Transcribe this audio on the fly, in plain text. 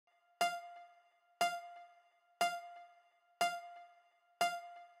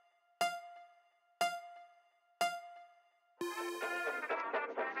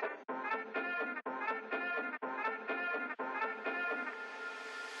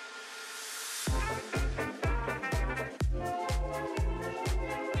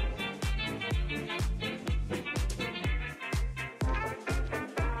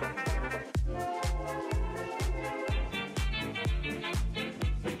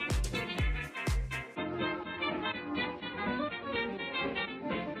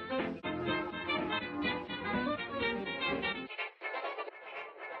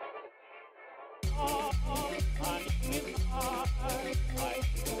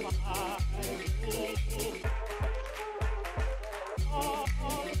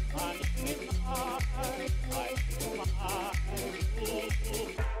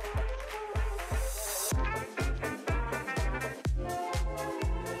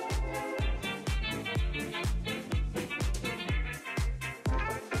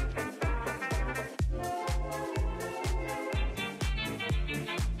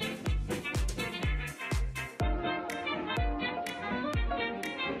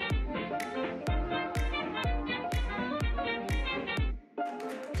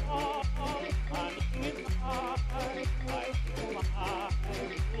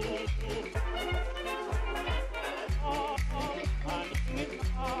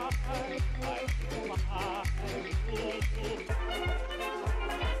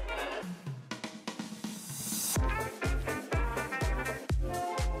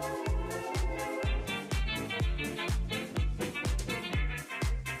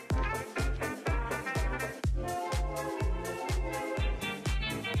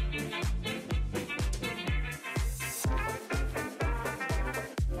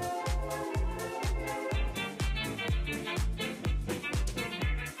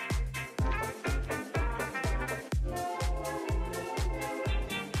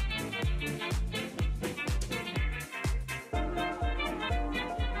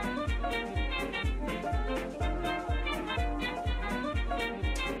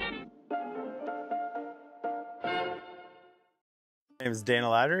My name is Dana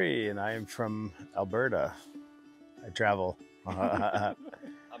Lattery and I am from Alberta. I travel. I'm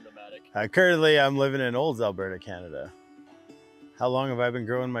nomadic. Currently, I'm living in Olds, Alberta, Canada. How long have I been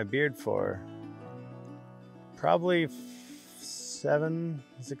growing my beard for? Probably 7,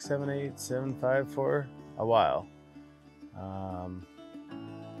 6, 7, 8, 7, 5, for a while.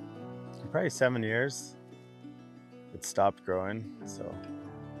 Probably 7 years. It stopped growing, so.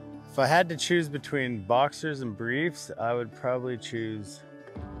 If I had to choose between boxers and briefs, I would probably choose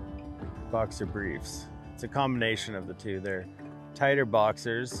boxer briefs. It's a combination of the two. They're tighter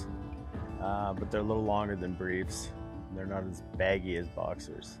boxers, but they're a little longer than briefs. They're not as baggy as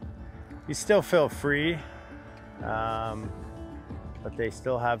boxers. You still feel free, but they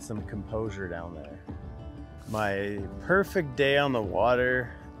still have some composure down there. My perfect day on the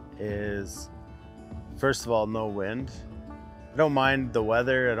water is, first of all, no wind. I don't mind the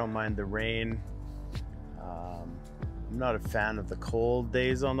weather, I don't mind the rain. I'm not a fan of the cold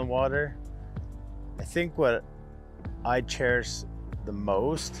days on the water. I think what I cherish the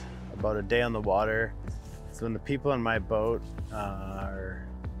most about a day on the water is when the people in my boat are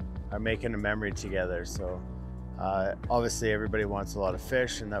making a memory together. So obviously everybody wants a lot of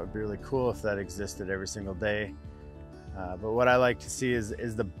fish, and that would be really cool if that existed every single day. But what I like to see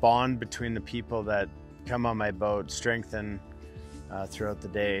is the bond between the people that come on my boat strengthen throughout the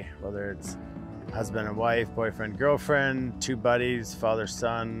day, whether it's husband and wife, boyfriend, girlfriend, two buddies, father,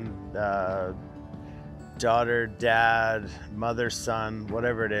 son, daughter, dad, mother, son,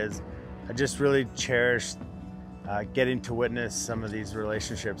 whatever it is. I just really cherish getting to witness some of these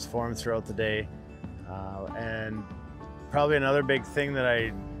relationships form throughout the day. And probably another big thing that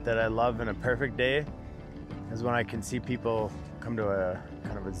I love in a perfect day is when I can see people come to a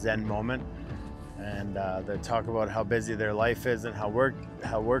kind of a Zen moment, and they talk about how busy their life is and how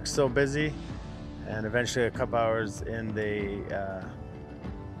work's so busy, and eventually a couple hours in they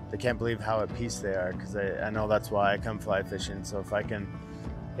can't believe how at peace they are, because I know that's why I come fly fishing. So if I can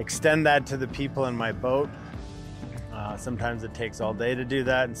extend that to the people in my boat, sometimes it takes all day to do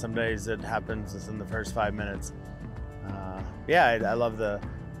that, and some days it happens within the first 5 minutes. Yeah, I love the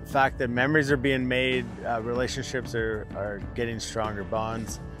fact that memories are being made, relationships are getting stronger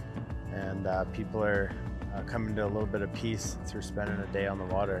bonds, and people are coming to a little bit of peace through spending a day on the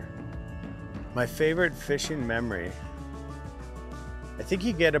water. My favorite fishing memory, I think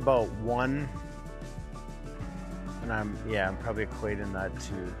you get about one, and I'm probably equating that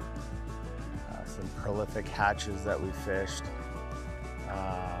to some prolific hatches that we fished.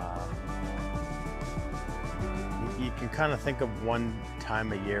 You can kind of think of one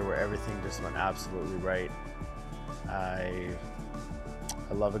time a year where everything just went absolutely right. I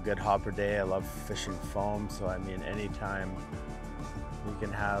love a good hopper day. I love fishing foam, so I mean, anytime we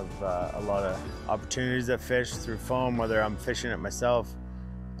can have a lot of opportunities to fish through foam, whether I'm fishing it myself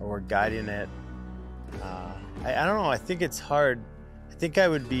or guiding it. I don't know, I think it's hard. I think I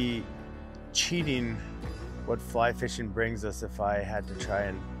would be cheating what fly fishing brings us if I had to try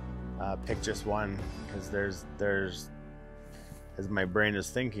and pick just one, because there's, as my brain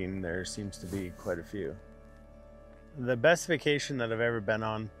is thinking, there seems to be quite a few. The best vacation that I've ever been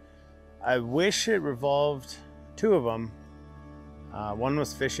on I wish it revolved, two of them. One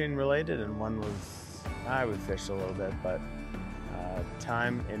was fishing related and one was, I would fish a little bit, but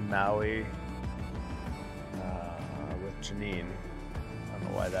time in Maui with Janine. I don't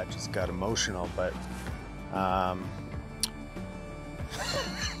know why that just got emotional, but I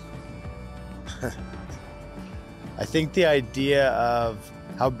think the idea of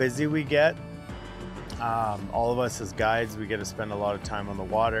how busy we get, all of us as guides, we get to spend a lot of time on the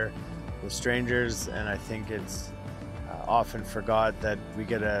water with strangers, and I think it's often forgot that we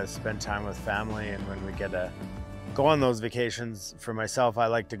get to spend time with family, and when we get to go on those vacations, for myself, I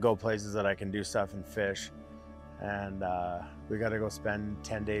like to go places that I can do stuff and fish. And we got to go spend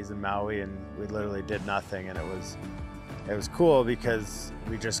 10 days in Maui, and we literally did nothing, and it was cool because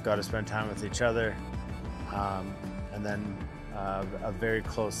we just got to spend time with each other. And then a very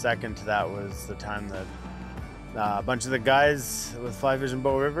close second to that was the time that a bunch of the guys with Fly Fishing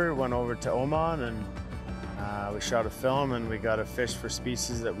Bow River went over to Oman, and we shot a film, and we got to fish for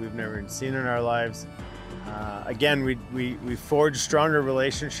species that we've never seen in our lives. Again, we forged stronger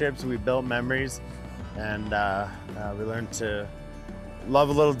relationships, we built memories, and we learned to love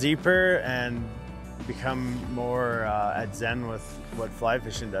a little deeper and become more at zen with what fly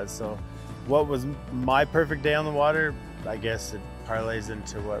fishing does. So what was my perfect day on the water? I guess it parlays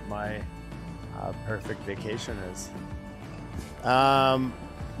into what my perfect vacation is.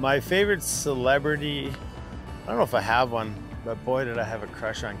 My favorite celebrity, I don't know if I have one, but boy did I have a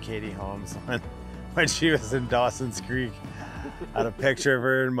crush on Katie Holmes when she was in Dawson's Creek. I had a picture of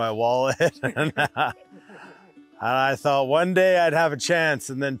her in my wallet. And I thought one day I'd have a chance,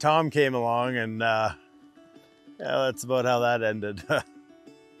 and then Tom came along, and yeah, that's about how that ended.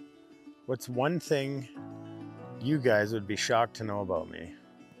 What's one thing you guys would be shocked to know about me?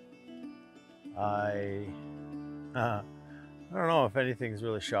 I don't know if anything's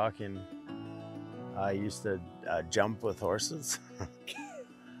really shocking. I used to jump with horses.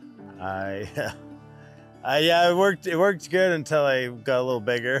 Yeah, it worked good until I got a little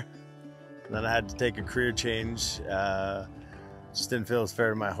bigger. And then I had to take a career change. Just didn't feel as fair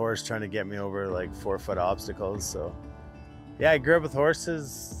to my horse trying to get me over like 4-foot obstacles. So yeah, I grew up with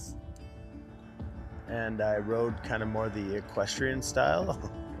horses, and I rode kind of more the equestrian style,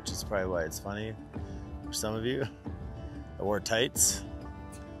 which is probably why it's funny for some of you. I wore tight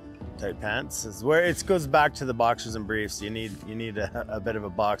pants. Is where it goes back to the boxers and briefs. You need a bit of a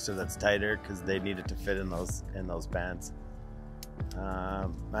boxer that's tighter because they need it to fit in those pants.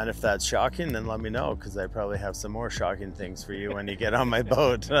 And if that's shocking, then let me know, because I probably have some more shocking things for you when you get on my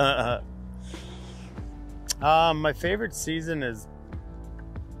boat. My favorite season is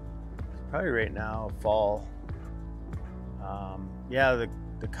probably right now, fall. Yeah,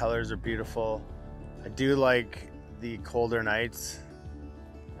 the colors are beautiful. I do like the colder nights.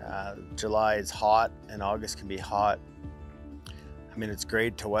 July is hot and August can be hot. I mean, it's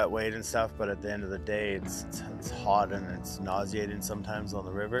great to wet wade and stuff, but at the end of the day, it's hot and it's nauseating sometimes on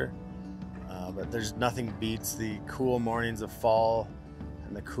the river. But there's nothing beats the cool mornings of fall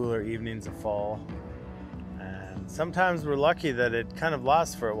and the cooler evenings of fall. And sometimes we're lucky that it kind of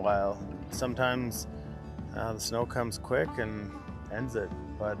lasts for a while. Sometimes the snow comes quick and ends it.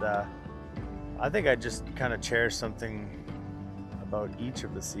 But I think I just kind of cherish something about each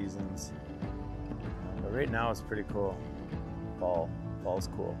of the seasons. But right now it's pretty cool. Fall's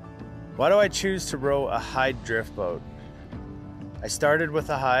cool. Why do I choose to row a hide drift boat? I started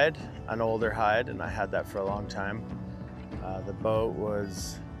with a hide, an older hide, and I had that for a long time. The boat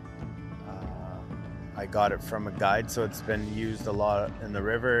was, I got it from a guide, so it's been used a lot in the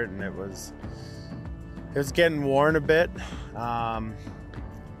river, and it was getting worn a bit.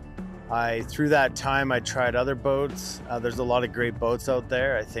 Through that time, I tried other boats. There's a lot of great boats out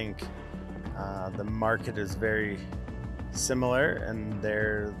there. I think the market is very similar, and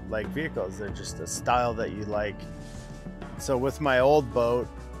they're like vehicles. They're just a style that you like. So with my old boat,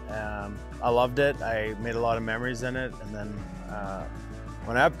 I loved it. I made a lot of memories in it. And then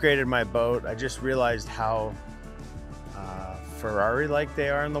when I upgraded my boat, I just realized how Ferrari-like they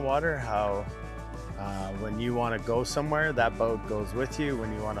are in the water, how when you want to go somewhere, that boat goes with you.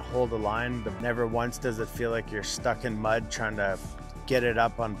 When you want to hold a line, but never once does it feel like you're stuck in mud trying to get it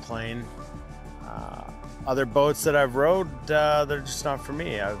up on plane. Other boats that I've rowed, they're just not for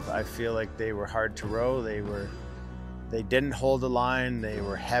me. I feel like they were hard to row. They didn't hold a line. They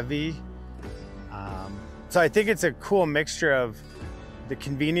were heavy. So I think it's a cool mixture of the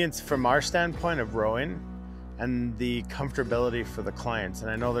convenience from our standpoint of rowing and the comfortability for the clients. And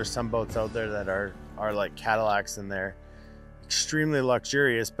I know there's some boats out there that are like Cadillacs, and they're extremely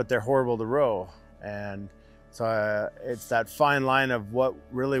luxurious, but they're horrible to row. And So it's that fine line of what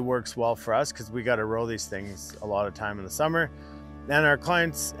really works well for us, because we got to row these things a lot of time in the summer. And our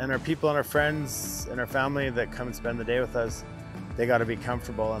clients and our people and our friends and our family that come and spend the day with us, they got to be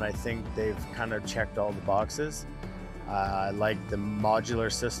comfortable, and I think they've kind of checked all the boxes. I like the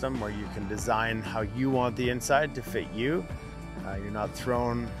modular system where you can design how you want the inside to fit you. You're not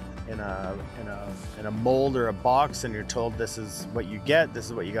thrown in a mold or a box and you're told this is what you get, this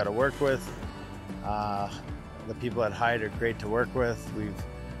is what you got to work with. The people at Hyde are great to work with. We've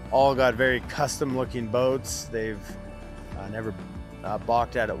all got very custom looking boats. They've never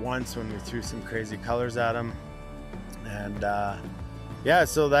balked at it once when we threw some crazy colors at them. And yeah,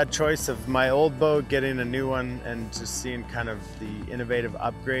 so that choice of my old boat, getting a new one, and just seeing kind of the innovative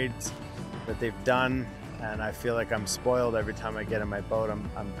upgrades that they've done, and I feel like I'm spoiled every time I get in my boat.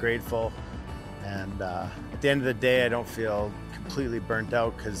 I'm grateful, and at the end of the day, I don't feel completely burnt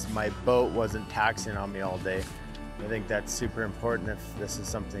out because my boat wasn't taxing on me all day. I think that's super important if this is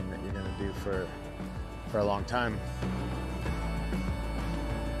something that you're going to do for a long time.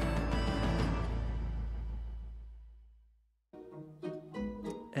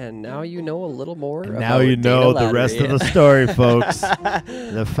 And now you know a little more. And now you know the rest of the story, folks.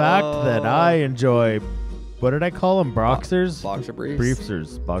 The fact that I enjoy, what did I call them? Boxers? Boxer briefs.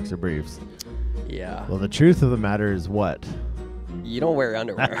 Briefsers. Boxer briefs. Yeah. Well, the truth of the matter is what? You don't wear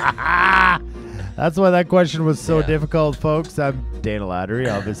underwear. That's why that question was so difficult, folks. I'm Dana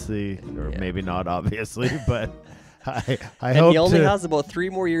Lattery, obviously, or maybe not obviously, but I and hope he only has about 3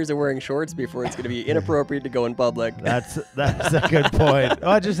 more years of wearing shorts before it's going to be inappropriate to go in public. That's a good point. Oh,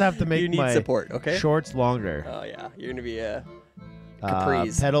 I just have to make my support, okay? Shorts longer. Oh yeah, you're going to be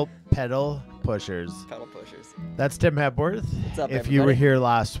capris. Pedal pushers. Pedal pushers. That's Tim Hepworth. What's up, if you were here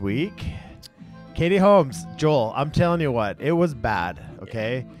last week, Katie Holmes, Joel, I'm telling you what, it was bad,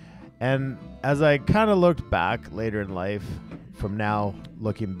 okay? And as I kind of looked back later in life, from now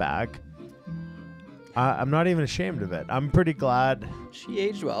looking back, I'm not even ashamed of it. I'm pretty glad. She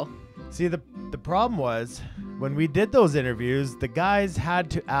aged well. See, the problem was when we did those interviews, the guys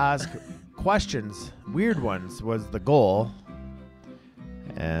had to ask questions. Weird ones was the goal,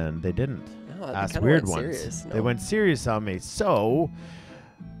 and they didn't ask weird ones. Serious, no. They went serious on me. So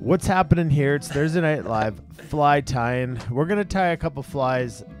what's happening here? It's Thursday Night Live, fly tying. We're going to tie a couple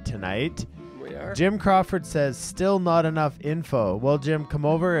flies tonight. We are. Jim Crawford says, still not enough info. Well, Jim, come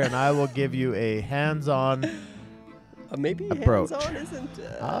over and I will give you a hands-on maybe approach. Hands-on isn't...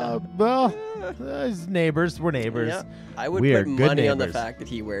 As neighbors. We're neighbors. Yeah. I would We put are good money on the neighbors. fact that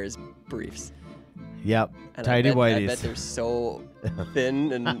he wears briefs. Yep. And Tidy I whities. bet they're so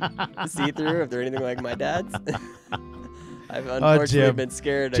thin and see-through if they're anything like my dad's. I've unfortunately Jim. been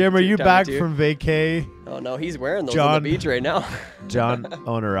scared. Jim, are you back from vacay? Oh, no, he's wearing those on the beach right now. John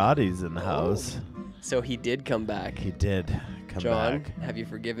Onorati's in the house. So he did come back. He did come John, back. have you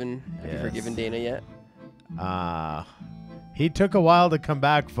forgiven Yes. Dana yet? He took a while to come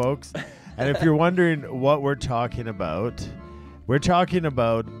back, folks. And if you're wondering what we're talking about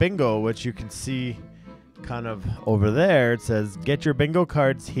bingo, which you can see kind of over there. It says, get your bingo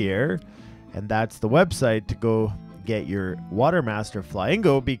cards here. And that's the website to go get your Water Master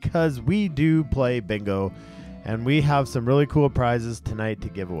Flyingo, because we do play bingo and we have some really cool prizes tonight to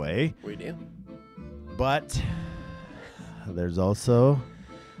give away. We do. But there's also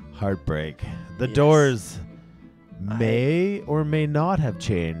heartbreak. The doors may or may not have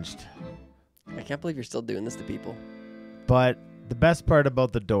changed. I can't believe you're still doing this to people. But the best part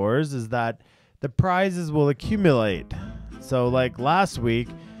about the doors is that the prizes will accumulate. So like last week,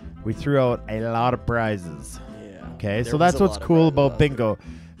 we threw out a lot of prizes. Okay, so that's what's cool about bingo.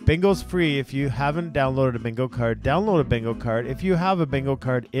 Bingo's free. If you haven't downloaded a bingo card, download a bingo card. If you have a bingo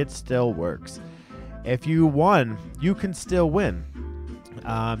card, it still works. If you won, you can still win.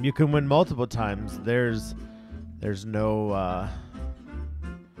 You can win multiple times. There's no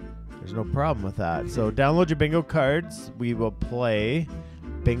problem with that. So download your bingo cards. We will play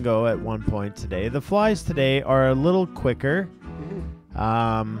bingo at one point today. The flies today are a little quicker.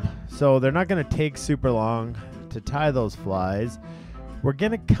 So they're not going to take super long to tie those flies. We're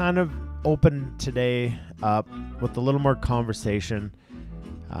going to kind of open today up with a little more conversation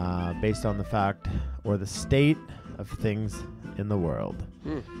based on the fact or the state of things in the world.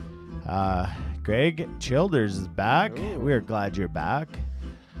 Greg Childers is back. We are glad you're back.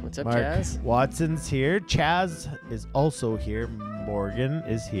 What's up, Mark Chaz? Watson's here. Chaz is also here. Morgan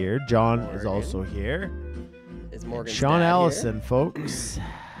is here. John is also here. Is Morgan Sean Allison, folks.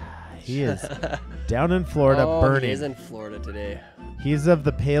 He is down in Florida burning. He is in Florida today. He's of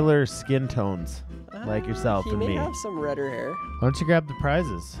the paler skin tones, like yourself and me. He may have some redder hair. Why don't you grab the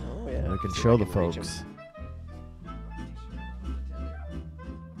prizes? Oh, yeah. And we can See if show I the can reach folks.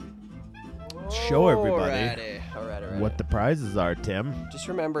 show everybody Alrighty. what the prizes are, Tim. Just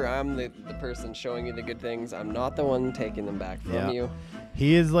remember, I'm the person showing you the good things. I'm not the one taking them back from you.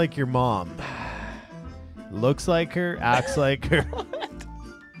 He is like your mom. Looks like her, acts like her.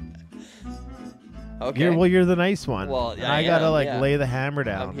 Okay. You're the nice one. Well, and I gotta lay the hammer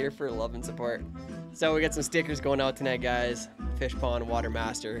down. I'm here for love and support. So we got some stickers going out tonight, guys. Fish Pond, Water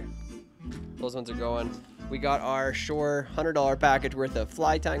Master. Those ones are going. We got our Shore $100 package worth of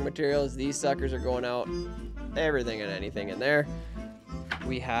fly tying materials. These suckers are going out. Everything and anything in there.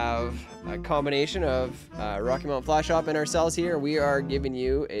 We have a combination of Rocky Mountain Fly Shop and ourselves here. We are giving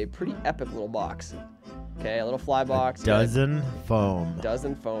you a pretty epic little box. Okay, a little fly box. Dozen foam.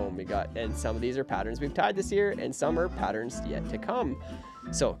 Dozen foam. And some of these are patterns we've tied this year, and some are patterns yet to come.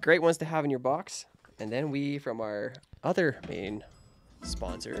 So great ones to have in your box. And then we, from our other main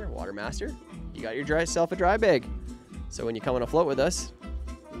sponsor, Water Master, you got yourself a dry bag. So when you come on a float with us,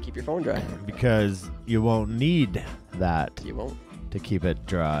 you keep your phone dry. Because you won't need that. You won't. To keep it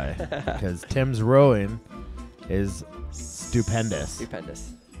dry. Because Tim's rowing is stupendous.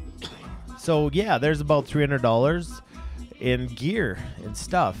 So yeah, there's about $300 in gear and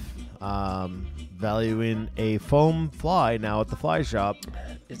stuff. Valuing a foam fly now at the fly shop.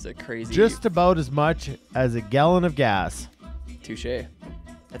 It's a crazy. Just about as much as a gallon of gas. Touche.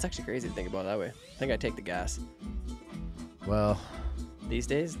 That's actually crazy to think about that way. I think I'd take the gas. Well, these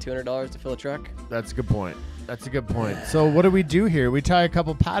days, $200 to fill a truck. That's a good point. So what do we do here? We tie a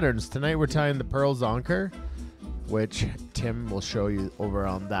couple patterns. Tonight we're tying the Pearl Zonker, which Tim will show you over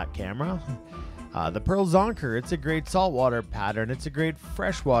on that camera. The Pearl Zonker, it's a great saltwater pattern. It's a great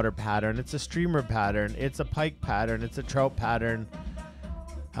freshwater pattern. It's a streamer pattern. It's a pike pattern. It's a trout pattern.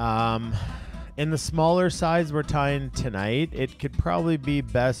 In the smaller size we're tying tonight, it could probably be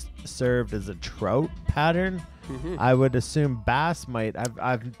best served as a trout pattern. Mm-hmm. I would assume bass might.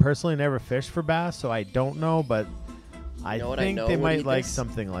 I've personally never fished for bass, so I don't know, but I think they might like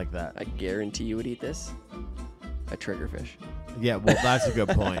something like that. I guarantee you would eat this. A triggerfish. Yeah, well, that's a good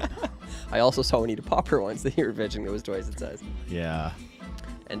point. I also saw one eat a popper once that you were fishing that was twice its size. Yeah.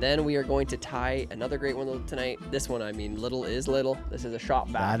 And then we are going to tie another great one tonight. This one, I mean, little is little. This is a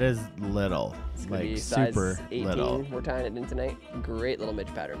shop back. That is little. It's like size super 18. little. We're tying it in tonight. Great little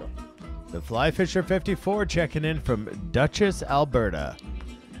midge pattern though. The Fly Fisher 54 checking in from Dutchess, Alberta.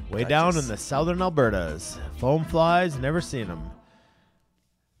 Way down in the southern Albertas. Foam flies, never seen them.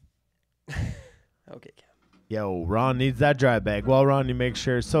 Okay. Yo, Ron needs that dry bag. Well, Ron, you make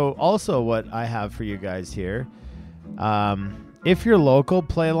sure. So also what I have for you guys here, if you're local,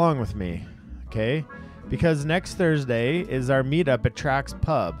 play along with me, okay? Because next Thursday is our meetup at Trax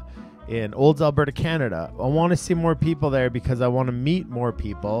Pub in Olds, Alberta, Canada. I want to see more people there because I want to meet more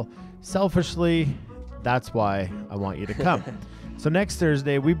people. Selfishly, that's why I want you to come. So next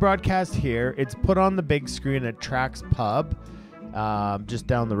Thursday, we broadcast here. It's put on the big screen at Trax Pub. Just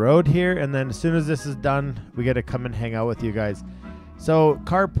down the road here, and then as soon as this is done, we get to come and hang out with you guys. So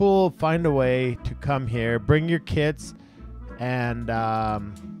carpool, find a way to come here, bring your kits, and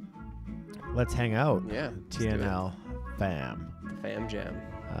let's hang out. Yeah, TNL fam. Fam jam.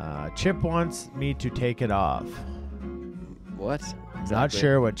 Chip wants me to take it off. What? Exactly. Not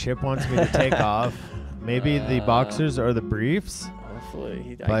sure what Chip wants me to take off. Maybe the boxers or the briefs.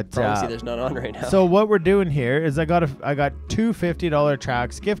 Hopefully. But I promise you there's none on right now. So what we're doing here is I got two $50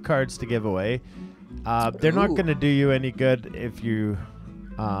 Trax gift cards to give away. They're not going to do you any good if you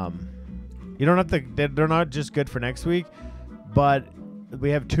you don't have to. They're not just good for next week, but we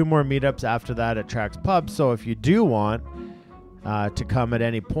have 2 more meetups after that at Trax Pub. So if you do want to come at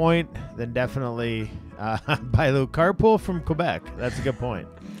any point, then definitely buy the carpool from Quebec. That's a good point.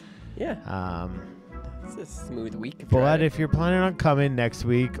 Yeah. It's a smooth week. But if you're planning on coming next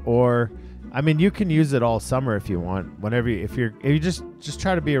week, or I mean, you can use it all summer if you want. Whenever if you just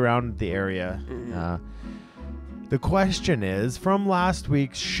try to be around the area. Mm-hmm. The question is from last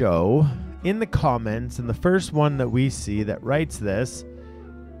week's show in the comments, and the first one that we see that writes this,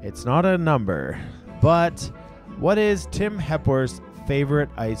 it's not a number, but what is Tim Hepworth's favorite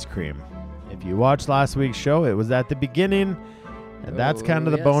ice cream? If you watched last week's show, it was at the beginning. And that's kind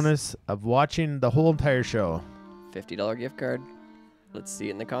of the bonus of watching the whole entire show. $50 gift card. Let's see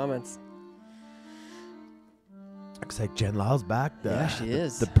it in the comments. Looks like Jen Lyle's back. Yeah, she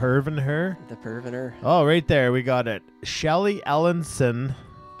is. The perv in her. The perv in her. Oh, right there. We got it. Shelly Ellenson.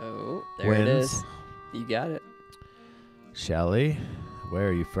 Oh, there wins. It is. You got it. Shelly, where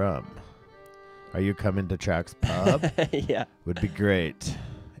are you from? Are you coming to Trax Pub? Yeah. Would be great.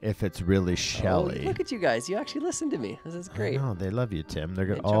 If it's really Shelly. Oh, look at you guys. You actually listened to me. This is great. No, they love you, Tim. They're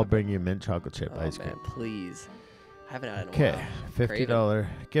going to all bring you mint chocolate chip ice cream. Man, please. Haven't had it in a Okay, while. $50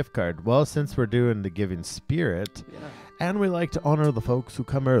 gift card. Well, since we're doing the giving spirit, Yeah. and we like to honor the folks who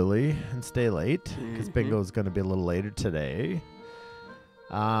come early and stay late, because Mhm. bingo is going to be a little later today.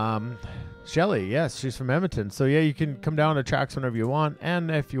 Shelly, yes, she's from Edmonton. So yeah, you can come down to tracks whenever you want,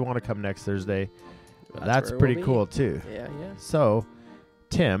 and if you want to come next Thursday, that's where pretty we'll be. cool too. Yeah. So,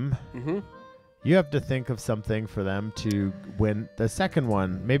 Tim, Mm-hmm. you have to think of something for them to win the second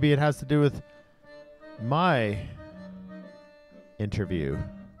one. Maybe it has to do with my interview,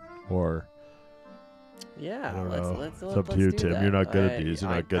 or Yeah. I don't Let's know. let's It's up to let's you, do Tim. that. You're not good at I- these.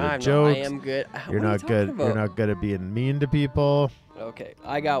 You're I- not good at I'm not- jokes. I am good. You're What are you not good. talking You're about? not good at being mean to people. Okay,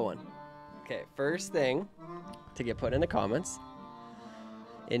 I got one. Okay, first thing to get put in the comments.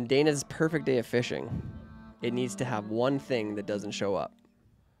 In Dana's perfect day of fishing, it needs to have one thing that doesn't show up.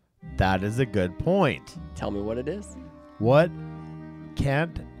 That is a good point. Tell me what it is. What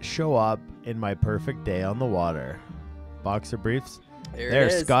can't show up in my perfect day on the water? Boxer briefs. There it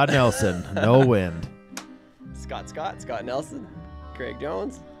There's is. Scott Nelson. No wind. Scott Nelson, Craig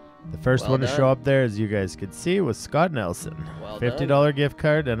Jones. The first Well one to done. show up there, as you guys could see, was Scott Nelson. Well $50 gift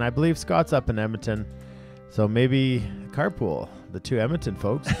card, and I believe Scott's up in Edmonton. So maybe carpool. The two Edmonton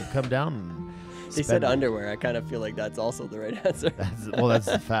folks can come down and They said underwear. I kind of feel like that's also the right answer. that's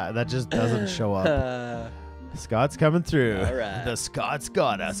the fact. That just doesn't show up. Scott's coming through. All right. The Scott's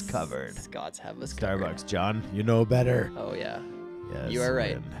got us covered. Scott's have us covered. Starbucks, John. You know better. Oh yeah, Yes, you are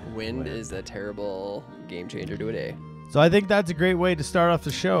right. win. Wind is a terrible game changer to a day. So I think that's a great way to start off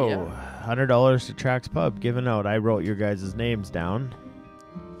the show. Yeah. $100 to Trax Pub given out. I wrote your guys' names down.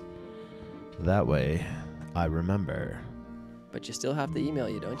 That way, I remember. But you still have to email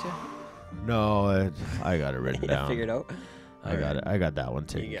you, don't you? No, I got it written Yeah, down. figured out. I got it. I got that one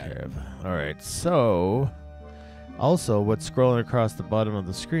taken You got care of. All right. So, also, what's scrolling across the bottom of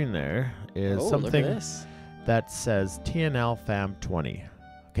the screen there is Oh, look something at this. that says TNL Fam 20.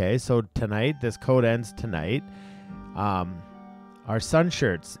 Okay, so tonight, this code ends tonight. Our sun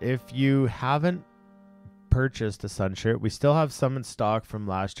shirts. If you haven't purchased a sun shirt, we still have some in stock from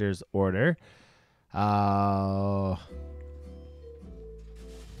last year's order.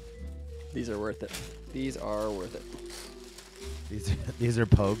 These are worth it. These are worth it. These are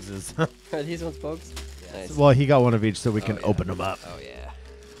Pogues'. Are these ones, folks? Nice. Well, he got one of each, so we can yeah. open them up. Oh yeah.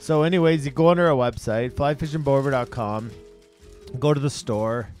 So anyways, you go under our website, flyfishingbover.com, go to the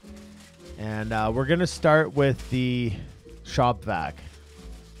store, and we're going to start with the shop vac.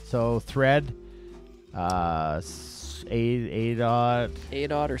 So thread, 8-aught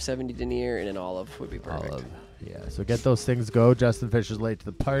or 70 denier and an olive would be perfect. olive. Yeah, so get those things go. Justin Fisher's late to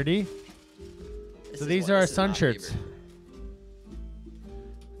the party. So these are our sun shirts.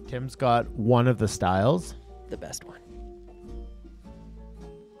 Tim's got one of the styles. The best one.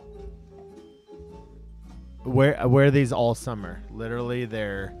 Wear these all summer. Literally,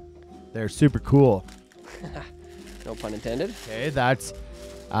 they're super cool. No pun intended. Okay, that's the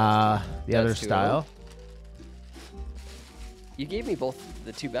other two of them. style. You gave me both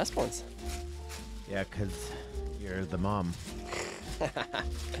the two best ones. Yeah, because you're the mom.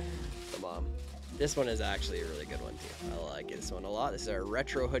 The mom. This one is actually a really good one too. I like this one a lot. This is our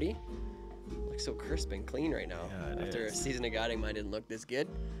retro hoodie. Looks so crisp and clean right now. Yeah, it After is. a season of guiding, mine didn't look this good.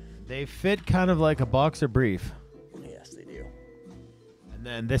 They fit kind of like a boxer brief. Yes, they do. And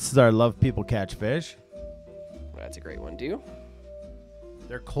then this is our Love People Catch Fish. That's a great one too.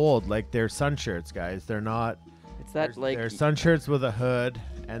 They're cold, like they're sun shirts, guys. They're not. It's that like they're sun shirts with a hood,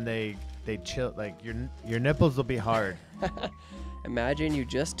 and they chill. Like your nipples will be hard. imagine you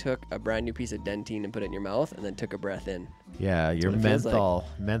just took a brand new piece of dentine and put it in your mouth and then took a breath in. Yeah, your what it feels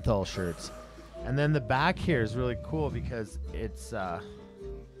like. menthol shirts. And then the back here is really cool because it's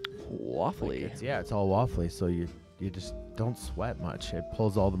Waffly. it's all waffly, so you just don't sweat much. It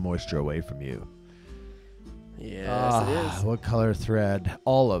pulls all the moisture away from you. Yes, it is. What color thread?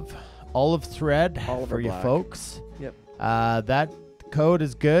 Olive thread Olive for or you black. folks. Yep. That code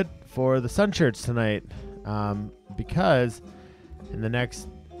is good for the sun shirts tonight, because in the next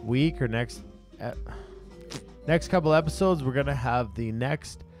week or next couple episodes, we're gonna have the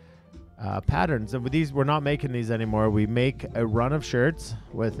next patterns. And with these, we're not making these anymore. We make a run of shirts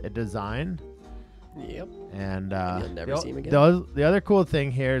with a design. Yep. And You'll never see 'em again. The other cool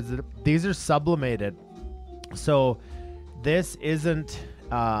thing here is that these are sublimated. So this isn't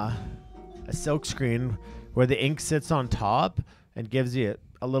a silk screen where the ink sits on top and gives you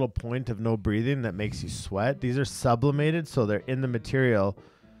a little point of no breathing that makes you sweat. These are sublimated, so they're in the material.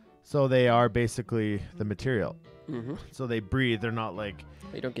 So they are basically the material. Mm-hmm. So they breathe. They're not like,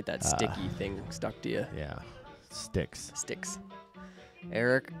 You don't get that sticky thing stuck to you. yeah, sticks. Sticks.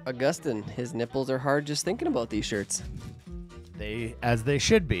 Eric Augustin, his nipples are hard just thinking about these shirts. As they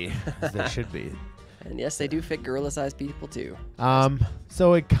should be. As they should be. And yes, they do fit gorilla-sized people too.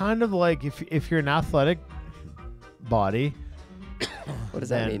 So it kind of like if you're an athletic body. What does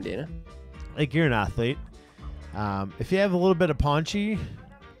that mean, Dana? Like you're an athlete. If you have a little bit of paunchy,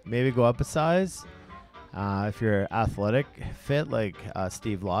 maybe go up a size. If you're athletic fit like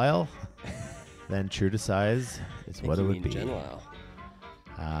Steve Lyle, then true to size is what it would be. Jen Lyle.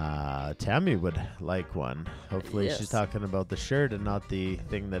 Tammy would like one. Hopefully Yes. she's talking about the shirt and not the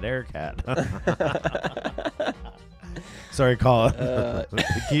thing that Eric had. Sorry, Colin.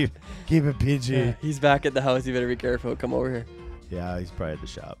 keep it PG. Yeah, he's back at the house. You better be careful. Come over here. Yeah, he's probably at the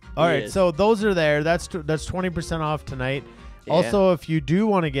shop. All right, is. so those are there. That's 20% off tonight. Yeah. Also, if you do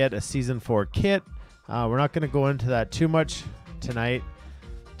want to get a season 4 kit, we're not going to go into that too much tonight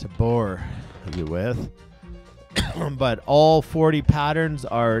to bore you with. But all 40 patterns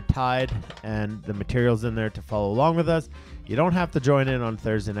are tied and the materials in there to follow along with us. You don't have to join in on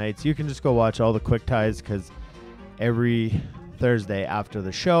Thursday nights. You can just go watch all the quick ties because every Thursday after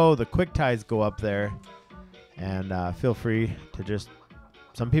the show, the quick ties go up there. And feel free to just,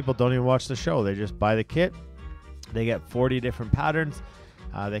 some people don't even watch the show. They just buy the kit. They get 40 different patterns.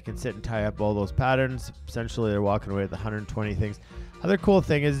 They can sit and tie up all those patterns. Essentially, they're walking away with 120 things. Other cool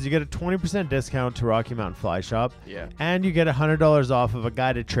thing is you get a 20% discount to Rocky Mountain Fly Shop. Yeah. And you get $100 off of a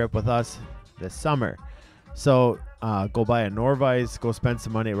guided trip with us this summer. So go buy a Norvise, go spend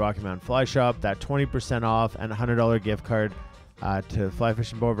some money at Rocky Mountain Fly Shop. That 20% off and a $100 gift card to Fly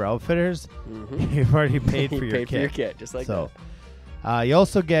Fishing Bover Outfitters. Mm-hmm. You've already paid for You your paid kit. for your kit, just like that. So you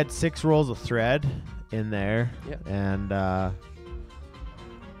also get 6 rolls of thread in there. Yep. And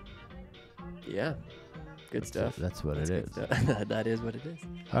yeah. Good stuff. That's what it is. That is what it is.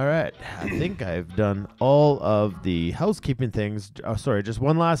 All right. I think I've done all of the housekeeping things. Oh, sorry, just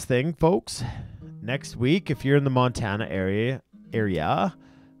one last thing, folks. Next week, if you're in the Montana area,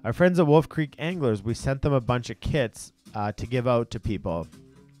 our friends at Wolf Creek Anglers, we sent them a bunch of kits to give out to people.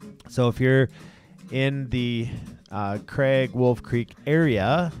 So if you're in the Craig, Wolf Creek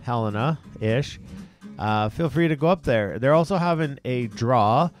area, Helena-ish, feel free to go up there. They're also having a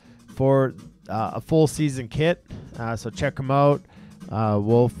draw for a full season kit, so check them out,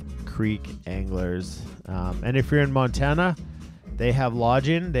 Wolf Creek Anglers. And if you're in Montana, they have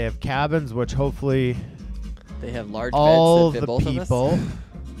lodging, they have cabins, which hopefully They have large all beds that fit the both people. of us.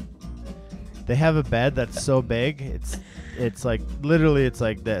 They have a bed that's so big, it's like literally it's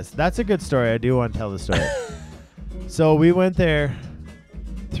like this. That's a good story. I do want to tell the story. So we went there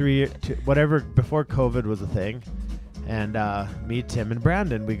before COVID was a thing. And me, Tim, and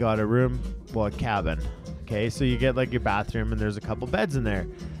Brandon, we got a cabin. Okay, so you get like your bathroom, and there's a couple beds in there.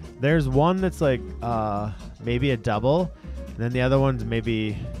 There's one that's like maybe a double, and then the other one's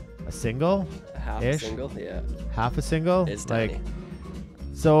maybe a single. Half a single, yeah. Half a single. It's tiny.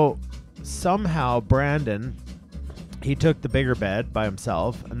 So somehow Brandon, he took the bigger bed by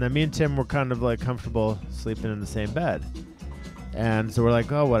himself, and then me and Tim were kind of like comfortable sleeping in the same bed. And so we're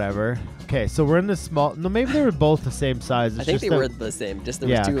like, oh, whatever. Okay, so we're in this small. No, maybe they were both the same size. I think they were the same. Just there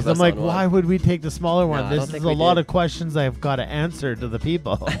was two of us. I'm like, on why one. would we take the smaller one? No, I This don't is think a we lot did. of questions I've got to answer to the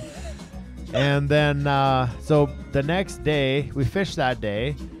people. And then, so the next day, we fished that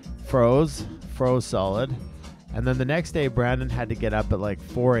day, froze solid. And then the next day, Brandon had to get up at like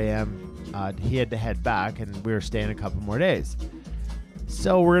 4 a.m. He had to head back, and we were staying a couple more days.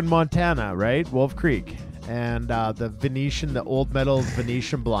 So we're in Montana, right? Wolf Creek. And the old metal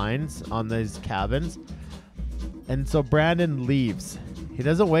Venetian blinds on these cabins. And so Brandon leaves. He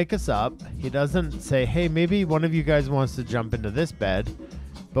doesn't wake us up. He doesn't say, hey, maybe one of you guys wants to jump into this bed.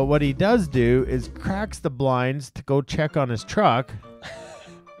 But what he does do is cracks the blinds to go check on his truck,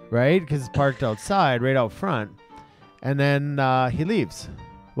 right? Because it's parked outside, right out front. And then he leaves.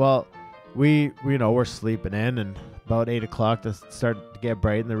 Well, we're sleeping in, and about 8 o'clock to start to get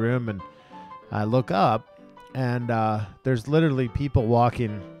bright in the room, and I look up, and there's literally people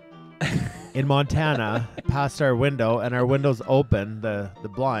walking in Montana past our window, and our window's open, the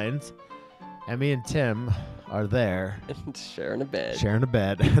blinds, and me and Tim are there sharing a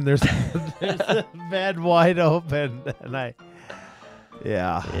bed. And there's a bed wide open, and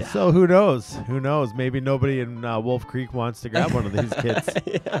yeah. So who knows? Maybe nobody in Wolf Creek wants to grab one of these kids.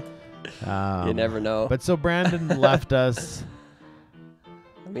 Yeah. You never know. But so Brandon left us.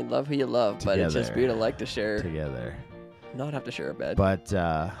 I mean, love who you love, but it's just weird to like to share together. Not have to share a bed. But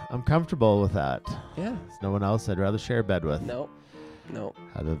I'm comfortable with that. Yeah. There's no one else I'd rather share a bed with. No.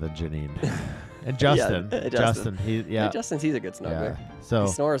 Other than Janine. And Justin. Yeah, Justin. He's a good snuggler. Yeah. So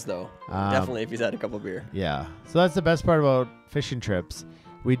he snores though. Definitely if he's had a couple beer. Yeah. So that's the best part about fishing trips.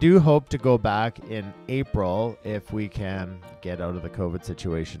 We do hope to go back in April if we can get out of the COVID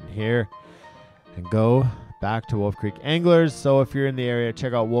situation here and go back to Wolf Creek Anglers. So if you're in the area,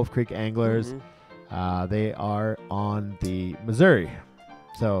 check out Wolf Creek Anglers. They are on the Missouri.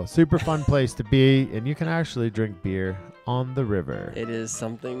 So super fun place to be, and you can actually drink beer on the river. It is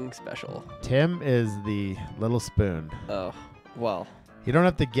something special. Tim is the little spoon. Oh, well. You don't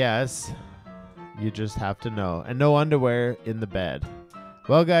have to guess. You just have to know. And no underwear in the bed.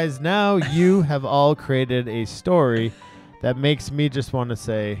 Well, guys, now you have all created a story that makes me just want to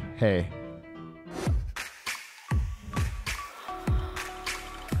say, hey.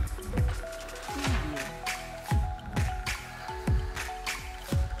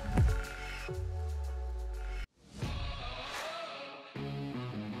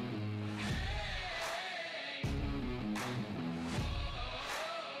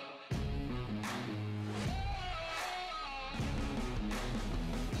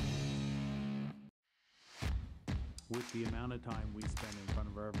 With the amount of time we spend in front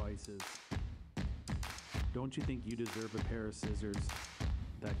of our vices, don't you think you deserve a pair of scissors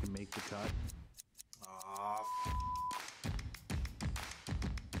that can make the cut?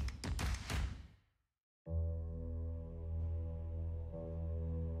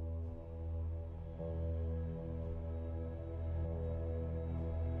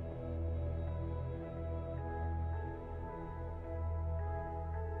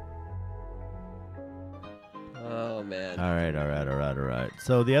 Oh man. All right.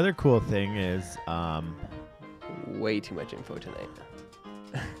 So the other cool thing is, way too much info tonight.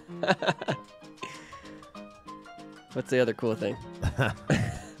 What's the other cool thing?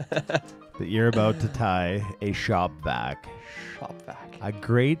 that you're about to tie a shop vac. Shop vac. A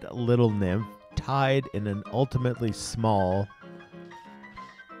great little nymph tied in an ultimately small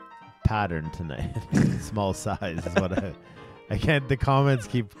pattern tonight. Small size is what I can't. The comments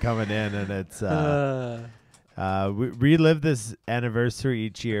keep coming in, and it's we relive this anniversary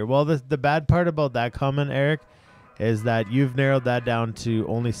each year. Well, the bad part about that comment, Eric, is that you've narrowed that down to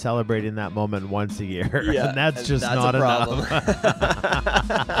only celebrating that moment once a year. Yeah, and that's just that's not a enough.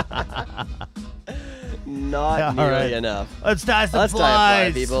 Not nearly enough. Let's tie some Let's flies. tie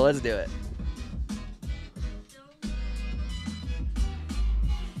a fly, people. Let's do it.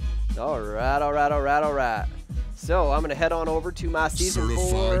 All right. So I'm going to head on over to my season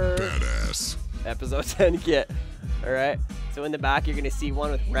 4 badass episode 10 kit. All right. So in the back, you're going to see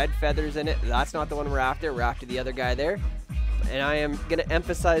one with red feathers in it. That's not the one we're after. We're after the other guy there. And I am going to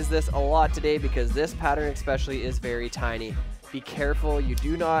emphasize this a lot today because this pattern especially is very tiny. Be careful. You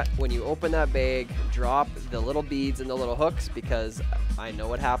do not, when you open that bag, drop the little beads and the little hooks because I know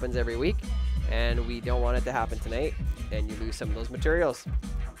what happens every week and we don't want it to happen tonight and you lose some of those materials.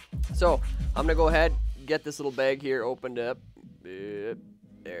 So I'm going to go ahead, get this little bag here opened up. There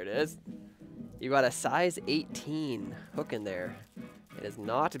it is. You got a size 18 hook in there. It is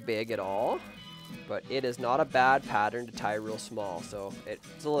not big at all, but it is not a bad pattern to tie real small. So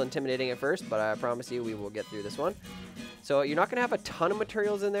it's a little intimidating at first, but I promise you we will get through this one. So you're not going to have a ton of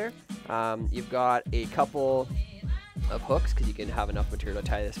materials in there. You've got a couple of hooks because you can have enough material to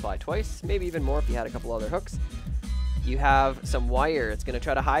tie this fly twice, maybe even more if you had a couple other hooks. You have some wire. It's going to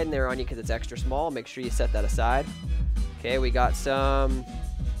try to hide in there on you because it's extra small. Make sure you set that aside. Okay, we got some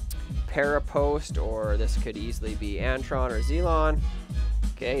parapost, or this could easily be Antron or Zelon.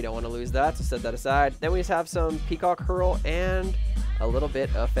 Okay, you don't want to lose that, so set that aside. Then we just have some peacock herl and a little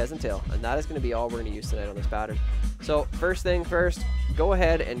bit of pheasant tail, and that is going to be all we're going to use tonight on this pattern. So first thing first, go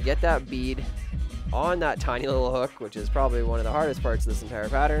ahead and get that bead on that tiny little hook, which is probably one of the hardest parts of this entire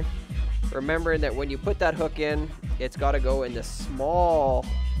pattern. Remembering that when you put that hook in, it's got to go in the small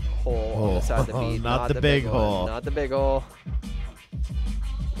hole on the side of the bead, not the big hole. Not the big hole.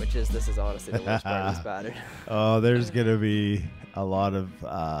 This is honestly the worst part of this pattern. Oh, there's gonna be a lot of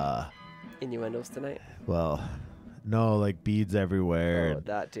innuendos tonight. Well, no, like beads everywhere. Oh,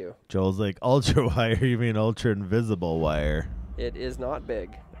 that too. Joel's like, ultra wire? You mean ultra invisible wire? It is not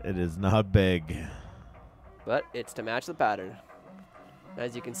big. It is not big. But it's to match the pattern.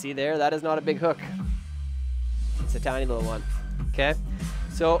 As you can see there, that is not a big hook. It's a tiny little one. Okay,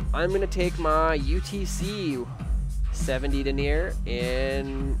 so I'm gonna take my UTC 70 denier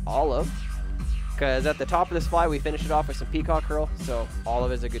in olive, because at the top of this fly we finished it off with some peacock herl, so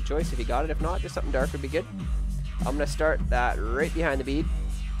olive is a good choice if you got it. If not, just something dark would be good. I'm gonna start that right behind the bead.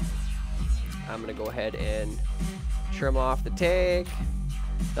 I'm gonna go ahead and trim off the tag.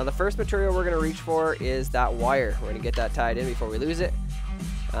 Now the first material we're gonna reach for is that wire. We're gonna get that tied in before we lose it.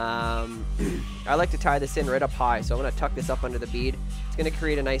 I like to tie this in right up high, so I'm going to tuck this up under the bead. It's going to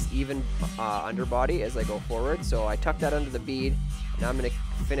create a nice even underbody as I go forward. So I tuck that under the bead, and I'm going to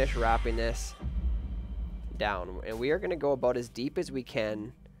finish wrapping this down. And we are going to go about as deep as we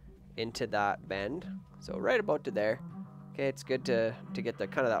can into that bend. So right about to there. Okay, it's good to get the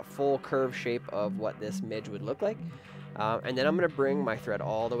kind of that full curve shape of what this midge would look like. And then I'm going to bring my thread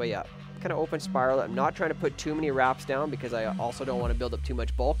all the way up. Kind of open spiral. I'm not trying to put too many wraps down because I also don't want to build up too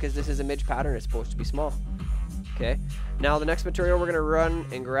much bulk, because this is a midge pattern. It's supposed to be small. Okay, now the next material we're going to run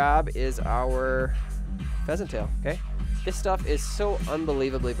and grab is our pheasant tail. Okay, this stuff is so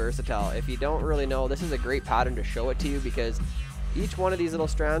unbelievably versatile. If you don't really know, this is a great pattern to show it to you, because each one of these little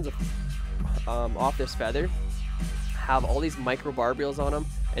strands of, off this feather have all these micro barbules on them,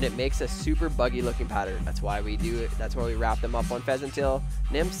 and it makes a super buggy looking pattern. That's why we do it. That's why we wrap them up on pheasant tail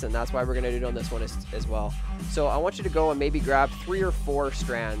nymphs, and that's why we're going to do it on this one as well. So I want you to go and maybe grab 3 or 4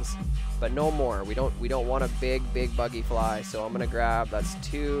 strands, but no more. We don't want a big buggy fly. So I'm going to grab, that's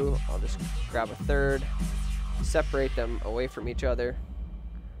 2. I'll just grab a 3rd, separate them away from each other.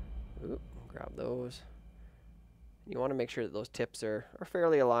 Ooh, grab those. You want to make sure that those tips are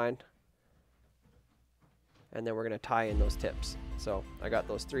fairly aligned. And then we're going to tie in those tips. So I got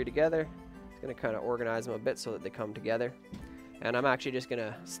those 3 together. It's going to kind of organize them a bit so that they come together. And I'm actually just going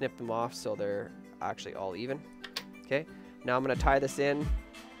to snip them off so they're actually all even. Okay, now I'm going to tie this in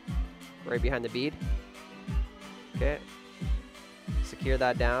right behind the bead. Okay, secure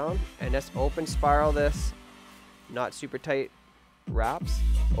that down, and just open spiral this, not super tight wraps,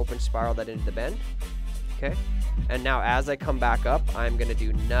 open spiral that into the bend. Okay, and now as I come back up, I'm going to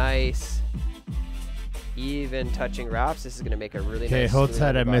do nice even touching wraps. This is going to make a really nice. Okay, hold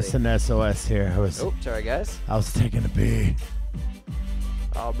tight. I missed an SOS here. Oh, sorry guys. I was taking a pee.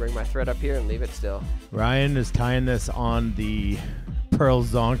 I'll bring my thread up here and leave it still. Ryan is tying this on the pearl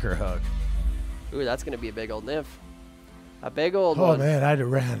zonker hook. Ooh, that's going to be a big old nymph. A big old one. Oh man, I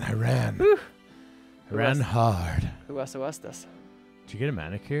ran. Whew. I ran hard. Who SOS'd us? Did you get a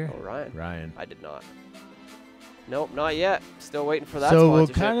manicure? Oh, Ryan. Ryan. I did not. Nope, not yet. Still waiting for that. So we'll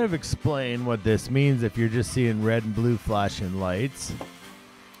kind of explain what this means if you're just seeing red and blue flashing lights.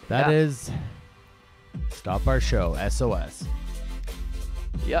 That is stop our show, SOS.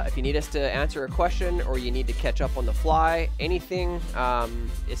 Yeah, if you need us to answer a question or you need to catch up on the fly, anything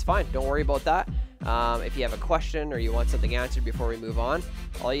is fine. Don't worry about that. If you have a question or you want something answered before we move on,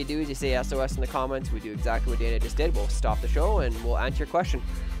 all you do is you say SOS in the comments. We do exactly what Dana just did. We'll stop the show and we'll answer your question.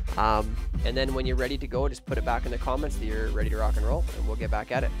 And then when you're ready to go, just put it back in the comments that you're ready to rock and roll, and we'll get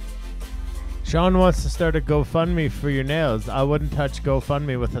back at it. Sean wants to start a GoFundMe for your nails. I wouldn't touch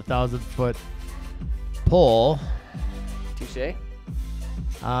GoFundMe with a 1,000-foot pole. Touché.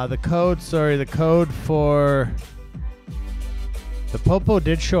 The code for the Popo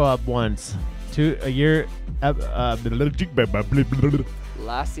did show up once. A year. Last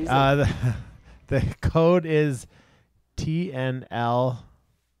season. The code is TNL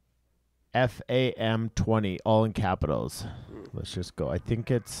FAM20, all in capitals. Let's just go. I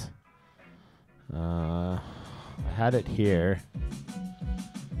think it's I had it here.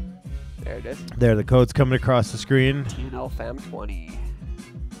 There it is. There, the code's coming across the screen. TNL FAM20.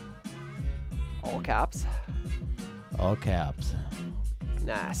 All caps. All caps.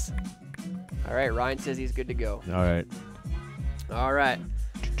 Nice. All right, Ryan says he's good to go. All right.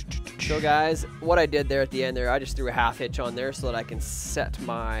 So guys, what I did there at the end there, I just threw a half hitch on there so that I can set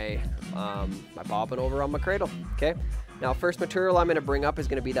my my bobbin over on my cradle. Okay. Now, first material I'm going to bring up is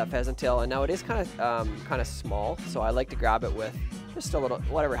going to be that pheasant tail, and now it is kind of small, so I like to grab it with just a little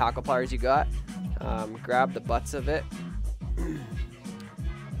whatever hackle pliers you got. Grab the butts of it,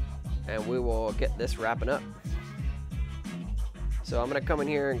 and we will get this wrapping up. So I'm going to come in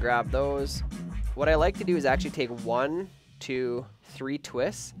here and grab those. What I like to do is actually take 1, 2, 3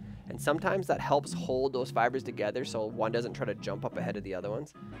 twists, and sometimes that helps hold those fibers together so one doesn't try to jump up ahead of the other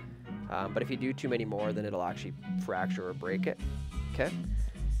ones. But if you do too many more, then it'll actually fracture or break it. Okay.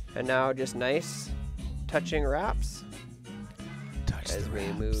 And now just nice touching wraps as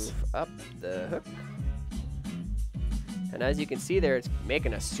we move up the hook. And as you can see there, it's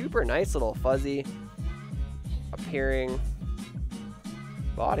making a super nice little fuzzy appearing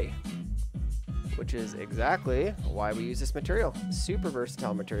body, which is exactly why we use this material. Super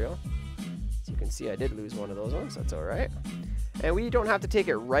versatile material. As you can see, I did lose one of those ones. That's all right. And we don't have to take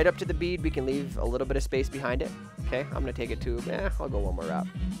it right up to the bead. We can leave a little bit of space behind it. Okay, I'm gonna take it to, I'll go one more wrap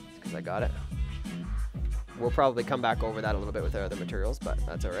because I got it. We'll probably come back over that a little bit with our other materials, but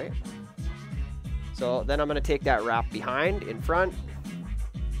that's all right. So then I'm gonna take that wrap behind, in front,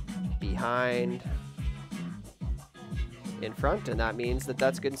 behind, in front, and that means that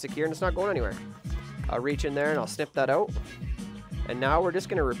that's good and secure and it's not going anywhere. I'll reach in there and I'll snip that out. And now we're just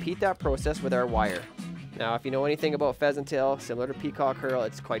going to repeat that process with our wire. Now, if you know anything about pheasant tail, similar to peacock herl,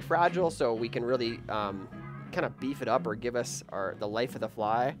 it's quite fragile, so we can really kind of beef it up or give us the life of the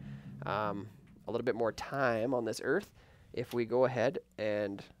fly a little bit more time on this earth if we go ahead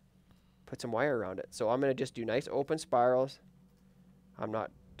and put some wire around it. So I'm going to just do nice open spirals. I'm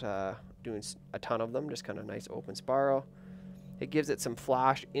not doing a ton of them, just kind of nice open spiral. It gives it some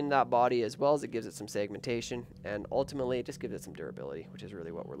flash in that body as well as it gives it some segmentation, and ultimately it just gives it some durability, which is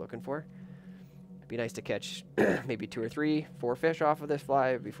really what we're looking for. It'd be nice to catch maybe 2 or 3, 4 fish off of this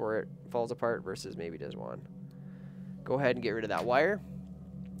fly before it falls apart versus maybe just 1. Go ahead and get rid of that wire.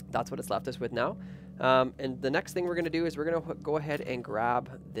 That's what it's left us with now. And the next thing we're going to do is we're going to go ahead and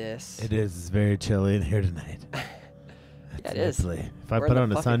grab this. It is very chilly in here tonight. Yeah, it is. If I put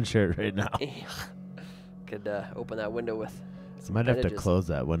on a sun shirt right now. Could open that window with some might have to appendages. Close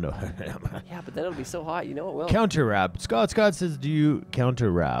that window. Yeah, but then it'll be so hot, you know it will. Counter wrap. Scott says, do you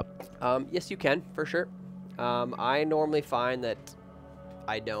counter wrap? Yes, you can, for sure. I normally find that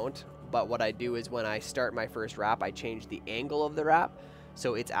I don't, but what I do is when I start my first wrap, I change the angle of the wrap,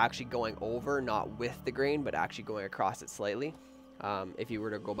 so it's actually going over, not with the grain, but actually going across it slightly. If you were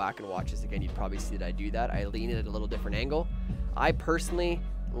to go back and watch this again, you'd probably see that I do that. I lean it at a little different angle. I personally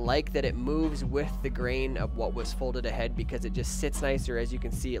like that it moves with the grain of what was folded ahead because it just sits nicer. As you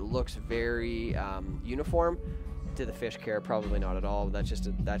can see, it looks very uniform. To the fish care, probably not at all. That's just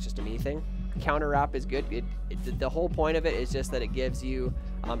a me thing. Counter wrap is good. The whole point of it is just that it gives you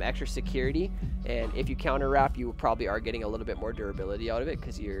extra security, and if you counter wrap, you probably are getting a little bit more durability out of it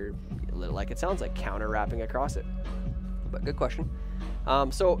because you're a little, like it sounds like, counter wrapping across it. But good question.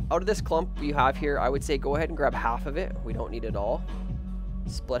 So out of this clump you have here, I would say go ahead and grab half of it. We don't need it all.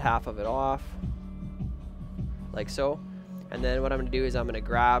 Split half of it off like so, and then what I'm going to do is I'm going to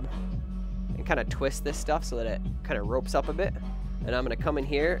grab and kind of twist this stuff so that it kind of ropes up a bit, and I'm going to come in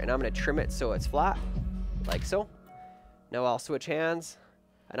here and I'm going to trim it so it's flat like so. Now I'll switch hands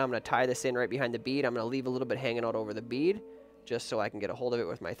and I'm going to tie this in right behind the bead. I'm going to leave a little bit hanging out over the bead just so I can get a hold of it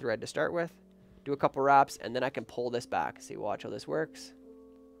with my thread to start with. Do a couple wraps and then I can pull this back. See, watch how this works.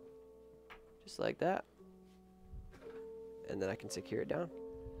 Just like that. And then I can secure it down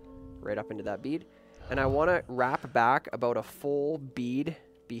right up into that bead. And I want to wrap back about a full bead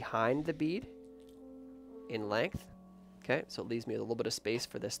behind the bead in length. Okay, so it leaves me a little bit of space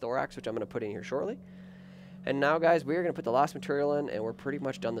for this thorax, which I'm going to put in here shortly. And now, guys, we're going to put the last material in, and we're pretty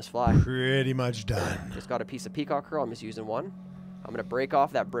much done this fly. Pretty much done. Just got a piece of peacock herl. I'm just using one. I'm going to break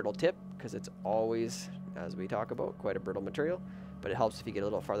off that brittle tip because it's always, as we talk about, quite a brittle material, but it helps if you get a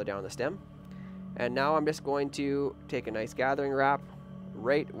little farther down the stem. And now I'm just going to take a nice gathering wrap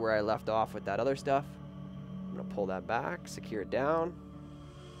right where I left off with that other stuff. I'm going to pull that back, secure it down.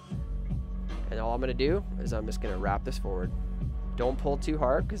 And all I'm going to do is I'm just going to wrap this forward. Don't pull too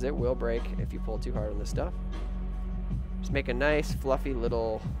hard because it will break if you pull too hard on this stuff. Just make a nice fluffy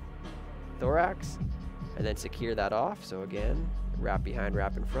little thorax and then secure that off. So again, wrap behind,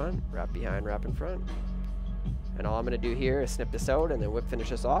 wrap in front, wrap behind, wrap in front. And all I'm going to do here is snip this out and then whip finish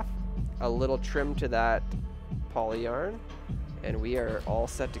this off. A little trim to that poly yarn and we are all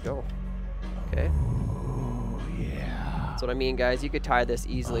set to go. Okay. That's what I mean, guys. You could tie this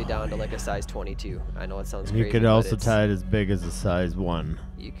easily down to like a size 22. I know it sounds crazy. You could also tie it as big as a size 1.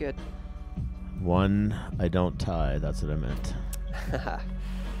 You could. 1, I don't tie. That's what I meant.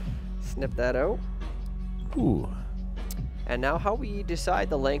 Snip that out. Ooh. And now how we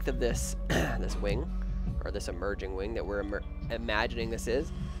decide the length of this this wing, or this emerging wing that we're imagining this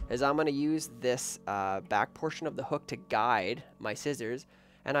is I'm going to use this back portion of the hook to guide my scissors.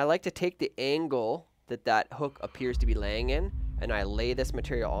 And I like to take the angle that hook appears to be laying in, and I lay this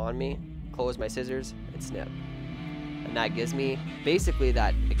material on me, close my scissors, and snip. And that gives me basically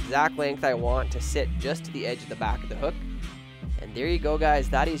that exact length I want to sit just to the edge of the back of the hook. And there you go, guys.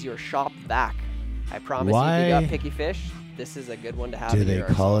 That is your shop vac. I promise you, if you got picky fish, this is a good one to have. Do they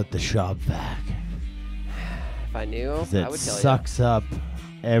call it the shop vac? If I knew, I would tell you. It sucks up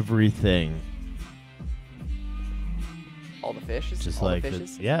everything. All the fishes? Just all like the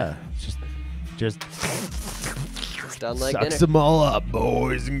fishes? Yeah. Just it's done like sucks dinner. them all up,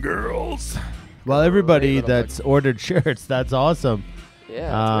 boys and girls. Well, everybody that's ordered shirts, that's awesome. Yeah,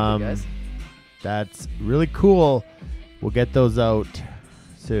 that's wicked, guys. That's really cool. We'll get those out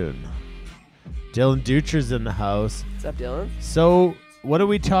soon. Dylan Ducher's in the house. What's up, Dylan? So, what do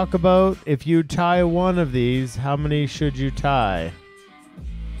we talk about? If you tie one of these, how many should you tie?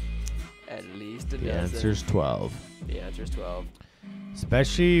 At least a dozen. The answer's 12. The answer's 12.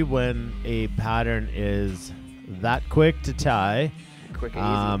 Especially when a pattern is that quick to tie. Quick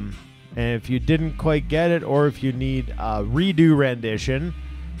and easy. And if you didn't quite get it, or if you need a redo rendition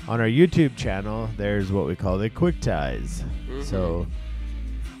on our YouTube channel, there's what we call the quick ties. So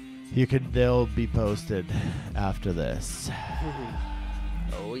they'll be posted after this.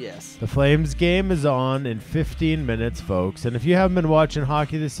 Oh yes. The Flames game is on in 15 minutes, folks. And if you haven't been watching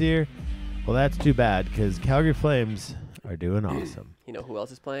hockey this year, well, that's too bad, because Calgary Flames are doing awesome. You know who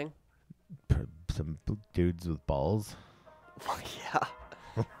else is playing? Some dudes with balls.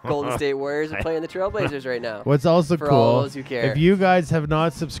 Yeah. Golden State Warriors are playing the Trailblazers right now. What's also For cool, all those who care. if you guys have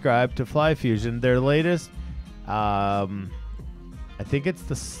not subscribed to Fly Fusion, their latest, I think it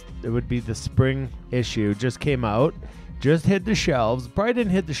would be the spring issue, just came out, just hit the shelves. Probably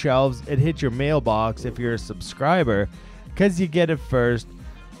didn't hit the shelves. It hit your mailbox if you're a subscriber, because you get it first.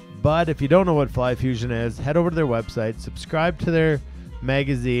 But if you don't know what Fly Fusion is, head over to their website, subscribe to their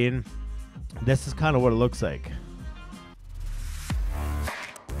magazine. This is kind of what it looks like.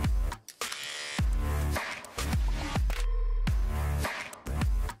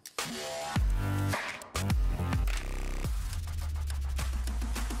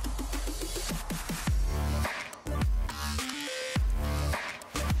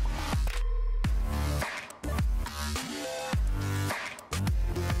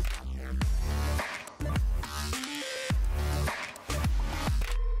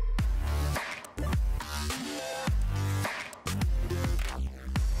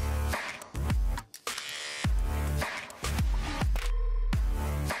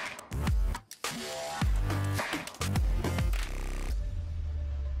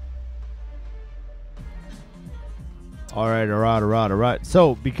 All right.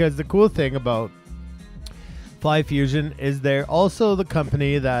 So, because the cool thing about Fly Fusion is they're also the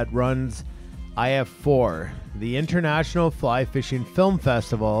company that runs IF4, the International Fly Fishing Film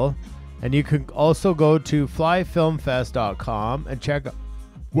Festival. And you can also go to flyfilmfest.com and check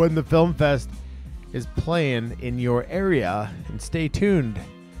when the film fest is playing in your area. And stay tuned,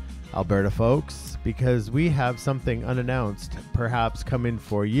 Alberta folks, because we have something unannounced perhaps coming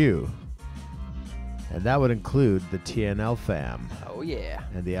for you. And that would include the TNL fam. Oh, yeah.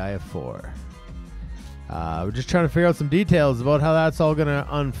 And the IF4. We're just trying to figure out some details about how that's all going to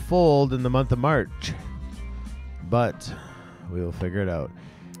unfold in the month of March. But we will figure it out.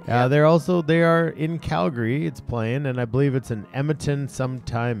 Yeah. They are in Calgary. It's playing, and I believe it's in Edmonton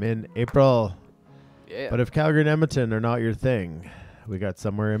sometime in April. Yeah. But if Calgary and Edmonton are not your thing, we got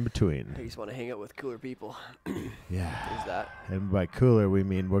somewhere in between. I just want to hang out with cooler people. Yeah. There's that. And by cooler, we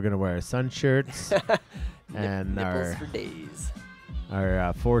mean we're going to wear sun shirts and nipples for days.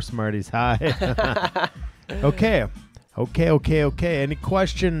 Our four Smarties high. Okay. Any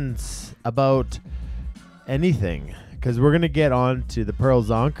questions about anything? Because we're going to get on to the Pearl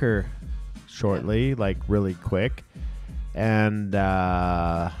Zonker shortly, like really quick. And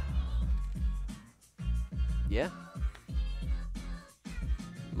yeah.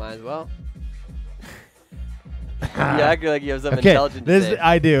 Might as well. You act like you have something intelligent to say.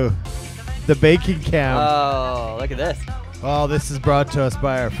 I do. The baking cam. Oh, look at this. Well, this is brought to us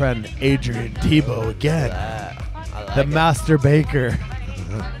by our friend Adrian Tebow again. I like the it. master baker.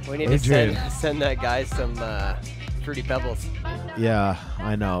 We need to send that guy some Fruity Pebbles. Yeah,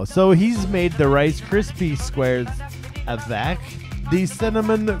 I know. So he's made the Rice Krispie squares a Vac. The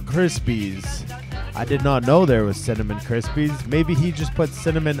Cinnamon Krispies. I did not know there was Cinnamon Krispies. Maybe he just put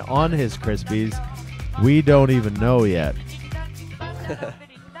cinnamon on his Krispies. We don't even know yet.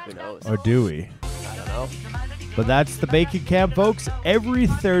 Who knows? Or do we? I don't know. But that's the baking camp, folks. Every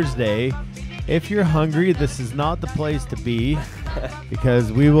Thursday, if you're hungry, this is not the place to be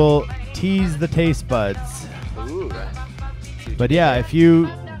because we will tease the taste buds. Ooh. But yeah, if you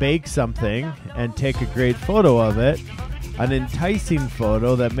bake something and take a great photo of it, an enticing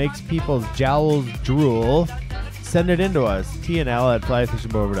photo that makes people's jowls drool, send it in to us,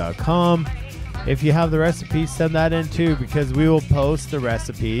 tnl@flyfishingbover.com. If you have the recipe, send that in too, because we will post the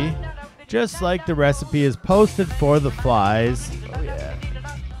recipe just like the recipe is posted for the flies. Oh, yeah.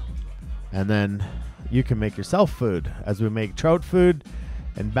 And then you can make yourself food, as we make trout food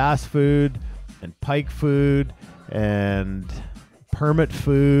and bass food and pike food and permit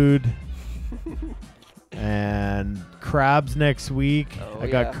food and crabs next week. Oh, I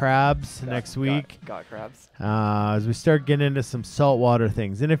got crabs next week. Got crabs. As we start getting into some saltwater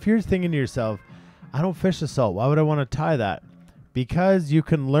things. And if you're thinking to yourself, I don't fish the salt, why would I want to tie that? Because you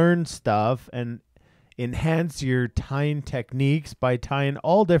can learn stuff and enhance your tying techniques by tying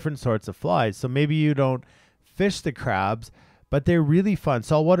all different sorts of flies. So maybe you don't fish the crabs, but they're really fun.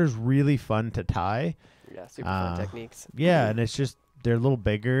 Saltwater's really fun to tie. Yeah, super fun techniques. Yeah, and it's just, they're a little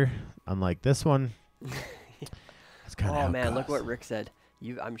bigger, unlike this one. That's kind of Oh man, look what Rick said.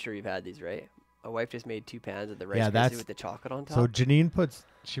 I'm sure you've had these, right? My wife just made 2 pans of the rice Krispies with the chocolate on top. So Janine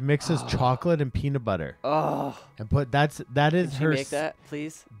she mixes chocolate and peanut butter. Oh. And that is Can her. you make that,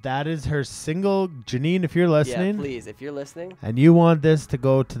 please? That is her single. Janine, if you're listening. Yeah, please, if you're listening. And you want this to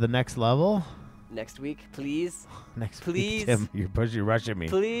go to the next level. Next week, please. Next please. week, Tim, you're rushing me.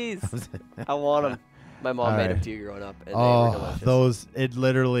 Please. I want them. My mom made them too growing up, and they were delicious. It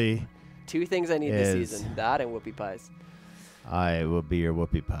literally. 2 things I need this season: that and whoopie pies. I will be your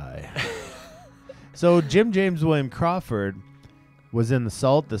whoopie pie. So Jim James William Crawford was in the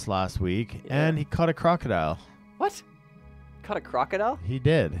salt this last week, and he caught a crocodile. What? Caught a crocodile? He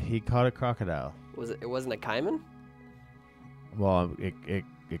did. He caught a crocodile. It wasn't a caiman? Well, it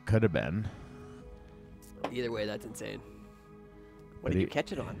could have been. Either way, that's insane. What did you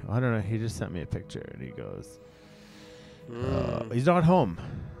catch it on? I don't know. He just sent me a picture, and he goes, he's not home,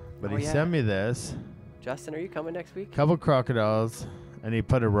 but he sent me this. Justin, are you coming next week? Couple crocodiles, and he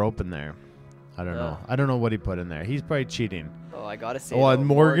put a rope in there. I don't know. I don't know what he put in there. He's probably cheating. Oh, I gotta say, and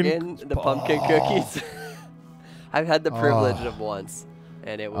Morgan, the pumpkin cookies. I've had the privilege of once,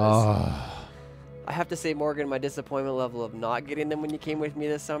 and it was. I have to say, Morgan, my disappointment level of not getting them when you came with me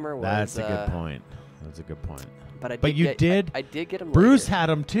this summer was. That's a good point. That's a good point. But I did get them. Bruce had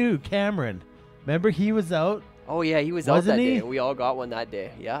them too. Cameron, remember he was out. Oh yeah, he was out that day. We all got one that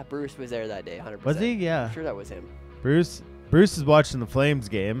day. Yeah, Bruce was there that day. 100%. Was he? Yeah. I'm sure that was him. Bruce is watching the Flames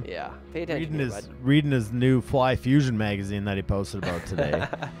game. Yeah, pay attention. Reading his new Fly Fusion magazine that he posted about today.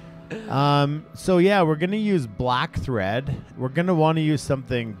 So yeah, we're gonna use black thread. We're gonna want to use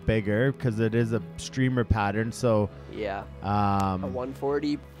something bigger because it is a streamer pattern. So yeah, a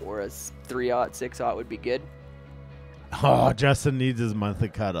 140 or a 3/0, 6/0 would be good. Oh, Justin needs his monthly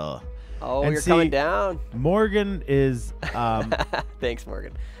cuddle. Oh, and you're coming down. Morgan is. Thanks,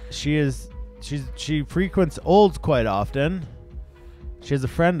 Morgan. She frequents Olds quite often. She has a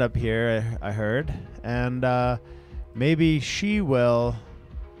friend up here, I heard, and maybe she will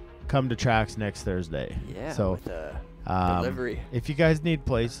come to Tracks next Thursday. Yeah. So with delivery. If you guys need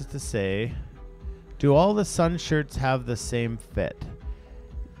places to stay, do all the sun shirts have the same fit?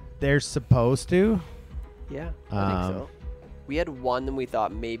 They're supposed to. Yeah, I think so. We had one that we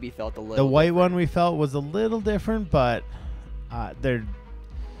thought maybe felt a little. The white different. one we felt was a little different, but they're.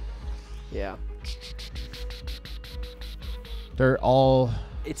 Yeah. They're all.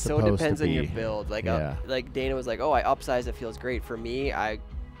 It so depends on your build. Like Dana was like, "Oh, I upsize. It feels great for me." I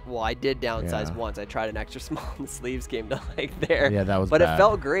did downsize once. I tried an extra small, and the sleeves came to like there. Yeah, that was. But bad. It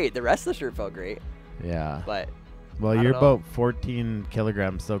felt great. The rest of the shirt felt great. Yeah. But. Well, you're about 14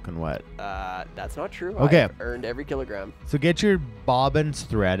 kilograms soaking wet. That's not true. Okay. I've earned every kilogram. So get your bobbins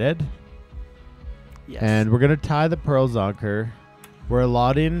threaded. Yes. And we're going to tie the pearl zonker. We're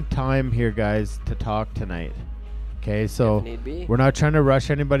allotting time here, guys, to talk tonight. Okay, so if need be. We're not trying to rush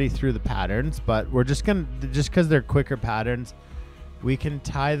anybody through the patterns, but we're just because they're quicker patterns, we can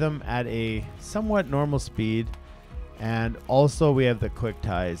tie them at a somewhat normal speed. And also we have the quick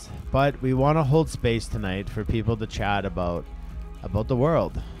ties, but we want to hold space tonight for people to chat about the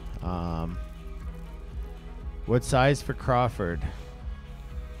world. What size for Crawford?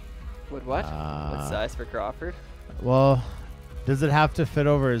 What size for Crawford? Well, does it have to fit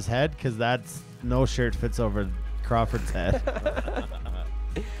over his head? Because no shirt fits over Crawford's head.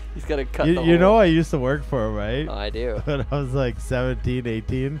 He's got to cut the You know I used to work for him, right? Oh, I do. When I was like 17,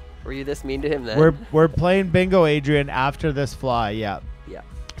 18. Were you this mean to him then? We're playing bingo, Adrian, after this fly. Yeah. Yeah.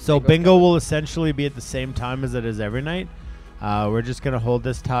 So bingo will essentially be at the same time as it is every night. We're just gonna hold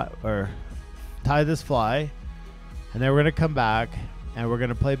this tie this fly, and then we're gonna come back and we're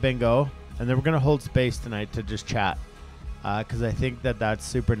gonna play bingo, and then we're gonna hold space tonight to just chat, because I think that's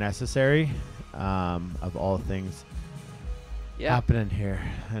super necessary. Of all things happening here,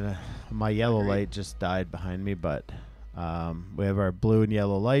 and my yellow light just died behind me, but. We have our blue and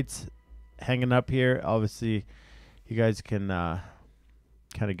yellow lights hanging up here. Obviously, you guys can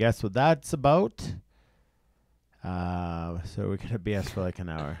kind of guess what that's about. So we're going to BS for like an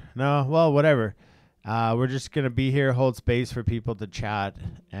hour. No, well, whatever. We're just going to be here, hold space for people to chat.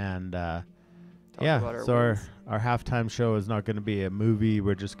 And so our halftime show is not going to be a movie.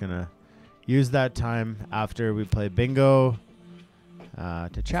 We're just going to use that time after we play bingo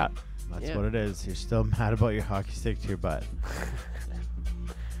to chat. That's what it is. You're still mad about your hockey stick to your butt.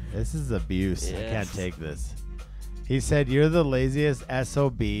 This is abuse. Yes. I can't take this. He said, "You're the laziest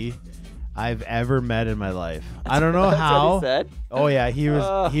SOB I've ever met in my life." I don't know how. What he said? Oh yeah, he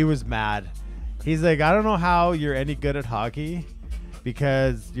was mad. He's like, "I don't know how you're any good at hockey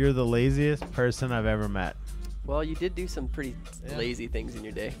because you're the laziest person I've ever met." Well, you did do some pretty lazy things in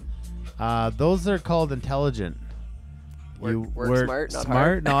your day. Those are called intelligent. Work smart, not smart,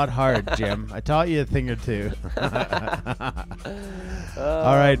 hard. not hard, Jim. I taught you a thing or two.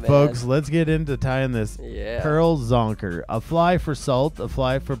 All right, man. folks, let's get into tying this Yeah. pearl zonker. A fly for salt, a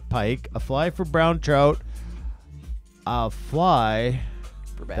fly for pike, a fly for brown trout, a fly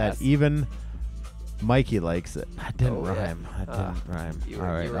For bass. that even Mikey likes it. I didn't Oh, yeah. rhyme. I didn't rhyme. You All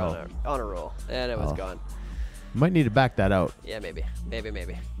were, right, you were on a roll, and it was Oh. gone. might need to back that out. Yeah, maybe.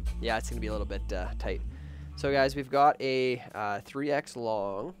 Yeah, it's gonna be a little bit tight. So guys, we've got a 3X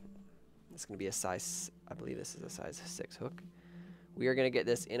long. It's gonna be a size, I believe this is a size 6 hook. We are gonna get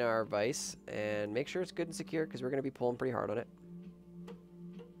this in our vise and make sure it's good and secure because we're gonna be pulling pretty hard on it.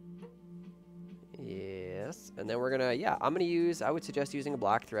 Yes, and then we're gonna, I would suggest using a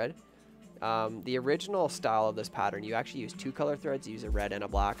black thread. The original style of this pattern, you actually use 2 color threads. You use a red and a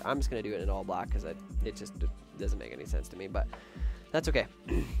black. I'm just gonna do it in all black because it just doesn't make any sense to me, but that's okay.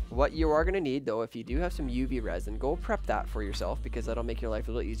 What you are gonna need though, if you do have some UV resin, go prep that for yourself because that'll make your life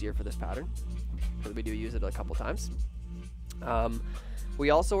a little easier for this pattern because we do use it a couple times.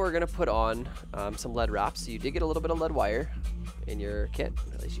 We also are gonna put on some lead wraps. So you did get a little bit of lead wire in your kit,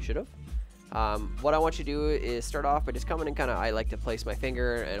 at least you should have. What I want you to do is start off by just coming and I like to place my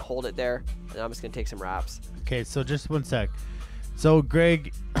finger and hold it there, and I'm just gonna take some wraps. Okay, so just one sec. So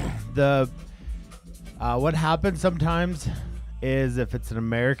Greg, what happens sometimes is if it's an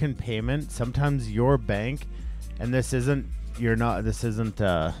American payment, sometimes your bank, and this isn't,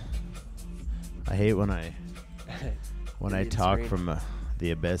 I hate when I talk screen. from the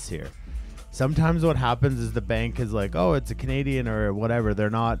abyss here. Sometimes what happens is the bank is like, oh, it's a Canadian or whatever.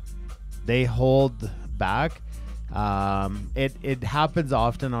 They hold back. It happens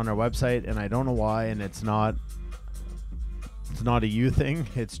often on our website, and I don't know why, and it's not a you thing.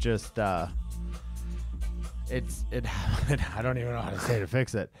 It's just I don't even know how to say to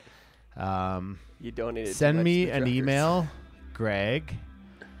fix it. You don't need to Send me an email, Greg,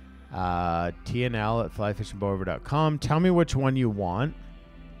 tnl@flyfishingbover.com. Tell me which one you want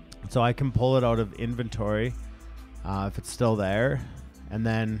so I can pull it out of inventory if it's still there, and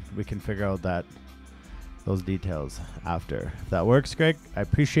then we can figure out those details after. If that works, Greg, I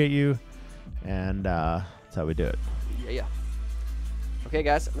appreciate you, and that's how we do it. Yeah. Okay,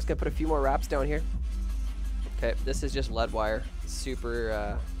 guys, I'm just gonna put a few more wraps down here. Okay, this is just lead wire,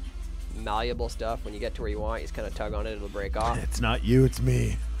 super malleable stuff. When you get to where you want, you just kind of tug on it, it'll break off. It's not you, it's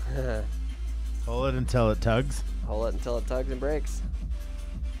me. Hold it until it tugs. Hold it until it tugs and breaks.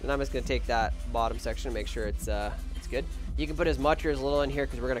 And I'm just gonna take that bottom section and make sure it's good. You can put as much or as little in here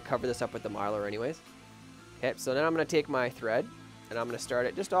because we're gonna cover this up with the mylar anyways. Okay, so then I'm gonna take my thread and I'm gonna start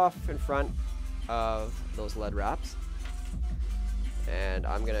it just off in front of those lead wraps. And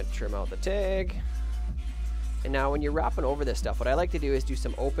I'm gonna trim out the tag. And now when you're wrapping over this stuff, what I like to do is do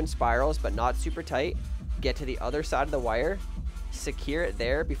some open spirals, but not super tight. Get to the other side of the wire, secure it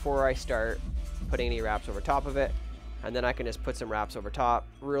there before I start putting any wraps over top of it. And then I can just put some wraps over top,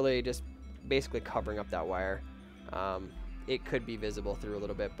 really just basically covering up that wire. It could be visible through a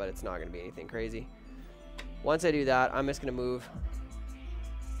little bit, but it's not gonna be anything crazy. Once I do that, I'm just gonna move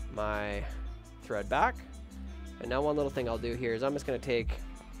my thread back. And now one little thing I'll do here is I'm just gonna take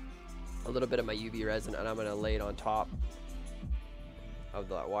a little bit of my UV resin and I'm gonna lay it on top of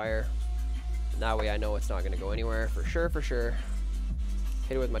that wire. And that way I know it's not gonna go anywhere for sure.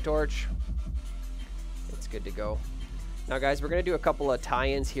 Hit it with my torch. It's good to go. Now guys, we're gonna do a couple of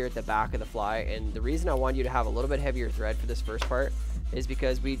tie-ins here at the back of the fly, and the reason I want you to have a little bit heavier thread for this first part is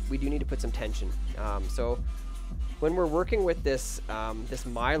because we do need to put some tension. So when we're working with this this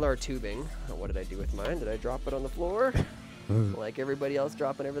mylar tubing, what did I do with mine? Did I drop it on the floor? Like everybody else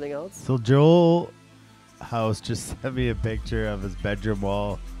dropping everything else? So Joel House just sent me a picture of his bedroom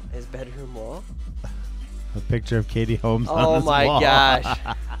wall. His bedroom wall? A picture of Katie Holmes on Oh his my wall. gosh.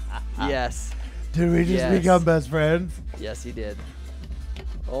 Yes. Did we just become best friends? Yes, he did.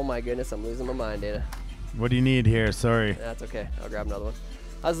 Oh my goodness, I'm losing my mind, Dana. What do you need here? Sorry. That's okay. I'll grab another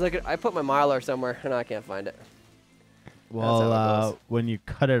one. I put my mylar somewhere and I can't find it. Well, when you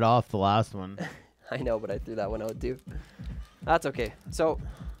cut it off the last one. I know, but I threw that one out too. That's okay. So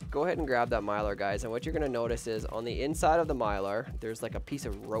go ahead and grab that mylar, guys. And what you're going to notice is on the inside of the mylar, there's like a piece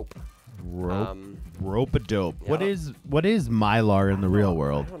of rope. Rope-a-dope. Yeah. What is mylar in the real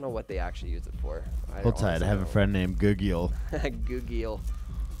world? I don't know what they actually use it for. Hold tight. I have a friend named Googiel. Googiel.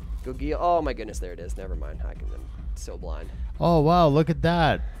 Oh my goodness, there it is. Never mind. I'm so blind. Oh wow, look at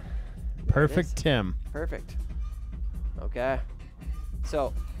that. Perfect, is. Tim. Perfect. Okay.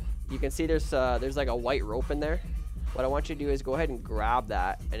 So you can see there's like a white rope in there. What I want you to do is go ahead and grab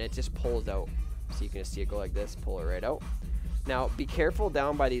that, and it just pulls out. So you can just see it go like this, pull it right out. Now, be careful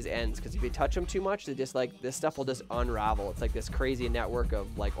down by these ends, because if you touch them too much, they just like, this stuff will just unravel. It's like this crazy network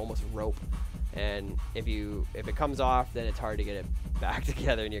of like almost rope. And if it comes off, then it's hard to get it back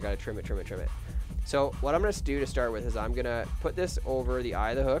together, and you gotta trim it. So what I'm gonna do to start with is I'm gonna put this over the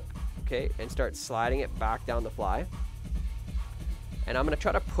eye of the hook, okay, and start sliding it back down the fly. And I'm gonna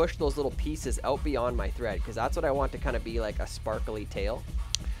try to push those little pieces out beyond my thread, because that's what I want to kind of be like a sparkly tail.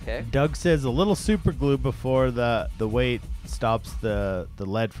 Okay. Doug says a little super glue before the weight stops the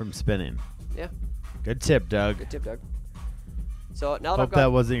lead from spinning. Yeah. Good tip, Doug. Good tip, Doug. So now Hope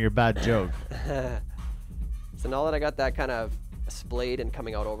that wasn't your bad joke. So now that I got that kind of splayed and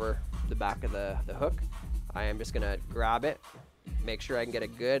coming out over the back of the hook, I am just gonna grab it, make sure I can get a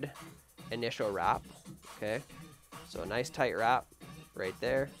good initial wrap. Okay. So a nice tight wrap right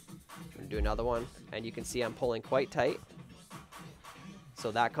there. I'm gonna do another one, and you can see I'm pulling quite tight.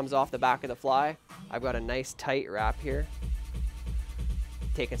 So that comes off the back of the fly. I've got a nice tight wrap here.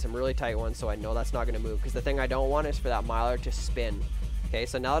 Taking some really tight ones so I know that's not gonna move, because the thing I don't want is for that mylar to spin. Okay,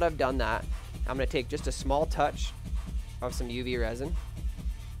 so now that I've done that, I'm gonna take just a small touch of some UV resin.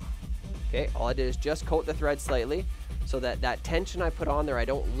 Okay, all I did is just coat the thread slightly so that that tension I put on there I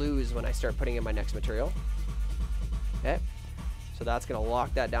don't lose when I start putting in my next material. Okay, so that's gonna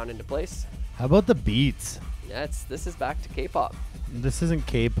lock that down into place. How about the beats? This is back to K-pop. This isn't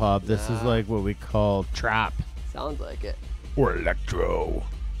K-pop. This is like what we call trap. Sounds like it. Or electro.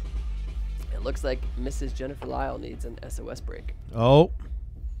 It looks like Mrs. Jennifer Lyle needs an SOS break. Oh.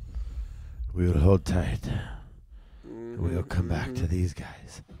 We'll hold tight. We'll come back to these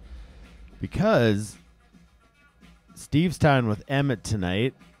guys. Because Steve's tying with Emmett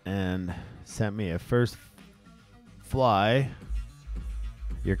tonight and sent me a first fly.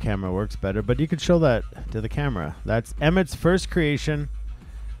 Your camera works better, but you could show that to the camera. That's Emmett's first creation.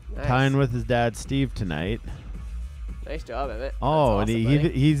 Nice. Tying with his dad, Steve, tonight. Nice job, Emmett. Oh, That's and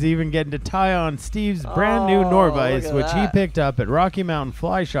awesome, he's even getting to tie on Steve's brand new Norvise, look at which he that. picked up at Rocky Mountain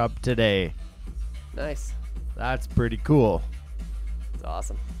Fly Shop today. Nice. That's pretty cool. It's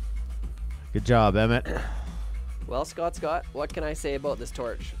awesome. Good job, Emmett. Well, Scott, what can I say about this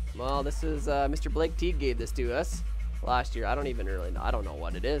torch? Well, this is Mr. Blake Teague gave this to us last year. I don't even really know. I don't know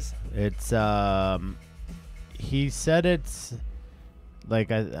what it is. It's he said it's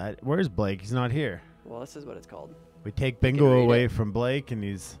like where's Blake? He's not here. Well, this is what it's called. We take can bingo read away it. from Blake, and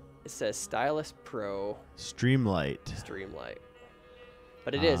he's It says Stylus Pro Streamlight. Streamlight.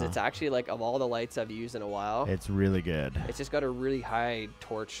 But it is. It's actually like of all the lights I've used in a while. It's really good. It's just got a really high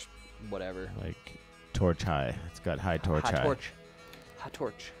torch, whatever. Like torch high. It's got high torch high. Hot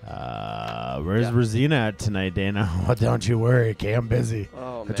torch. Where's Rosina at tonight, Dana? Well, don't you worry, okay? I'm busy.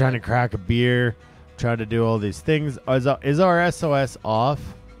 Oh, I'm man. trying to crack a beer, trying to do all these things. Is our SOS off?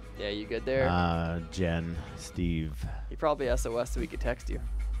 Yeah, you good there? Jen, Steve. You probably SOS so we could text you.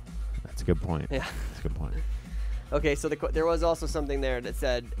 That's a good point. Yeah. That's a good point. Okay, so there was also something there that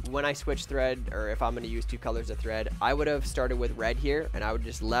said when I switch thread, or if I'm going to use 2 colors of thread, I would have started with red here, and I would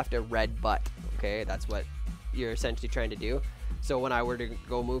just left a red butt. Okay, that's what you're essentially trying to do. So when I were to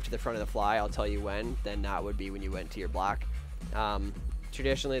go move to the front of the fly, I'll tell you when, then that would be when you went to your black.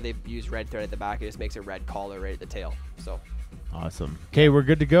 Traditionally, they use red thread at the back. It just makes a red collar right at the tail. So Awesome. Okay, we're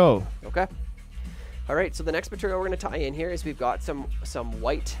good to go. okay. All right, so the next material we're going to tie in here is we've got some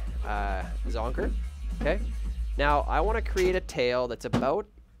white zonker. Okay. Now, I want to create a tail that's about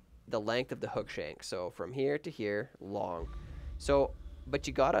the length of the hook shank. So from here to here, long. So, but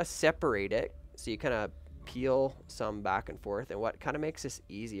you got to separate it. So you kind of peel some back and forth. And what kind of makes this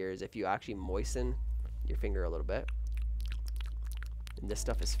easier is if you actually moisten your finger a little bit. And this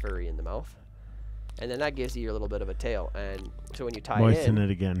stuff is furry in the mouth. And then that gives you a little bit of a tail. And so when you tie Moisten it in,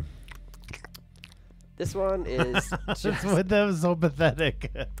 it again. this one is just... That was so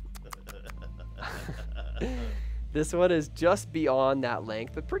pathetic. This one is just beyond that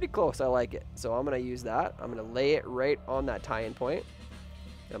length, but pretty close. I like it. So I'm going to use that. I'm going to lay it right on that tie-in point.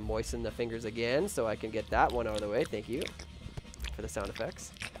 And moisten the fingers again so I can get that one out of the way. Thank you for the sound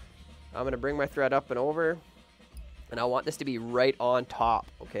effects. I'm going to bring my thread up and over. And I want this to be right on top.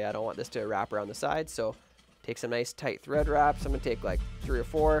 Okay, I don't want this to wrap around the sides. So take some nice tight thread wraps. I'm going to take like 3 or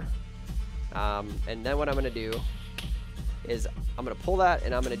 4. And then what I'm going to do is I'm going to pull that,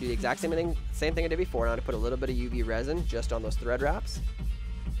 and I'm going to do the exact same thing I did before. And I'm going to put a little bit of UV resin just on those thread wraps.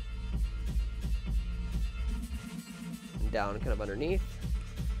 And down kind of underneath.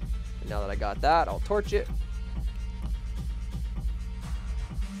 And now that I got that, I'll torch it.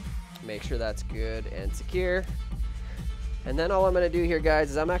 Make sure that's good and secure. And then all I'm going to do here, guys,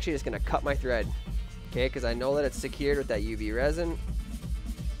 is I'm actually just going to cut my thread. Okay, because I know that it's secured with that UV resin.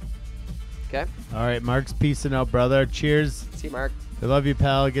 Okay. All right, Mark's peacing out, brother. Cheers. See you, Mark. I love you,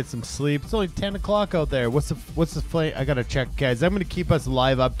 pal. Get some sleep. It's only 10 o'clock out there. What's the flame? I gotta check, guys. I'm gonna keep us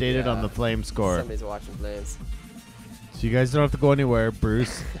live updated on the flame score. Somebody's watching flames. So you guys don't have to go anywhere,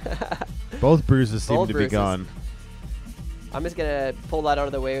 Bruce. Both bruises seem to be gone. I'm just gonna pull that out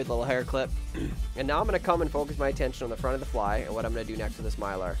of the way with a little hair clip, and now I'm gonna come and focus my attention on the front of the fly and what I'm gonna do next with this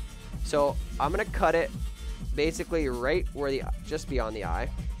mylar. So I'm gonna cut it basically right where just beyond the eye,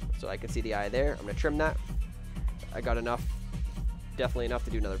 so I can see the eye there. I'm gonna trim that. I got enough, definitely enough to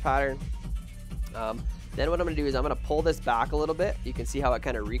do another pattern. Then what I'm gonna do is I'm gonna pull this back a little bit. You can see how it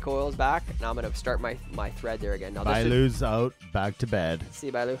kind of recoils back. Now I'm gonna start my thread there again. Now Bailu's out, back to bed. See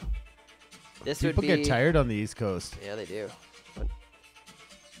you, Bailu. People get tired on the East Coast. Yeah, they do.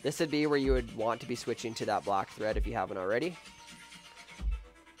 This would be where you would want to be switching to that black thread if you haven't already.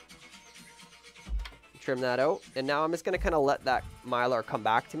 Trim that out, and now I'm just gonna kind of let that mylar come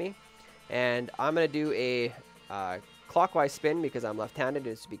back to me, and I'm gonna do a clockwise spin because I'm left-handed.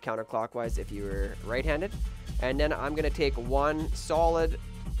 It would be counterclockwise if you were right-handed, and then I'm gonna take one solid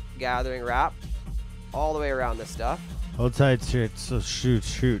gathering wrap all the way around this stuff. Hold tight, shit. So shoot.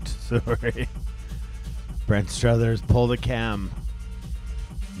 Sorry. Brent Struthers pulled a cam.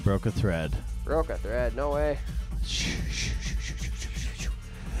 Broke a thread. Broke a thread, no way.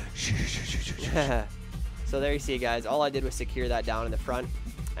 So there you see, guys. All I did was secure that down in the front.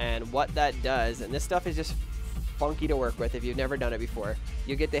 And what that does, and this stuff is just funky to work with if you've never done it before,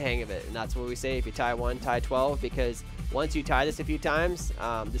 you get the hang of it. And that's what we say, if you tie 1, tie 12, because once you tie this a few times,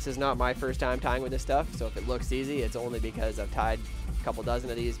 this is not my first time tying with this stuff, so if it looks easy, it's only because I've tied a couple dozen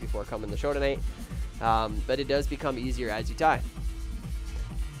of these before coming to the show tonight. But it does become easier as you tie.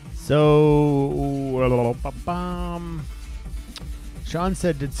 So, Sean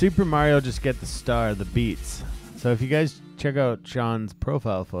said, did Super Mario just get the star, the beats? So if you guys check out Sean's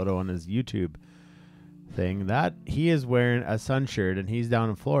profile photo on his YouTube thing, that he is wearing a sun shirt and he's down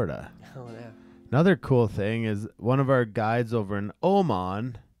in Florida. Oh, yeah. Another cool thing is one of our guides over in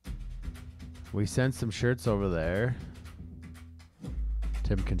Oman, we sent some shirts over there.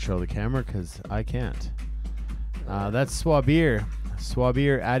 Tim can show the camera because I can't. That's Swabir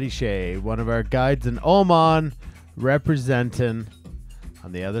Adishay, one of our guides in Oman, representing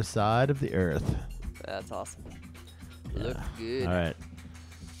on the other side of the earth. That's awesome. Look good. All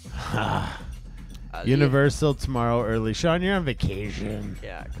right. Universal tomorrow early. Sean, you're on vacation.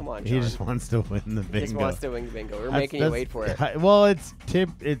 Yeah, come on, Sean. He just wants to win the bingo. He just wants to win the bingo. We're making you wait for it. Well, it's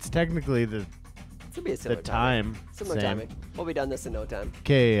technically the similar time. Similar timing. We'll be done this in no time.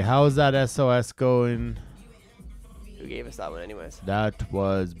 Okay, how is that SOS going? Who gave us that one anyways? That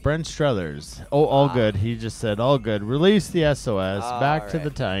was Brent Struthers. Oh, all good. He just said all good. Release the SOS. Back to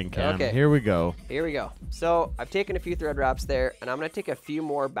the tying cam. Okay. Here we go. Here we go. So I've taken a few thread wraps there, and I'm going to take a few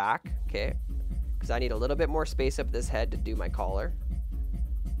more back, okay? Because I need a little bit more space up this head to do my collar.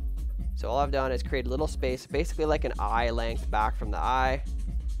 So all I've done is create a little space, basically like an eye length back from the eye.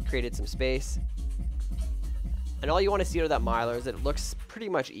 Created some space. And all you want to see out of that mylar is that it looks pretty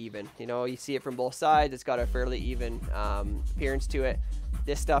much even. You know, you see it from both sides. It's got a fairly even appearance to it.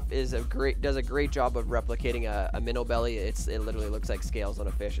 This stuff does a great job of replicating a minnow belly. It literally looks like scales on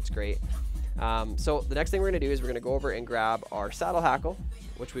a fish. It's great. So the next thing we're going to do is we're going to go over and grab our saddle hackle,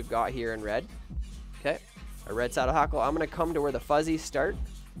 which we've got here in red. Okay, a red saddle hackle. I'm going to come to where the fuzzies start,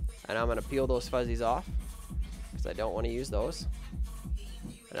 and I'm going to peel those fuzzies off because I don't want to use those.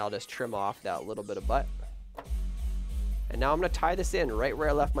 And I'll just trim off that little bit of butt. And now I'm going to tie this in right where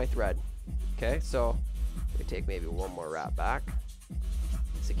I left my thread. Okay, so we take maybe one more wrap back,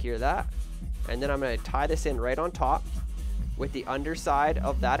 secure that, and then I'm going to tie this in right on top with the underside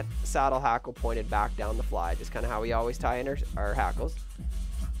of that saddle hackle pointed back down the fly, just kind of how we always tie in our hackles.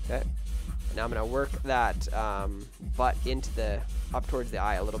 Okay, and now I'm going to work that butt into up towards the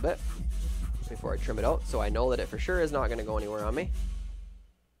eye a little bit before I trim it out, so I know that it for sure is not going to go anywhere on me.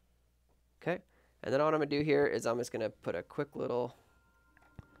 Okay. And then what I'm going to do here is I'm just going to put a quick little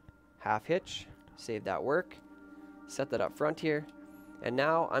half hitch, save that work, set that up front here, and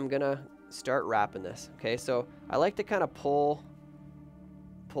now I'm going to start wrapping this. Okay, so I like to kind of pull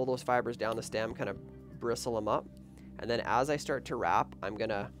those fibers down the stem, kind of bristle them up, and then as I start to wrap, I'm going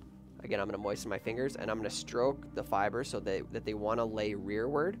to moisten my fingers, and I'm going to stroke the fibers so that they want to lay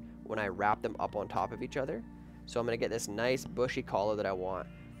rearward when I wrap them up on top of each other. So I'm going to get this nice bushy collar that I want.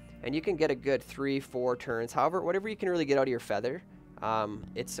 And you can get a good 3-4 turns, whatever you can really get out of your feather.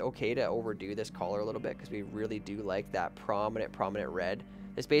 It's okay to overdo this collar a little bit because we really do like that prominent red.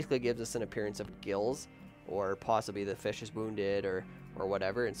 This basically gives us an appearance of gills, or possibly the fish is wounded or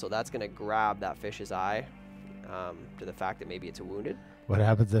whatever. And so that's going to grab that fish's eye to the fact that maybe it's wounded. What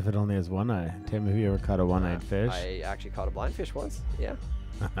happens if it only has one eye? Tim, have you ever caught a one-eyed fish? I actually caught a blind fish once. Yeah.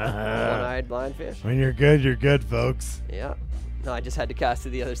 One-eyed blind fish. When you're good, folks. Yeah. No, I just had to cast to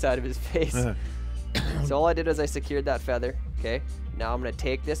the other side of his face. So all I did is I secured that feather. Okay. Now I'm going to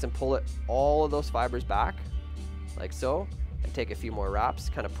take this and pull it all of those fibers back, like so, and take a few more wraps,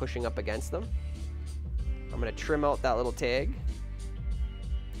 kind of pushing up against them. I'm going to trim out that little tag.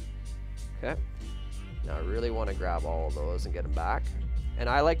 Okay. Now I really want to grab all of those and get them back. And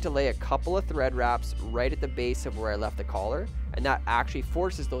I like to lay a couple of thread wraps right at the base of where I left the collar, and that actually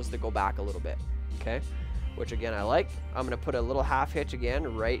forces those to go back a little bit. Okay. Which again I like. I'm going to put a little half hitch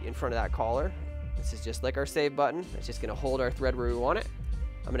again right in front of that collar. This is just like our save button. It's just going to hold our thread where we want it.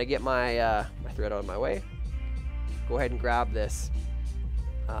 I'm going to get my my thread out of my way. Go ahead and grab this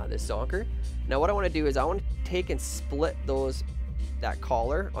this zonker. Now what I want to do is I want to take and split that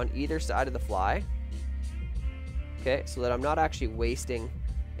collar on either side of the fly. Okay, so that I'm not actually wasting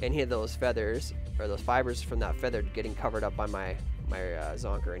any of those feathers or those fibers from that feather getting covered up by my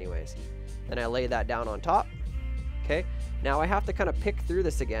zonker anyways. Then I lay that down on top. Okay, now I have to kind of pick through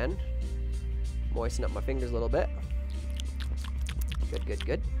this again. Moisten up my fingers a little bit.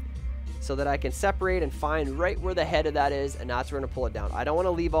 Good. So that I can separate and find right where the head of that is, and that's where I'm going to pull it down. I don't want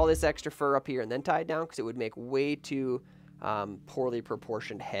to leave all this extra fur up here and then tie it down because it would make way too poorly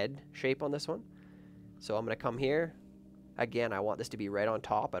proportioned head shape on this one. So I'm going to come here. Again, I want this to be right on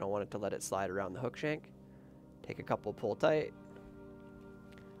top. I don't want it to let it slide around the hook shank. Take a couple, pull tight.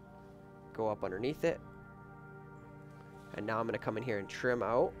 Go up underneath it. And now I'm going to come in here and trim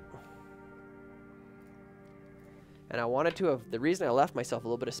out. And I wanted to have, the reason I left myself a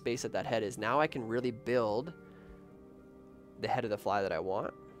little bit of space at that head is now I can really build the head of the fly that I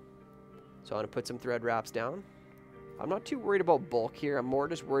want. So I'm going to put some thread wraps down. I'm not too worried about bulk here. I'm more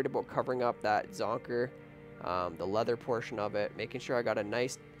just worried about covering up that zonker, the leather portion of it, making sure I got a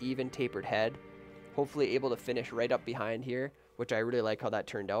nice even tapered head. Hopefully able to finish right up behind here, which I really like how that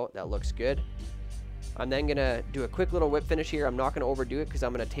turned out. That looks good. I'm then going to do a quick little whip finish here. I'm not going to overdo it because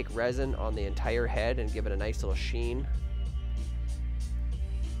I'm going to take resin on the entire head and give it a nice little sheen.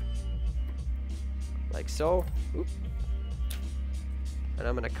 Like so. Oop. And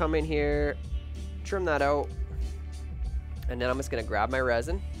I'm going to come in here, trim that out, and then I'm just going to grab my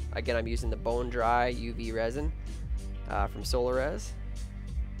resin. Again, I'm using the bone dry UV resin from Solarez.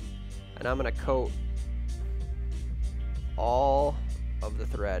 And I'm going to coat all of the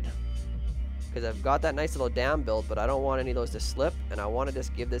thread. Because I've got that nice little dam built, but I don't want any of those to slip, and I want to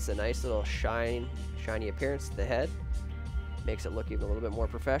just give this a nice little shiny appearance to the head. Makes it look even a little bit more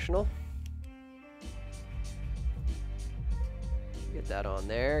professional. Get that on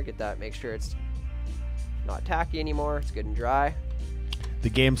there, get that, make sure it's not tacky anymore, it's good and dry. The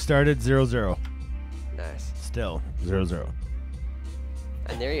game started 0-0. Nice. Still 0-0.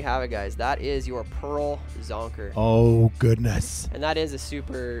 And there you have it, guys. That is your pearl zonker. Oh goodness! And that is a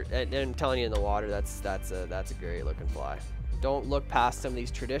super. And I'm telling you, in the water, that's a great looking fly. Don't look past some of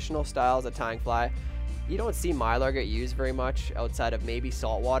these traditional styles of tying fly. You don't see mylar get used very much outside of maybe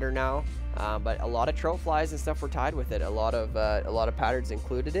saltwater now, but a lot of trout flies and stuff were tied with it. A lot of patterns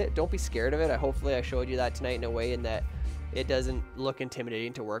included it. Don't be scared of it. Hopefully I showed you that tonight in a way in that it doesn't look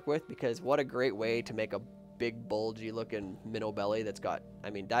intimidating to work with, because what a great way to make a big bulgy looking minnow belly that's got, I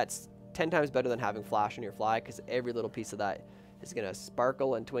mean, that's 10 times better than having flash in your fly, because every little piece of that is gonna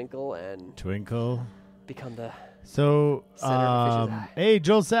sparkle and twinkle become the so center of the fish's eye. Hey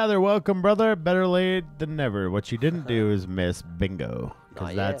Joel Sather, welcome brother. Better late than never. What you didn't do is miss bingo,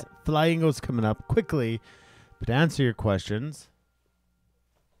 because that's Flyingo's coming up quickly. But to answer your questions,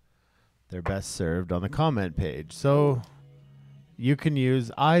 they're best served on the comment page. So you can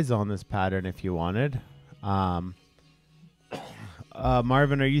use eyes on this pattern if you wanted. Marvin,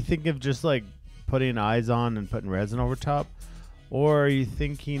 are you thinking of just like putting eyes on and putting resin over top, or are you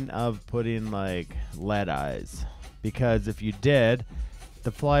thinking of putting like lead eyes? Because if you did,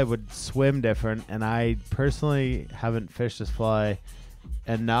 the fly would swim different, and I personally haven't fished this fly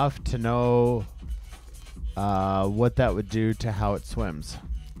enough to know what that would do to how it swims.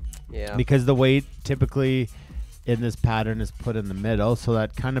 Yeah. Because the weight typically in this pattern is put in the middle, so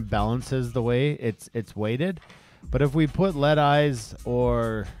that kind of balances the way it's weighted. But if we put lead eyes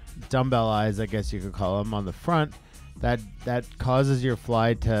or dumbbell eyes, I guess you could call them, on the front, that causes your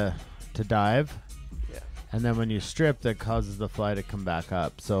fly to dive. Yeah. And then when you strip, that causes the fly to come back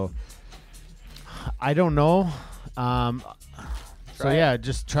up. So I don't know. So yeah,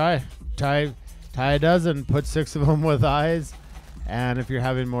 just tie a dozen, put 6 of them with eyes. And if you're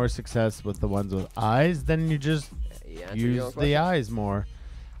having more success with the ones with eyes, then you just use the eyes more.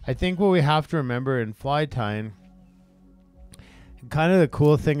 I think what we have to remember in fly tying kind of the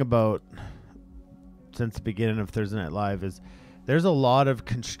cool thing about since the beginning of Thursday Night Live is there's a lot of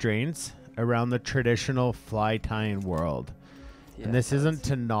constraints around the traditional fly tying world. Yeah, And this isn't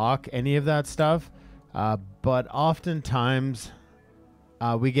to knock any of that stuff, but oftentimes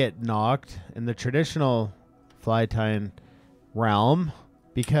we get knocked in the traditional fly tying realm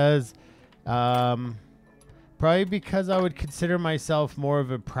because probably because I would consider myself more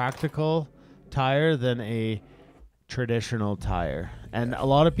of a practical tyer than a traditional tyer. And a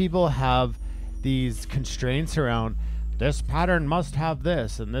lot of people have these constraints around this pattern must have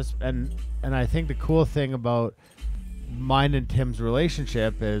this and this, and I think the cool thing about mine and Tim's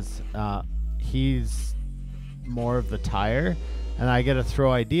relationship is he's more of the tyer and I get to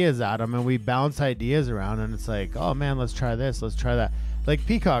throw ideas at him and we bounce ideas around and it's like, oh man, let's try this, let's try that. Like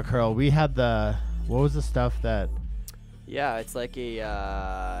peacock curl, we had what was the stuff that? Yeah, it's like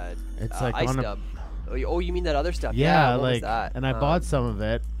a it's like ice on dub. Oh, you mean that other stuff? Yeah, what like, was that? and I bought some of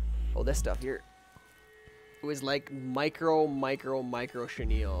it. Oh, this stuff here. It was like micro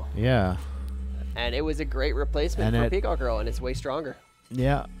chenille. Yeah. And it was a great replacement for peacock curl, and it's way stronger.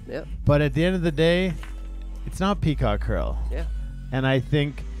 Yeah. Yeah. But at the end of the day, it's not peacock curl. Yeah. And I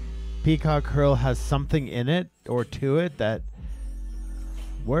think peacock curl has something in it or to it that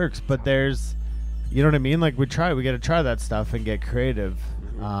works. But there's, you know what I mean? Like we got to try that stuff and get creative.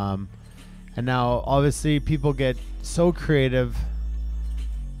 Mm-hmm. And now obviously people get so creative.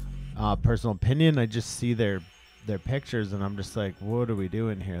 Personal opinion, I just see their pictures and I'm just like, what are we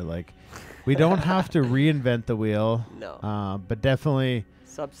doing here? Like, we don't have to reinvent the wheel. No. But definitely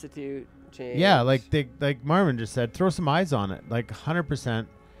substitute, change. Yeah, like Marvin just said, throw some eyes on it, like 100%.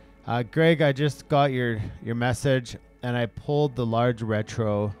 Greg, I just got your message and I pulled the large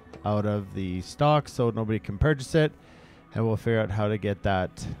retro out of the stock so nobody can purchase it, and we'll figure out how to get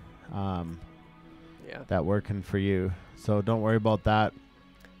that that working for you. So don't worry about that.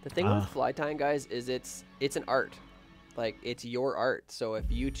 The thing with fly tying, guys, is it's an art. Like, it's your art. So if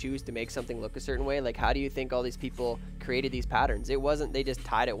you choose to make something look a certain way, like, how do you think all these people created these patterns? It wasn't they just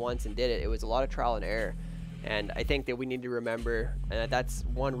tied it once and did it. It was a lot of trial and error. And I think that we need to remember, and that's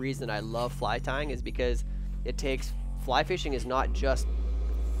one reason I love fly tying, is because it takes, fly fishing is not just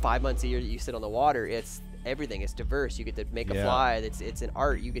 5 months a year that you sit on the water. It's everything. It's diverse. You get to make a fly. It's an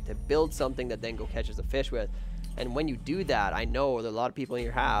art. You get to build something that then go catches a fish with. And when you do that, I know that a lot of people in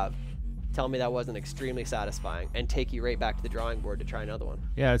here have tell me that wasn't extremely satisfying and take you right back to the drawing board to try another one.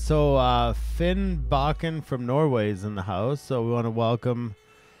 Yeah, so Finn Bakken from Norway is in the house, so we want to welcome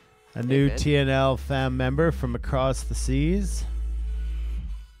a new TNL fam member from across the seas.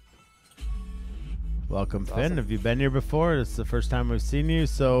 Welcome, Finn. Awesome. Have you been here before? It's the first time we've seen you.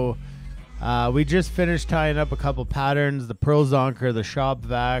 So we just finished tying up a couple patterns, the Pearl Zonker, the Shop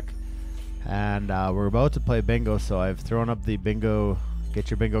Vac, and we're about to play bingo, so I've thrown up the bingo. Get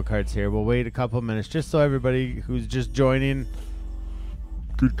your bingo cards here. We'll wait a couple of minutes just so everybody who's just joining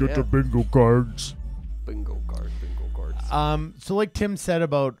could get the bingo cards. Bingo cards. So like Tim said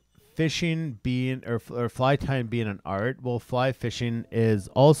about fishing being or fly tying being an art, well, fly fishing is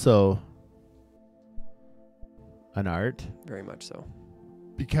also an art. Very much so.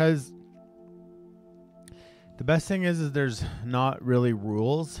 Because the best thing is there's not really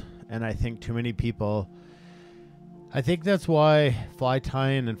rules, and I think too many people, I think that's why fly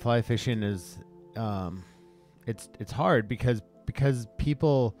tying and fly fishing is it's hard because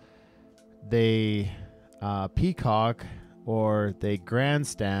people, they peacock or they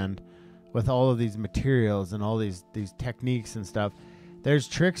grandstand with all of these materials and all these techniques and stuff. There's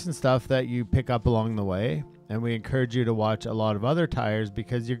tricks and stuff that you pick up along the way, and we encourage you to watch a lot of other tyers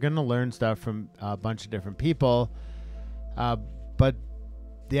because you're going to learn stuff from a bunch of different people. But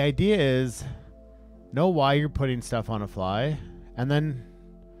the idea is know why you're putting stuff on a fly, and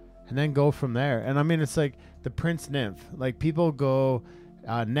then go from there. And I mean, it's like the Prince Nymph. Like, people go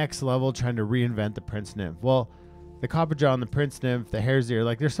next level trying to reinvent the Prince Nymph. Well, the copper jaw and the Prince Nymph, the hare's ear,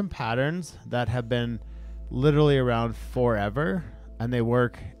 like, there's some patterns that have been literally around forever, and they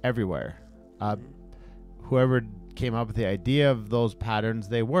work everywhere. Whoever came up with the idea of those patterns,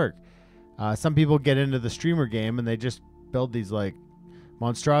 they work. Some people get into the streamer game and they just build these like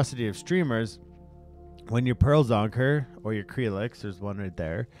monstrosity of streamers. When your Pearl Zonker or your Creelix, there's one right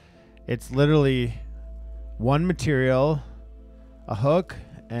there, it's literally one material, a hook,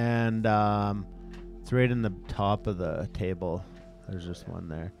 and it's right in the top of the table. There's just one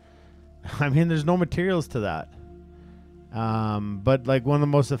there. I mean, there's no materials to that. But like one of the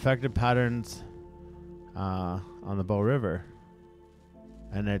most effective patterns on the Bow River,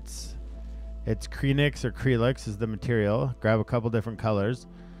 and it's Creelix or Creelix is the material. Grab a couple different colors.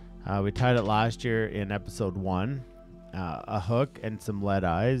 We tied it last year in episode 1. a hook and some lead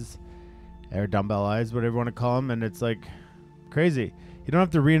eyes or dumbbell eyes, whatever you want to call them, and it's like crazy. You don't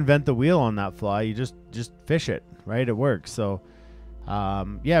have to reinvent the wheel on that fly. You just fish it, right? It works. So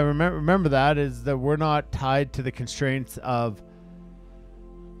yeah, remember that is that we're not tied to the constraints of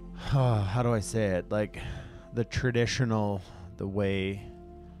how do I say it, like the traditional way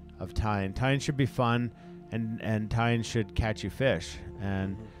of tying. Tying should be fun, and tying should catch you fish.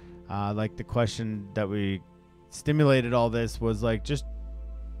 And like the question that we stimulated all this was like, just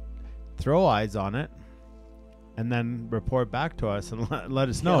throw eyes on it and then report back to us and let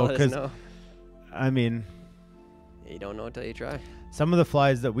us know, because I mean, you don't know until you try. Some of the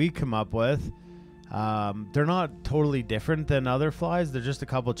flies that we come up with, they're not totally different than other flies. They're just a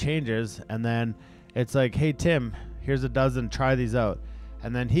couple changes, and then it's like, hey Tim, here's a dozen, try these out.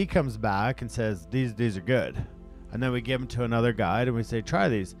 And then he comes back and says, these are good. And then we give them to another guide and we say, try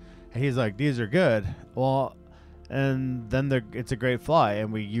these. And he's like, these are good. Well, and then it's a great fly,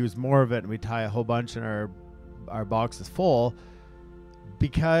 and we use more of it, and we tie a whole bunch, and our box is full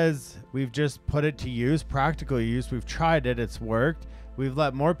because we've just put it to use, practical use. We've tried it, it's worked. We've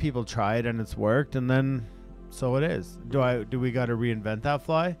let more people try it, and it's worked, and then so it is. Do we got to reinvent that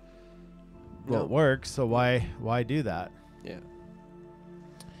fly? Well, No. it works, so why do that? Yeah.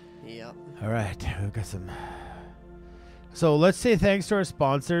 Yep. All right, we've got some. So let's say thanks to our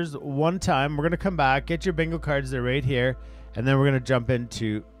sponsors one time. We're going to come back, get your bingo cards, they're right here, and then we're going to jump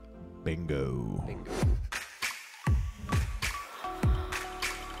into bingo. Bingo.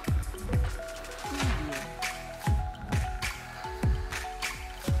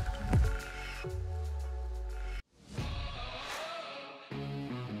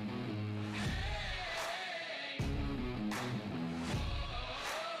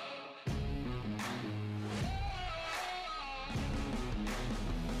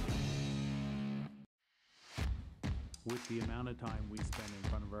 With the amount of time we spend in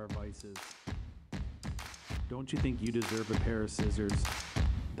front of our vices, don't you think you deserve a pair of scissors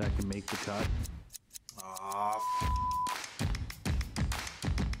that can make the cut?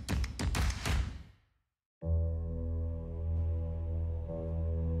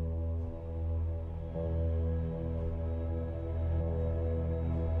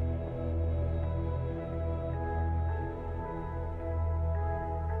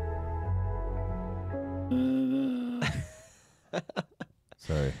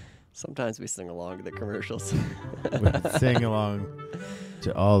 Sorry. Sometimes we sing along to the commercials. We sing along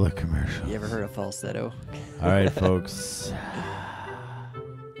to all the commercials. You ever heard of falsetto? All right, folks.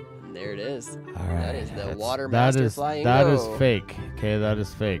 And there it is. All right. That is the Water Master Flyingo. That is fake. Okay, that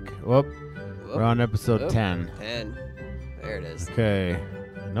is fake. Whoop. Whoop. We're on episode Whoop. 10. 10. There it is. Okay.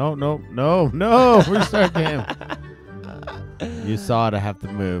 No. Restart game. You saw it. I have to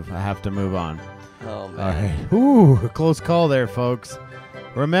move. I have to move on. Oh, All man. right. Ooh, a close call there, folks.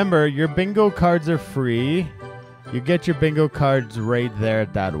 Remember, your bingo cards are free. You get your bingo cards right there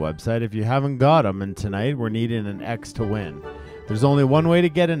at that website. If you haven't got them, and tonight we're needing an X to win. There's only one way to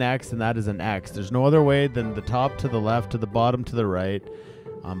get an X, and that is an X. There's no other way than the top to the left, to the bottom, to the right,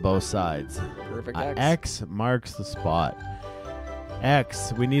 on both sides. Perfect X. X marks the spot.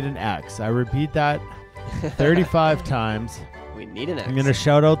 X. We need an X. I repeat that 35 times. We need an X. I'm going to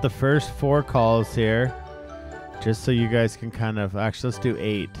shout out the first 4 calls here, just so you guys can kind of, actually, let's do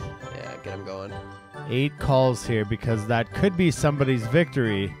 8. Yeah, get them going. 8 calls here, because that could be somebody's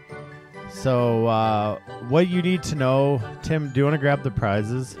victory. So what you need to know, Tim, do you want to grab the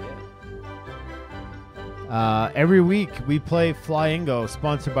prizes? Yeah. Every week we play Flyingo,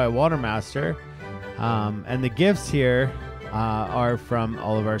 sponsored by Water Master. And the gifts here are from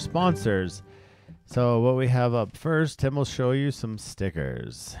all of our sponsors. So what we have up first, Tim will show you some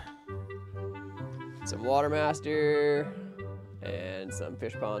stickers. Some Water Master and some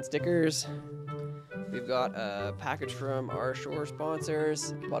fish pond stickers. We've got a package from our shore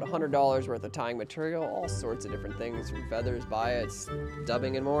sponsors, about $100 worth of tying material, all sorts of different things, from feathers, bites,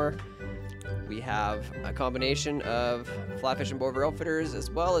 dubbing, and more. We have a combination of Fly Fish and Bover Outfitters, as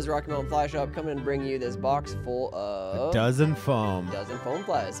well as Rocky Mountain Fly Shop, coming and bring you this box full of Dozen foam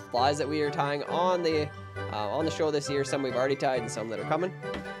flies. Flies that we are tying on the show this year. Some we've already tied and some that are coming.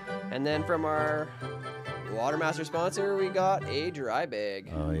 And then from our Water Master sponsor, we got a dry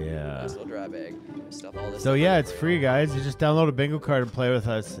bag. Oh yeah. Nice little dry bag. Stuff all this. So stuff yeah, in it's for free, you. guys. You just download a bingo card and play with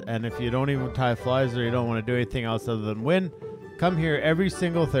us. And if you don't even tie flies, or you don't want to do anything else other than win, come here every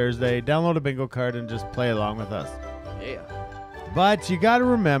single Thursday, download a bingo card, and just play along with us. Yeah. But you got to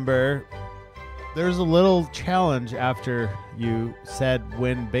remember, there's a little challenge after you said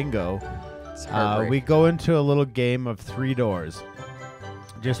win bingo. It's heartbreak. We go into a little game of 3 doors.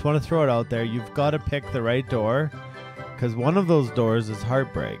 Just want to throw it out there. You've got to pick the right door. because one of those doors is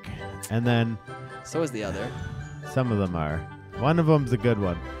heartbreak, and then So is the other. some of them are. One of them's a good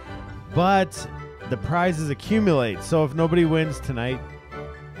one, but the prizes accumulate. So if nobody wins tonight,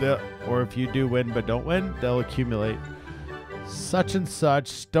 or if you do win but don't win, they'll accumulate. Such and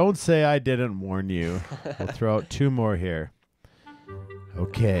such. Don't say I didn't warn you. We'll throw out 2 more here.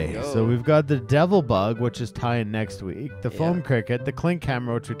 Okay, so we've got the devil bug, which is tying next week, the foam cricket, the clink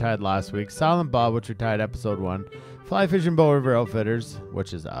hammer, which we tied last week, silent bob, which we tied episode 1, fly fishing bow river outfitters,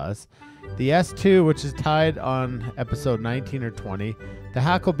 which is us, the S2, which is tied on episode 19 or 20, the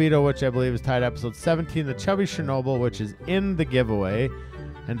hackle beetle, which I believe is tied episode 17, the chubby Chernobyl, which is in the giveaway,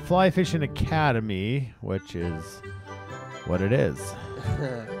 and fly fishing academy, which is what it is.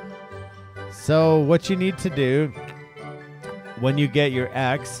 So what you need to do when you get your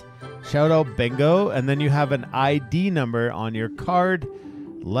X, shout out bingo, and then you have an ID number on your card.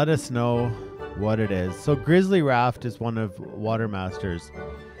 Let us know what it is. So Grizzly Raft is one of Water Master's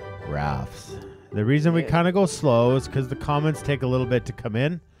rafts. The reason we kind of go slow is because the comments take a little bit to come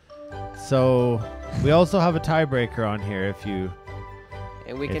in. So we also have a tiebreaker on here if you...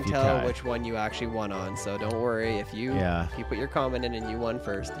 And we can tell which one you actually won on, so don't worry. If you put your comment in and you won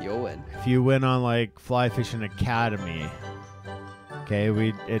first, you'll win. If you win on like Fly Fishing Academy, okay,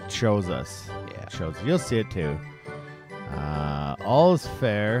 it shows us. Yeah, it shows. You'll see it too. All is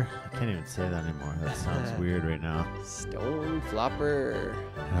fair. I can't even say that anymore. That sounds weird right now. Stone flopper.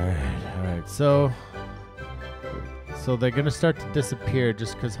 All right. So they're gonna start to disappear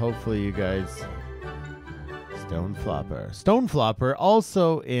just because hopefully you guys. Stone flopper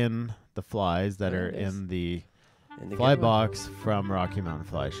also in the flies that are in the fly box from Rocky Mountain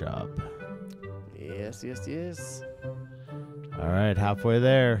Fly Shop. Yes. All right, halfway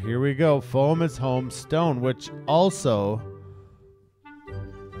there. Here we go. Foam is home. Stone, which also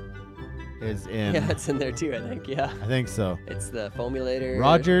is in. Yeah, it's in there too, I think. Yeah. I think so. It's the foamulator.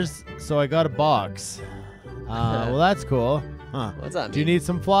 Rogers. So I got a box. Well, that's cool. Huh. What's that mean? Do you need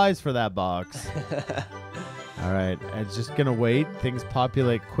some flies for that box? All right, I'm just going to wait. Things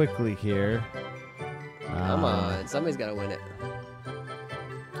populate quickly here. Come on, somebody's got to win it.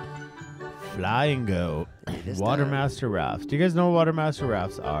 Flyingo. Water Master Rafts. Do you guys know what Water Master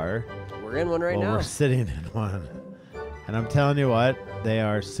Rafts are? We're in one right now. We're sitting in one. And I'm telling you what, they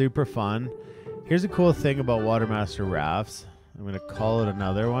are super fun. Here's a cool thing about Water Master Rafts. I'm going to call it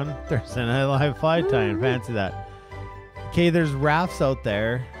another one. There's an live fly tying. Fancy that. Okay, there's rafts out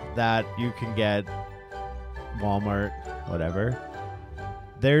there that you can get Walmart, whatever.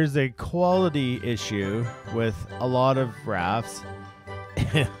 There's a quality issue with a lot of rafts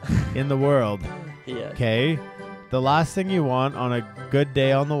in the world. Yeah. Okay. The last thing you want on a good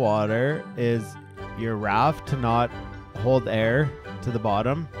day on the water is your raft to not hold air to the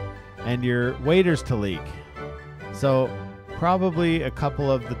bottom and your waders to leak. So probably a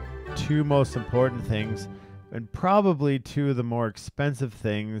couple of the 2 most important things, and probably 2 of the more expensive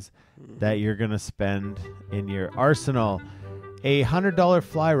things that you're going to spend in your arsenal. A $100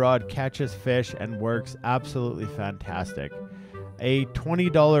 fly rod catches fish and works absolutely fantastic. A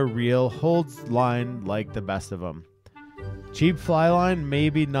 $20 reel holds line like the best of them. Cheap fly line,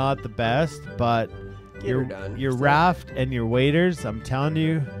 maybe not the best, but your raft and your waders, I'm telling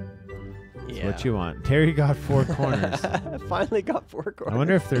you, it's what you want. Terry got 4 corners. Finally got 4 corners. I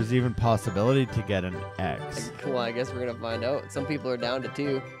wonder if there's even possibility to get an X. Well, I guess we're going to find out. Some people are down to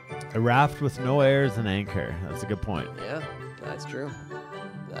 2. A raft with no air is an anchor. That's a good point. Yeah, that's true.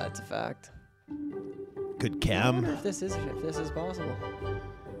 That's a fact. Good cam. I wonder if this is possible.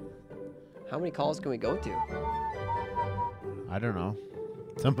 How many calls can we go to? I don't know.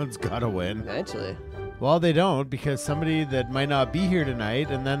 Someone's got to win. Eventually. Well, they don't, because somebody that might not be here tonight,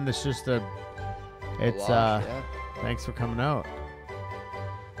 and then it's just thanks for coming out.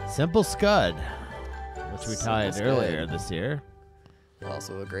 Simple Scud, which we tied earlier this year.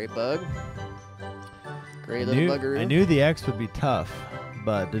 Also a great bug. Great little buggeroo. I knew the X would be tough,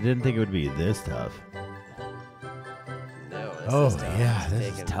 but I didn't think it would be this tough. No, this is tough. Yeah,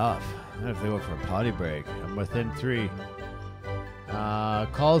 this is tough. I have to go for a potty break. I'm within 3.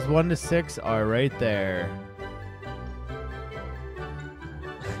 Calls 1 to 6 are right there.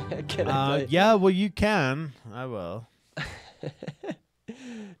 Can I yeah, well, you can. I will.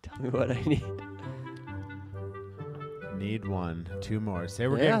 Tell me what I need. Need 1. 2 more. Say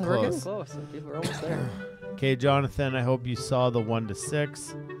we're getting close. We're getting close. People are almost there. Okay, Jonathan, I hope you saw the 1 to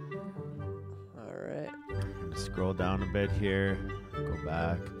 6. All right. I'm going to scroll down a bit here. Go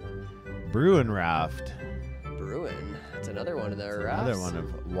back. Bruin Raft. Bruin. That's another one of their rafts. Another one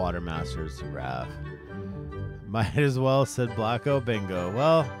of Water Master's raft. Might as well said Blacko Bingo.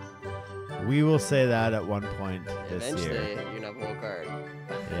 Well, We will say that at one point this Eventually, year. you're gonna have a whole card.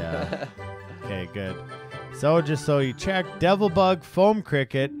 Yeah. Okay, good. So just so you check, devil bug, foam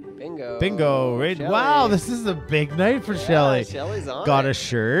cricket, Bingo. bingo. Right? Shelly. Wow, this is a big night for Yeah, Shelly. Shelly's on Got it. a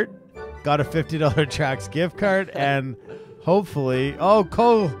shirt, got a $50 Tracks gift card, and hopefully,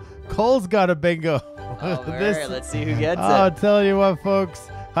 Cole's got a bingo. All right, let's see who gets I'll it. tell you what, folks.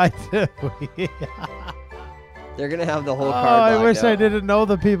 They're gonna have the whole Oh, card. I blocked wish I out. didn't know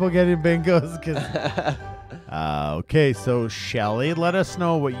the people getting bingos. Okay, so Shelly, let us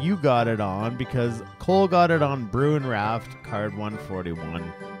know what you got it on, because Cole got it on Bruin Raft, card 141.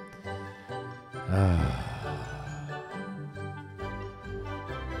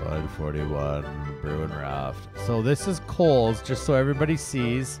 141, Bruin Raft. So this is Cole's, just so everybody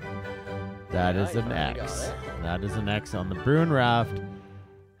sees. That Yeah, is you an finally got X. it. That is an X on the Bruin Raft.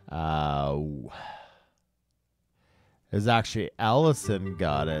 Is actually Allison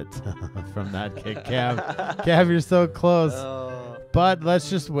got it from that kick. Cam, you're so close. Oh. But let's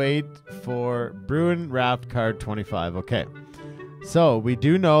just wait for Bruin Raft card 25. Okay. So we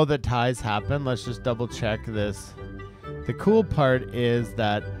do know that ties happen. Let's just double check this. The cool part is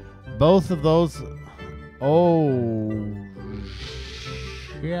that both of those. Oh,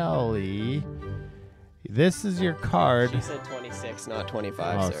 Shelly. This is your card. She said 26, not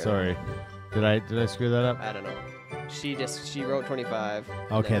 25. Oh, sir. sorry. Did I screw that up? I don't know. She wrote 25.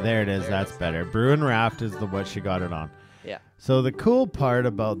 Okay, there it is. That's better. Bruin Raft is what she got it on. Yeah. So the cool part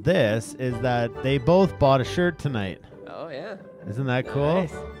about this is that they both bought a shirt tonight. Oh yeah. Isn't that cool?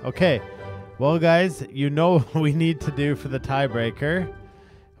 Nice. Okay. Well, guys, you know what we need to do for the tiebreaker.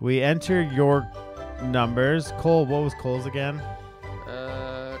 We enter your numbers. Cole, what was Cole's again?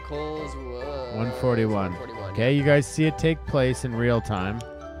 Cole's was 141. 141. Okay, you guys see it take place in real time.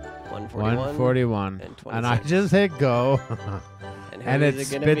 141. 141. and And I 26. just hit go. And, And who it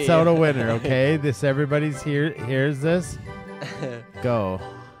is gonna spits be? out a winner, okay? This everybody's hears this. Go.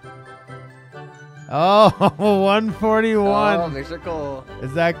 Oh, 141. Oh, Mr. Cole.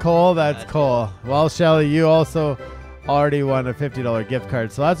 Is that Cole? That's That's Cole. Well, Shelly, you also already won a $50 gift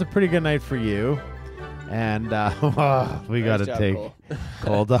card, so that's a pretty good night for you. And we got to Nice job, take Cole.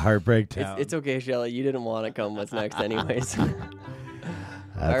 Cole to Heartbreak Town. It's okay, Shelly. You didn't want to come. What's next, anyways?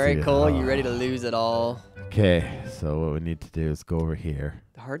 That's All right, it. Cole, you ready to lose it all? Okay, so what we need to do is go over here.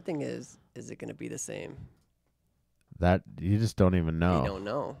 The hard thing is it going to be the same? That you just don't even know. We don't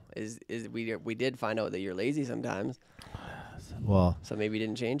know. We did find out that you're lazy sometimes, Well, so maybe you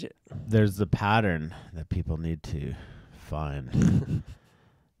didn't change it. there's the pattern that people need to find.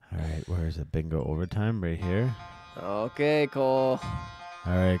 All right, where is it? Bingo overtime right here. Okay, Cole.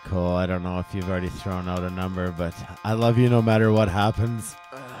 All right, Cole. I don't know if you've already thrown out a number, but I love you no matter what happens.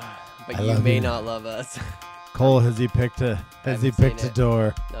 But I you love may you. not love us. Cole, has he picked a haven't seen a it.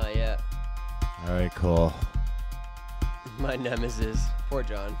 door? Not yet. All right, Cole. My nemesis. Poor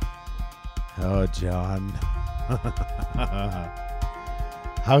John. Oh, John.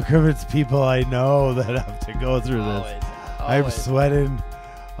 How come it's people I know that have to go through this? Always. I'm Always. sweating.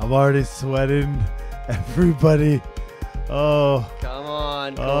 I'm already sweating. Everybody. Oh, Come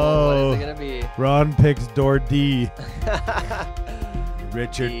on, Cole. Oh. What is it going to be? Ron picks door D.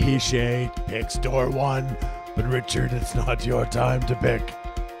 Richard D. Pichet picks door 1. But Richard, it's not your time to pick.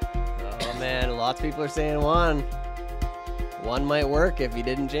 Oh, man. Lots of people are saying 1. 1 might work if you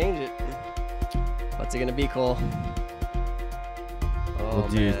didn't change it. What's it going to be, Cole? Oh, Well,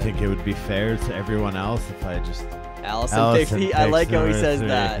 do you man. think it would be fair to everyone else if I just... Allison picks the... I picks like how he number says 3.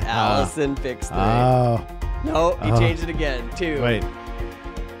 that. Allison picks 3. Oh. No, he Oh. changed it again. 2. Wait.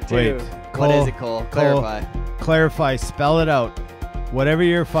 2. Wait. What Cole, is it, Cole? Clarify. Clarify. Spell it out. Whatever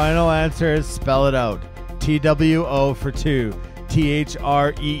your final answer is, spell it out. TWO for 2.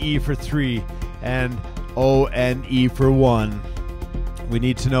 THREE for 3. And ONE for 1. We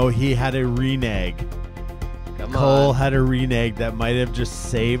need to know he had a renege. Come Cole on. had a renege that might have just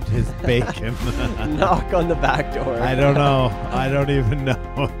saved his bacon. Knock on the back door. I don't know. I don't even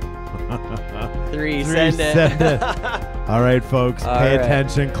know. 3. 3, Send it. send it. All right, folks, All pay right.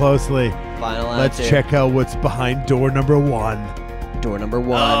 attention closely. Final Let's answer. check out what's behind door number 1. Door number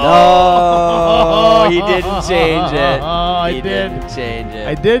 1. Oh, he didn't change it. Oh, I He did. didn't change it.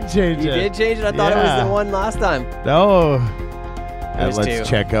 I did change You it. did change it? I thought it Yeah. was the one last time. No. It was Let's 2.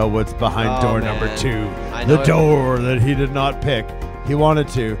 check out what's behind Oh, door man. number 2. I know The it. door that he did not pick. He wanted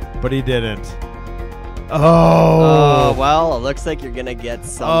to, but he didn't. Oh, Oh. well, it looks like you're going to get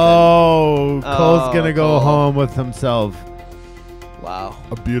something. Oh, Cole's Oh, going to go Cole. home with himself. Wow.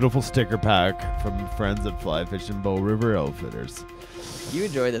 A beautiful sticker pack from friends at Fly Fishing Bow River Outfitters. You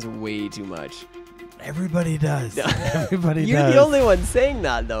enjoy this way too much. Everybody does. Everybody You're does. the only one saying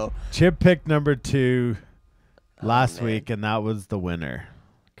that, though. Chip picked number 2 last man. week, and that was the winner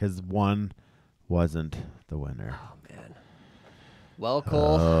because 1 wasn't the winner. Oh, man. Well,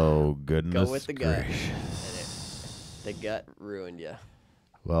 Cole. Oh, goodness Go with the gut. gracious. The gut ruined you.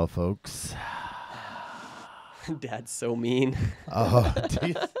 Well, folks. Dad's so mean. Oh,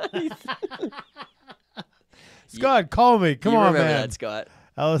 Scott, call me. Come you on, remember man. that, Scott.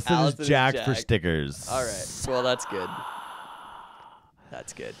 Allison Allison is is jacked for jacked. stickers. All right. Well, that's good.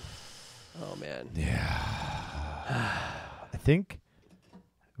 That's good. Oh, man. Yeah. I think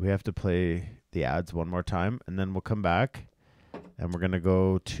we have to play the ads one more time, and then we'll come back, and we're going to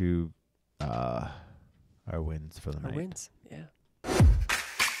go to our wins for the Our night. wins. Yeah.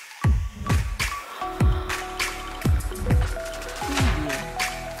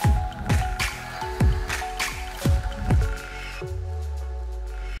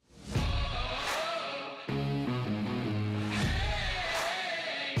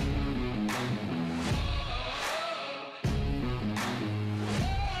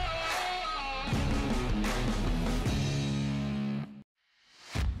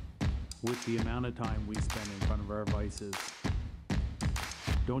 With the amount of time we spend in front of our vices,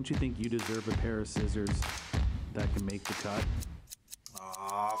 don't you think you deserve a pair of scissors that can make the cut?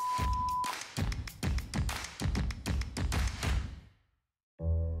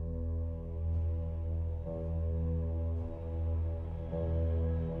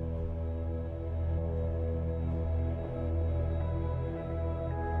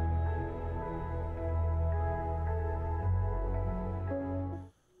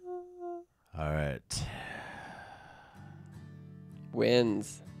 All right.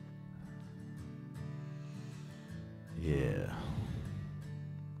 Wins. Yeah.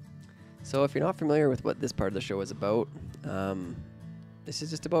 So if you're not familiar with what this part of the show is about, this is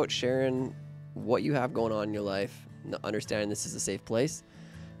just about sharing what you have going on in your life, understanding this is a safe place,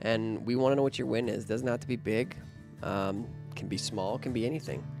 and we want to know what your win is. Doesn't have to be big, can be small, can be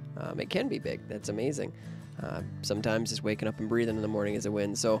anything. It can be big. That's amazing. Sometimes just waking up and breathing in the morning is a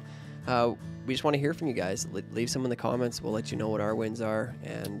win. So we just want to hear from you guys. Leave some in the comments. We'll let you know what our wins are,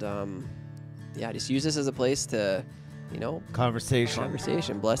 and yeah, just use this as a place to, you know,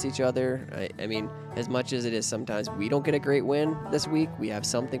 conversation, bless each other. I mean, as much as it is sometimes we don't get a great win this week, we have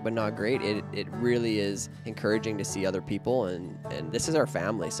something but not great, it really is encouraging to see other people, and this is our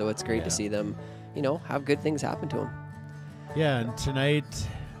family, so it's great to see them, you know, have good things happen to them. Yeah, and tonight,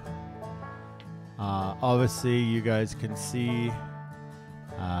 obviously you guys can see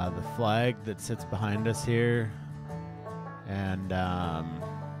the flag that sits behind us here, and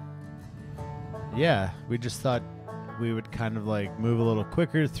yeah, we just thought we would kind of like move a little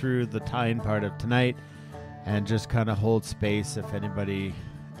quicker through the tying part of tonight and just kind of hold space if anybody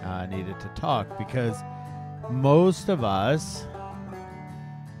needed to talk, because most of us,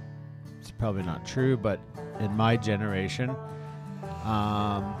 it's probably not true, but in my generation,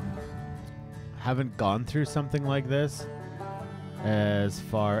 haven't gone through something like this as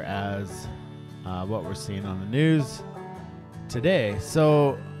far as what we're seeing on the news today.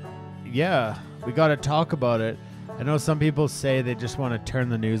 So yeah, we got to talk about it. I know some people say they just want to turn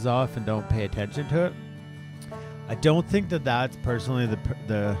the news off and don't pay attention to it. I don't think that that's personally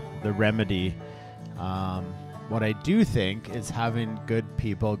the remedy. What I do think is having good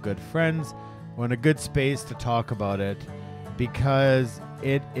people, good friends, we're in a good space to talk about it, because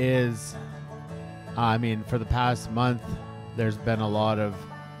it is, I mean, for the past month, there's been a lot of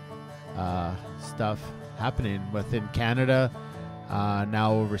stuff happening within Canada,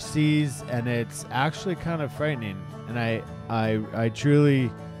 now overseas, and it's actually kind of frightening. And I truly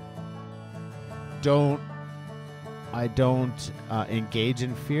don't engage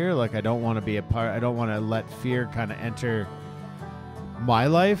in fear. Like, I don't want to be a part. I don't want to let fear kind of enter my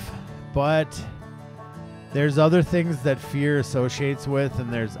life. But there's other things that fear associates with,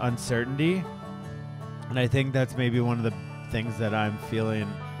 and there's uncertainty. And I think that's maybe one of the things that I'm feeling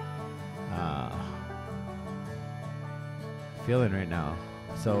right now.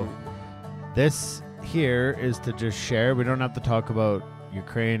 So this here is to just share. We don't have to talk about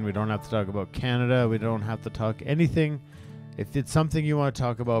Ukraine. We don't have to talk about Canada. We don't have to talk anything. If it's something you want to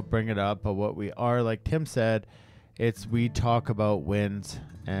talk about, bring it up. But what we are, like Tim said, we talk about wins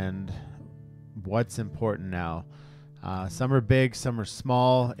and what's important now. Some are big, some are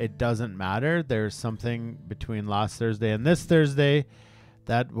small. It doesn't matter. There's something between last Thursday and this Thursday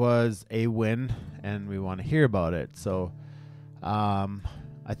that was a win, and we want to hear about it. So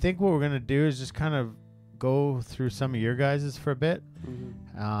I think what we're going to do is just kind of go through some of your guys's for a bit,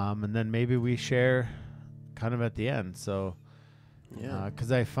 and then maybe we share kind of at the end. So Yeah.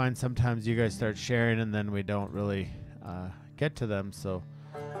 Because I find sometimes you guys start sharing and then we don't really get to them. So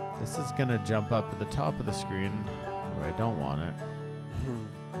this is going to jump up at the top of the screen where I don't want it.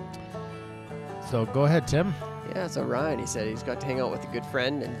 So go ahead, Tim. Yeah, so Ryan, he said he's got to hang out with a good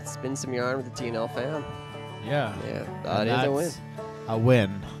friend and spin some yarn with the TNL fam. Yeah. Yeah, that is a win. A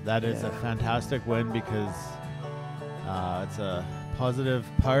win. That is a fantastic win because it's a positive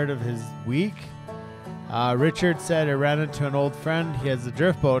part of his week. Richard said, I ran into an old friend. He has a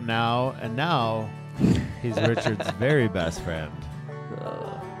drift boat now, and now he's Richard's very best friend.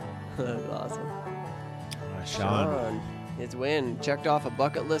 That's awesome. Sean. His win. Checked off a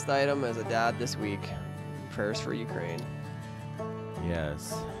bucket list item as a dad this week. Prayers for Ukraine.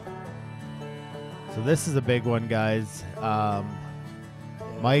 Yes. So this is a big one, guys.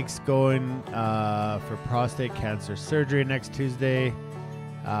 Mike's going for prostate cancer surgery next Tuesday.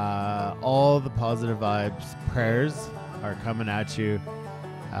 All the positive vibes, prayers are coming at you.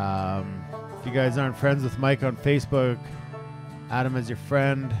 If you guys aren't friends with Mike on Facebook, add him as your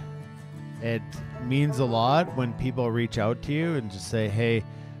friend. It means a lot when people reach out to you and just say, hey,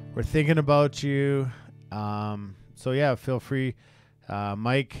 we're thinking about you. So yeah, feel free.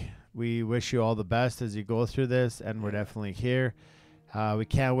 Mike, we wish you all the best as you go through this, and we're definitely here. We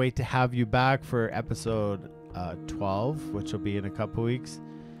can't wait to have you back for episode 12, which will be in a couple weeks.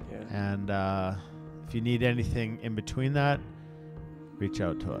 Yeah. And if you need anything in between that, reach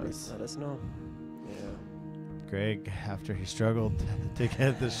out to us. Let us know. Yeah. Greg, after he struggled to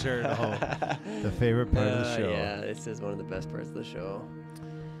get the shirt, the favorite part of the show. Yeah, this is one of the best parts of the show.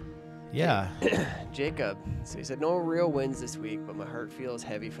 Yeah. Jacob, so he said, no real wins this week, but my heart feels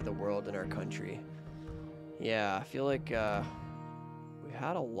heavy for the world and our country. Yeah, I feel like we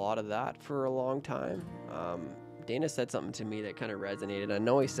had a lot of that for a long time. Dana said something to me that kind of resonated. I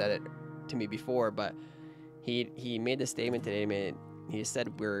know he said it to me before, but he made the statement today. He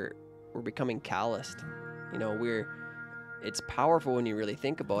said we're becoming calloused. You know, it's powerful when you really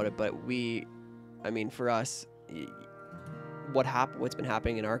think about it, but for us, what's been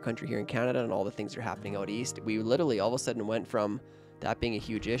happening in our country here in Canada and all the things that are happening out east, we literally all of a sudden went from that being a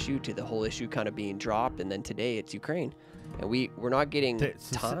huge issue to the whole issue kind of being dropped, and then today it's Ukraine, and we're not getting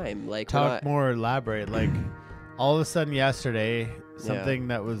time. Like, talk more elaborate. Like all of a sudden yesterday, something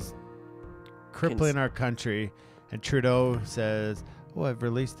that was crippling our country, and Trudeau says, "Oh, I've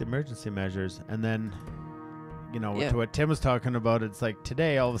released emergency measures," and then, you know, to what Tim was talking about, it's like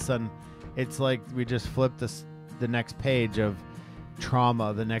today all of a sudden, it's like we just flipped the next page of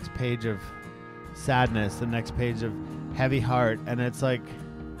trauma, the next page of sadness, the next page of heavy heart, and it's like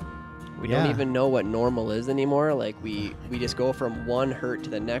we don't even know what normal is anymore. Like we just go from one hurt to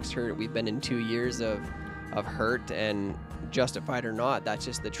the next hurt. We've been in 2 years of hurt, and justified or not, that's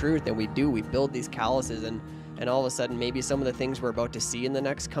just the truth. And we build these calluses, and all of a sudden maybe some of the things we're about to see in the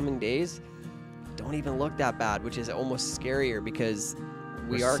next coming days don't even look that bad, which is almost scarier because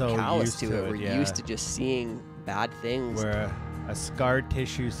we're are so callous to it. We're used to just seeing bad things. We're a scar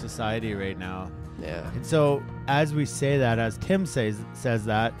tissue society right now. Yeah. And so as we say that, as Tim says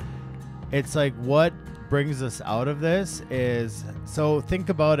that, it's like what brings us out of this is, so think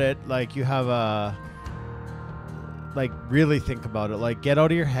about it like you have really think about it, like get out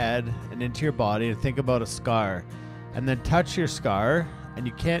of your head and into your body and think about a scar, and then touch your scar, and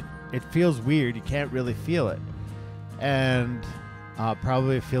it feels weird, you can't really feel it, and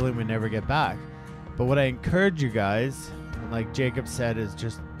probably a feeling we never get back. But what I encourage you guys, and like Jacob said, is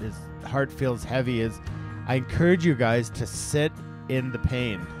just his heart feels heavy, is I encourage you guys to sit in the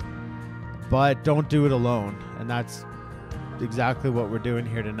pain, but don't do it alone. And that's exactly what we're doing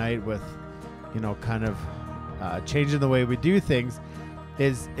here tonight with, you know, kind of changing the way we do things,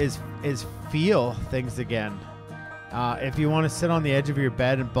 is feel things again. If you want to sit on the edge of your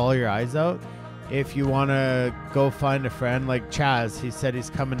bed and bawl your eyes out, if you want to go find a friend like Chaz, he said he's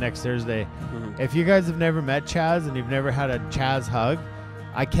coming next Thursday. Mm-hmm. If you guys have never met Chaz and you've never had a Chaz hug,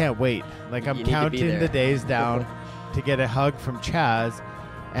 I can't wait. Like, I'm counting the days down to get a hug from Chaz,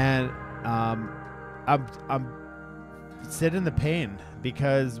 and I'm sit in the pain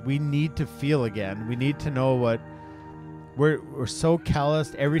because we need to feel again. We need to know what we're so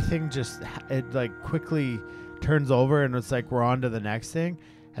calloused. Everything just like quickly turns over, and it's like we're on to the next thing.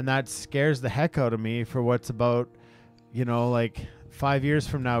 And that scares the heck out of me for what's about, you know, like 5 years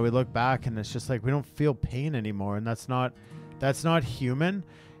from now, we look back and it's just like we don't feel pain anymore. And that's not human.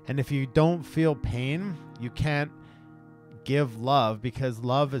 And if you don't feel pain, you can't give love, because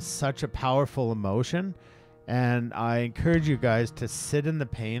love is such a powerful emotion. And I encourage you guys to sit in the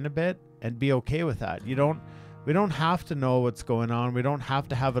pain a bit and be okay with that. We don't have to know what's going on. We don't have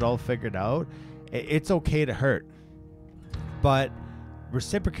to have it all figured out. It's okay to hurt. but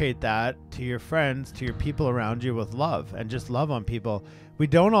reciprocate that to your friends, to your people around you with love, and just love on people. We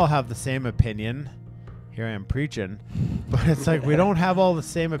don't all have the same opinion. Here I am preaching, but it's like we don't have all the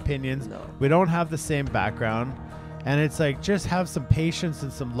same opinions. No. We don't have the same background. And it's like, just have some patience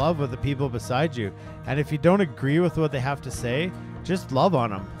and some love with the people beside you. And if you don't agree with what they have to say, just love on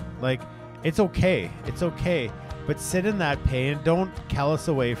them. Like, it's okay. It's okay. But sit in that pain. Don't callous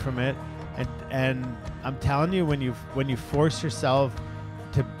away from it. And I'm telling you, when you force yourself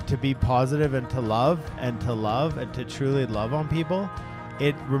to be positive and to love and to truly love on people,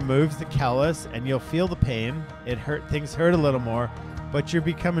 it removes the callous and you'll feel the pain. Things hurt a little more, but you're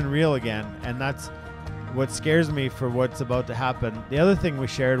becoming real again. And that's what scares me for what's about to happen. The other thing we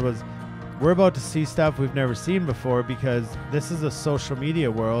shared was we're about to see stuff we've never seen before, because this is a social media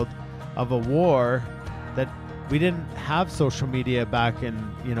world of a war that we didn't have social media back in,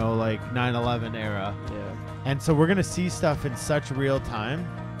 like 9/11 era. Yeah. And so we're going to see stuff in such real time.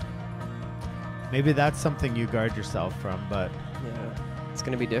 Maybe that's something you guard yourself from, but Yeah. It's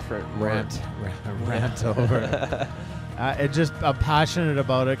going to be different. rant over. I'm passionate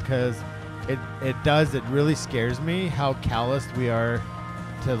about it because it really scares me how calloused we are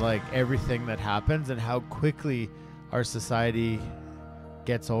to like everything that happens and how quickly our society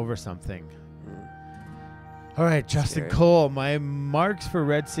gets over something. All right, Justin Cole, my marks for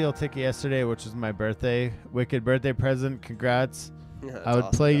Red Seal ticket yesterday, which was my birthday. Wicked birthday present. Congrats. I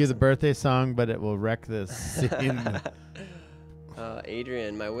would play you the birthday song, but it will wreck this scene.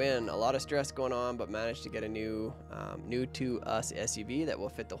 Adrian, my win. A lot of stress going on, but managed to get a new to us SUV that will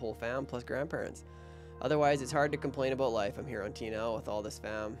fit the whole fam plus grandparents. Otherwise, it's hard to complain about life. I'm here on TNL with all this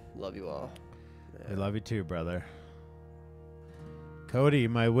fam. Love you all. I love you too, brother. Cody,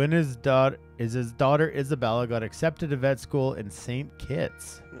 my win is his daughter Isabella got accepted to vet school in St.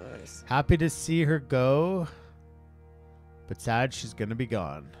 Kitts. Nice. Happy to see her go, but sad she's gonna be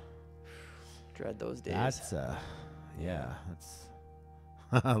gone. Dread those days. That's that's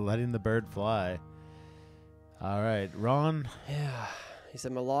letting the bird fly. All right, Ron. Yeah. He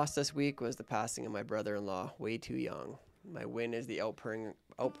said, my loss this week was the passing of my brother-in-law, way too young. My win is the outpouring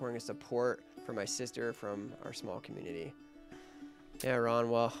of support for my sister from our small community. Yeah, Ron,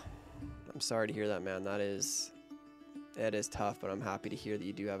 well, I'm sorry to hear that, man. That is tough, but I'm happy to hear that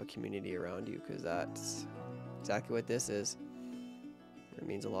you do have a community around you, because that's exactly what this is. It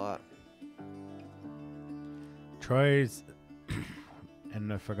means a lot. Troy's,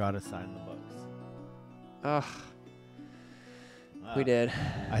 and I forgot to sign the books. Ugh. We did.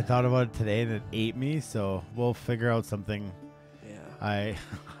 I thought about it today and it ate me, so we'll figure out something. Yeah.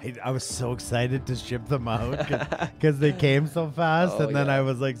 I was so excited to ship them out because they came so fast, and then I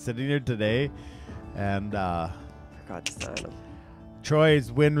was like sitting here today and forgot to sign them.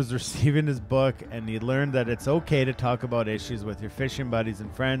 Troy's win was receiving his book, and he learned that it's okay to talk about issues with your fishing buddies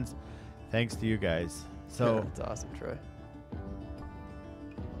and friends. Thanks to you guys. So that's awesome, Troy.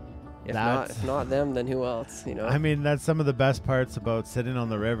 If not them, then who else? I mean, that's some of the best parts about sitting on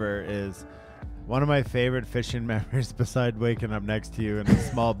the river. Is one of my favorite fishing memories, beside waking up next to you in a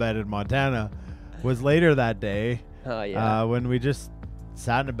small bed in Montana, was later that day. Oh yeah. When we just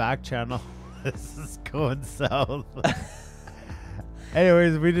sat in the back channel. This is going south.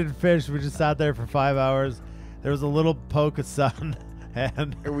 Anyways, we didn't fish. We just sat there for 5 hours. There was a little poke of sun,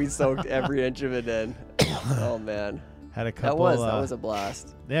 and we soaked every inch of it in. Oh man. Had a couple. That was a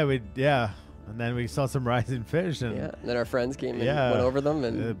blast. Yeah, and then we saw some rising fish, and and then our friends came and went over them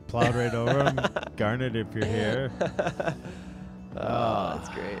and plowed right over them. Garnet, if you're here. Oh, that's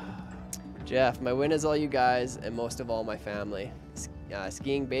great. Jeff, my win is all you guys, and most of all my family.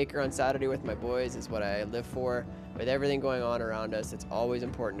 Skiing Baker on Saturday with my boys is what I live for. With everything going on around us, it's always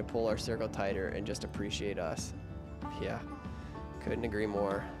important to pull our circle tighter and just appreciate us. Yeah, couldn't agree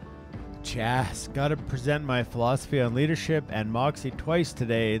more. Chas, got to present my philosophy on leadership and Moxie twice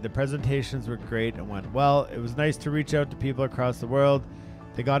today. The presentations were great and went well. It was nice to reach out to people across the world.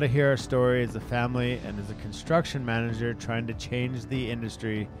 They got to hear our story as a family and as a construction manager trying to change the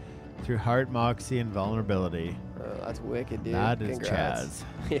industry through heart, moxie, and vulnerability. Oh, that's wicked, dude. That is Congrats.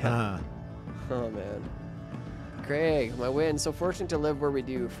 Chaz. Yeah. Oh, man. Craig, my win. So fortunate to live where we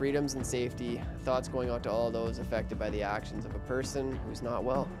do. Freedoms and safety. Thoughts going out to all those affected by the actions of a person who's not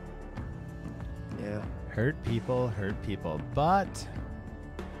well. Yeah. Hurt people, but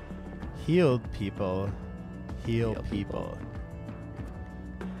healed people heal people.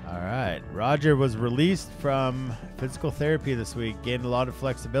 All right. Roger was released from physical therapy this week, gained a lot of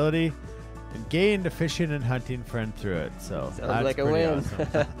flexibility, and gained a fishing and hunting friend through it. So sounds like a win.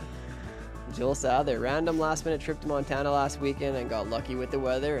 Awesome. Jill Sather, random last minute trip to Montana last weekend and got lucky with the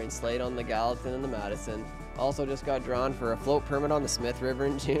weather and slayed on the Gallatin and the Madison. Also just got drawn for a float permit on the Smith River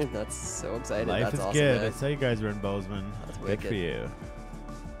in June. That's so exciting. Life That's is awesome, good. man. I saw you guys were in Bozeman. That's good wicked. for you.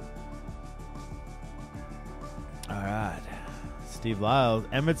 All right. Steve Lyles,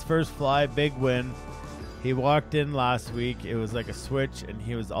 Emmett's first fly, big win. He walked in last week. It was like a switch, and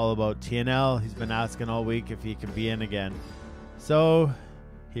he was all about TNL. He's been asking all week if he can be in again. So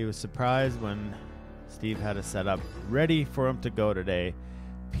he was surprised when Steve had a setup ready for him to go today.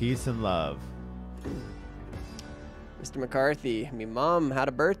 Peace and love. Mr. McCarthy, my mom had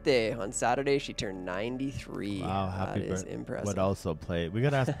a birthday on Saturday. She turned 93. Wow, happy That is birthday. impressive. Would also play. We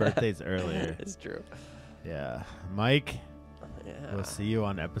got to ask birthdays earlier. It's true. Yeah. Mike, Yeah. we'll see you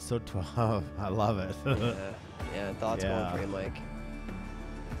on episode 12. I love it. Yeah, thoughts Yeah. going for you, Mike.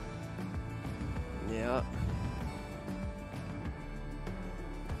 Yeah.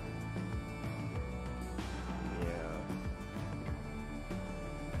 Yeah.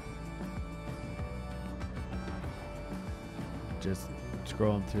 Just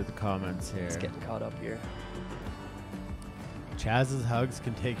scrolling through the comments here. It's getting caught up here. Chaz's hugs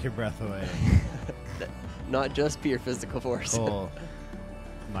can take your breath away. Not just pure physical force. Cool.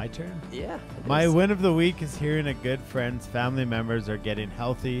 My turn? Yeah. it My is. win of the week is hearing a good friend's family members are getting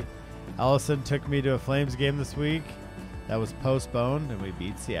healthy. Allison took me to a Flames game this week that was postponed, and we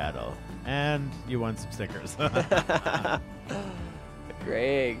beat Seattle. And you won some stickers.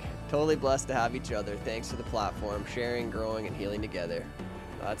 Greg, totally blessed to have each other. Thanks to the platform, sharing, growing, and healing together.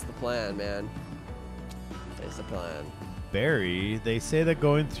 That's the plan, man. That's the plan. Barry, they say that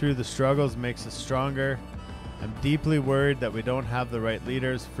going through the struggles makes us stronger. I'm deeply worried that we don't have the right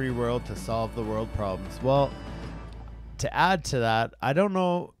leaders, free world to solve the world problems. Well, to add to that, I don't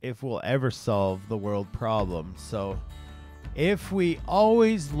know if we'll ever solve the world problems. So if we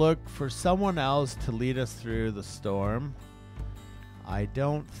always look for someone else to lead us through the storm, I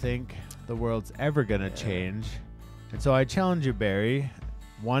don't think the world's ever going to change. And so I challenge you, Barry,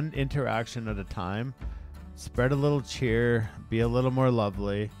 one interaction at a time. Spread a little cheer, be a little more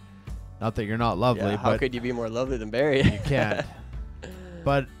lovely. Not that you're not lovely, Yeah, how but could you be more lovely than Barry? you can't.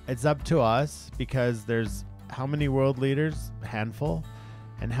 But it's up to us, because there's how many world leaders? A handful.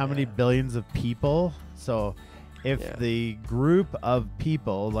 And how many billions of people? So if the group of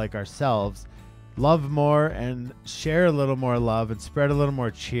people like ourselves love more and share a little more love and spread a little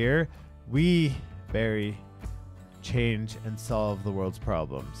more cheer, we, Barry, change and solve the world's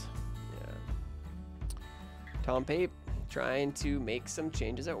problems. Tom Pape, trying to make some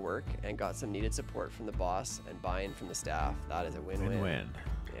changes at work and got some needed support from the boss and buy-in from the staff. That is a win-win. Win-win.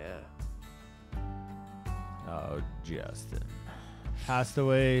 Yeah. Oh, Justin. Passed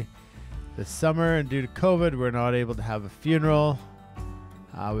away this summer, and due to COVID, we're not able to have a funeral.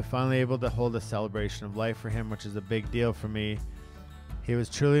 We're finally able to hold a celebration of life for him, which is a big deal for me. He was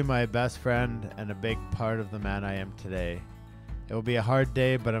truly my best friend and a big part of the man I am today. It will be a hard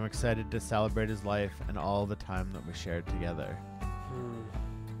day, but I'm excited to celebrate his life and all the time that we shared together.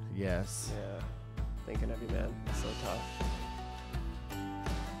 Yes. Yeah. Thinking of you, man. It's so tough.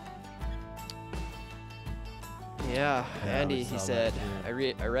 Yeah, Andy, we he saw said,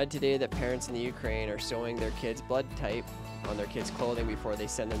 that I read today that parents in the Ukraine are showing their kids blood type on their kids' clothing before they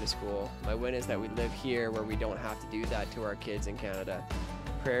send them to school. My win is that we live here where we don't have to do that to our kids in Canada.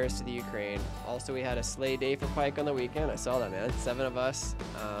 Prayers to the Ukraine. Also, we had a sleigh day for pike on the weekend. I saw that, man. 7 of us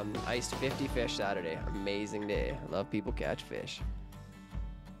iced 50 fish Saturday. Amazing day. Love people catch fish.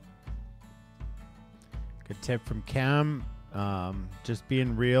 Good tip from Cam. Just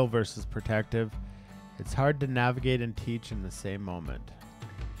being real versus protective. It's hard to navigate and teach in the same moment.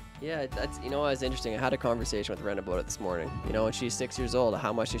 Yeah, that's, you know, it's interesting. I had a conversation with Ren about it this morning. You know, and she's 6 years old.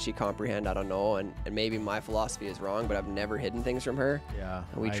 How much does she comprehend? I don't know. And maybe my philosophy is wrong, but I've never hidden things from her. Yeah.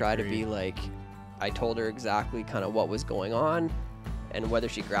 And we I try agree. to be like, I told her exactly kind of what was going on and whether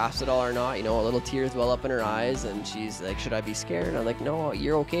she grasps it all or not. You know, a little tears well up in her eyes, and she's like, should I be scared? And I'm like, no,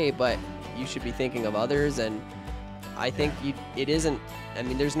 you're okay, but you should be thinking of others. And I think it isn't, I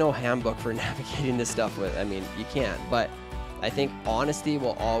mean, there's no handbook for navigating this stuff with, I mean, you can't, but I think honesty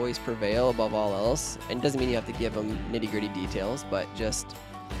will always prevail above all else. And it doesn't mean you have to give them nitty-gritty details, but just,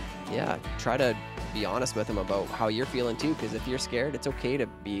 yeah, try to be honest with them about how you're feeling too, because if you're scared, it's okay to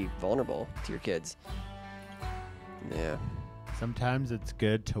be vulnerable to your kids. Yeah. Sometimes it's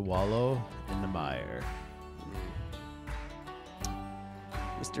good to wallow in the mire.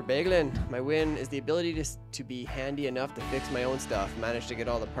 Mr. Bagelin, my win is the ability to be handy enough to fix my own stuff. Managed to get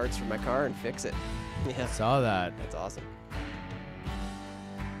all the parts for my car and fix it. Yeah, Saw that. that's awesome.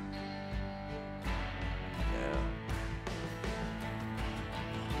 Yeah.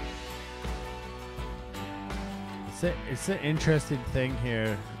 It's an interesting thing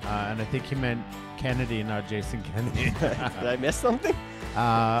here, and I think he meant Kennedy, not Jason Kennedy. Did I miss something?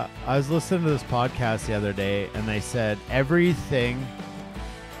 I was listening to this podcast the other day, and they said everything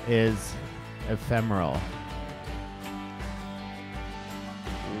is ephemeral.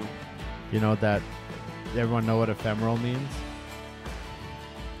 You know that? Everyone know what ephemeral means?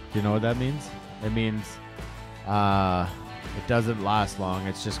 Do you know what that means? It means it doesn't last long.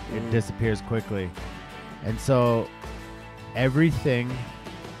 It's just it disappears quickly. And so everything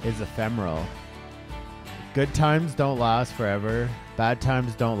is ephemeral. Good times don't last forever. Bad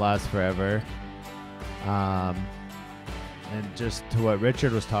times don't last forever. And just to what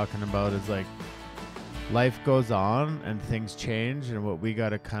Richard was talking about is like life goes on and things change, and what we got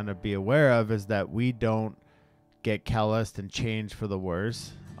to kind of be aware of is that we don't get calloused and change for the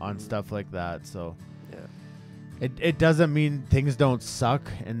worse on stuff like that. So it doesn't mean things don't suck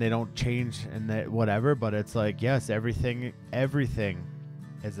and they don't change and that whatever, but it's like, yes, everything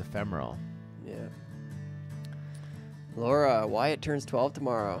is ephemeral. Yeah. Laura, Wyatt turns 12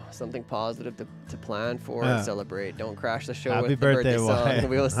 tomorrow. Something positive to plan for and celebrate. Don't crash the show Happy with the birthday song. Wyatt.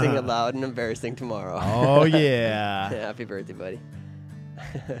 We will sing it loud and embarrassing tomorrow. Oh, yeah. Happy birthday, buddy.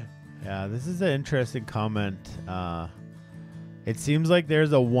 Yeah, this is an interesting comment. It seems like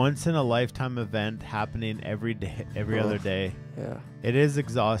there's a once-in-a-lifetime event happening every day, every other day. Yeah. It is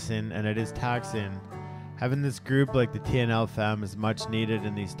exhausting and it is taxing. Having this group like the TNL fam is much needed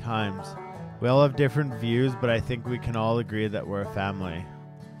in these times. We all have different views, but I think we can all agree that we're a family.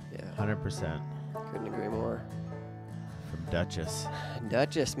 Yeah. 100%. Couldn't agree more. From Duchess.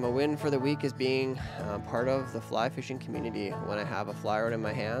 Duchess, my win for the week is being part of the fly fishing community. When I have a fly rod in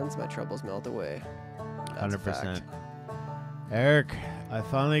my hands, my troubles melt away. That's 100%. Eric, I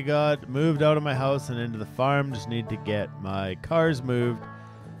finally got moved out of my house and into the farm. Just need to get my cars moved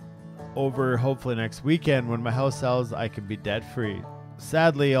over hopefully next weekend. When my house sells, I can be debt free.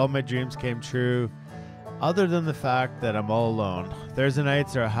 Sadly, all my dreams came true, other than the fact that I'm all alone. Thursday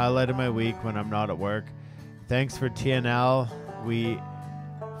nights are a highlight of my week when I'm not at work. Thanks for TNL. We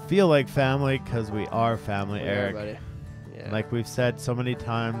feel like family because we are family, Eric. Buddy. Yeah. Like we've said so many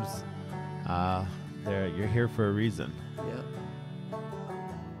times, you're here for a reason. Yeah.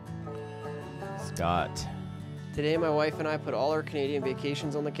 Scott. Today, my wife and I put all our Canadian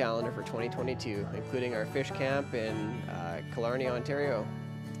vacations on the calendar for 2022, including our fish camp in Killarney, Ontario.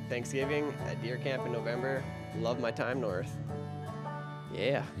 Thanksgiving at deer camp in November. Love my time north.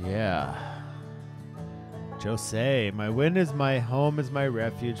 Yeah. Yeah. Jose, my win is my home is my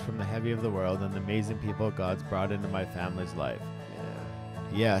refuge from the heavy of the world and the amazing people God's brought into my family's life.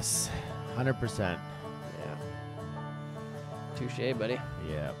 Yeah. Yes, 100%. Yeah. Touche, buddy.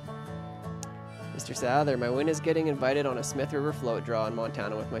 Yeah. Mr. Sather, my win is getting invited on a Smith River float draw in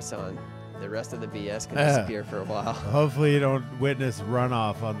Montana with my son. The rest of the BS can disappear for a while. Hopefully you don't witness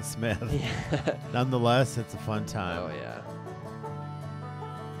runoff on the Smith. Yeah. Nonetheless, it's a fun time. Oh, yeah.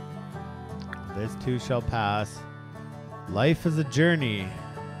 This too shall pass. Life is a journey.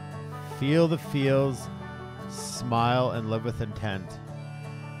 Feel the feels, smile, and live with intent.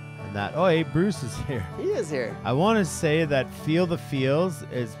 And that, oh, hey, Bruce is here. He is here. I want to say that feel the feels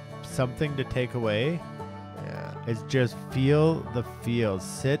is something to take away. Yeah. It's just feel the feels.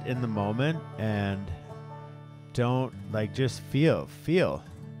 Sit in the moment and don't, like, just feel.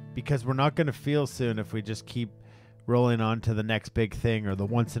 Because we're not going to feel soon if we just keep rolling on to the next big thing or the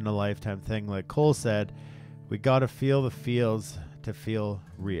once-in-a-lifetime thing. Like Cole said, we got to feel the feels to feel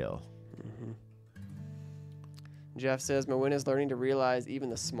real. Mm-hmm. Jeff says, my win is learning to realize even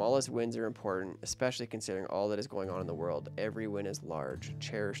the smallest wins are important, especially considering all that is going on in the world. Every win is large.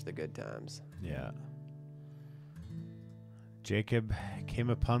 Cherish the good times. Yeah. Jacob came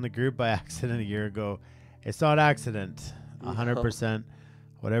upon the group by accident a year ago. It's not accident. 100%.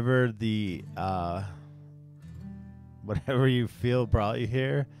 Whatever the whatever you feel brought you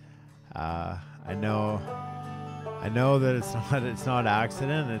here. I know that it's not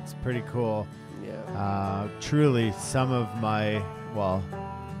accident. It's pretty cool. Yeah. Truly, some of my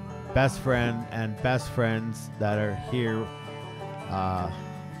best friend and best friends that are here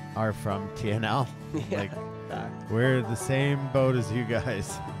are from TNL. Yeah. Like we're the same boat as you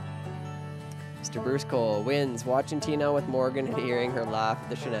guys. Mr. Bruce Cole wins watching TNL with Morgan and hearing her laugh at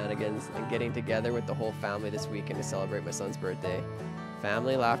the shenanigans and getting together with the whole family this weekend to celebrate my son's birthday.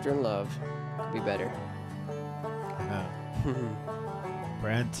 Family, laughter, and love could be better.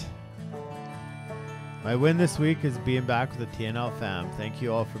 Brent. My win this week is being back with the TNL fam. Thank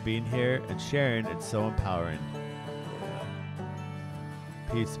you all for being here and sharing. It's so empowering.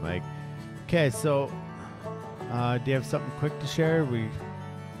 Peace, Mike. Okay, so do you have something quick to share?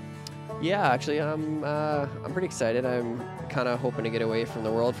 Yeah, actually, I'm pretty excited. I'm kind of hoping to get away from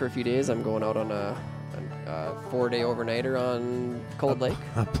the world for a few days. I'm going out on a 4-day overnighter on Cold Lake.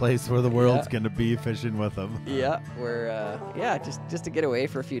 A place where the world's Yeah. going to be fishing with them. Yeah, we're just to get away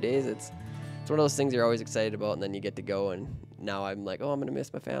for a few days. It's one of those things you're always excited about, and then you get to go. And now I'm like, oh, I'm gonna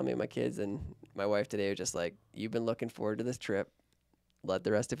miss my family and my kids. And my wife today was just like, you've been looking forward to this trip. Let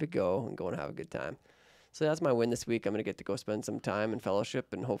the rest of it go and go and have a good time. So that's my win this week. I'm gonna get to go spend some time and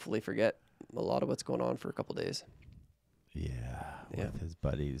fellowship, and hopefully forget a lot of what's going on for a couple days. Yeah, Yeah. with his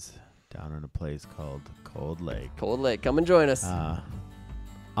buddies down in a place called Cold Lake. Cold Lake, come and join us. I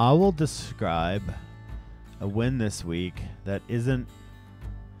will describe a win this week that isn't,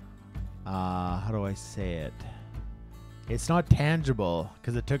 how do I say it? It's not tangible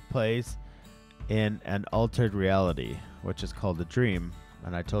because it took place in an altered reality, which is called a dream.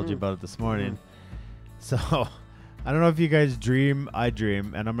 And I told you about it this morning. So I don't know if you guys dream. I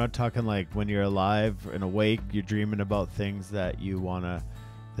dream. And I'm not talking like when you're alive and awake, you're dreaming about things that you want to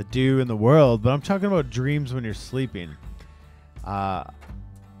do in the world. But I'm talking about dreams when you're sleeping. I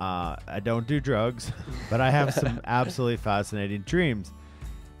don't do drugs, but I have some absolutely fascinating dreams.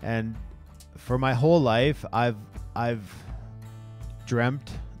 And for my whole life, I've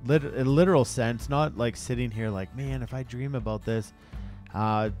dreamt in a literal sense, not like sitting here like, man, if I dream about this.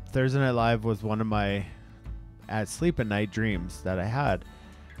 Thursday Night Live was one of my sleep at night dreams that I had.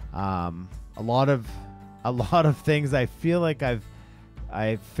 A lot of things I feel like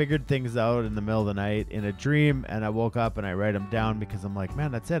I figured things out in the middle of the night in a dream, and I woke up and I write them down because I'm like,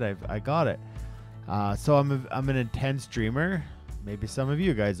 man, that's it. I got it. So I'm an intense dreamer. Maybe some of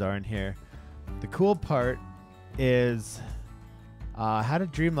you guys are in here. The cool part is I had a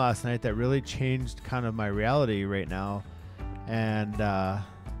dream last night that really changed kind of my reality right now. And I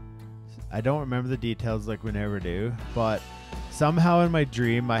don't remember the details like we never do. But somehow in my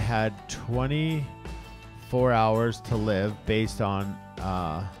dream, I had 24 hours to live based on...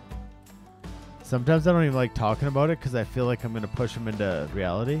 sometimes I don't even like talking about it because I feel like I'm going to push them into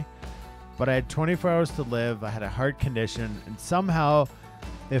reality. But I had 24 hours to live. I had a heart condition. And somehow,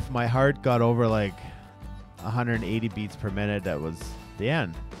 if my heart got over like 180 beats per minute, that was the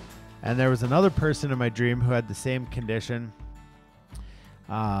end. And there was another person in my dream who had the same condition.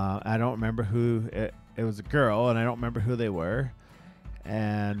 I don't remember who. It was a girl, and I don't remember who they were.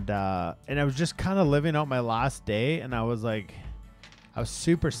 And I was just kind of living out my last day, and I was like, I was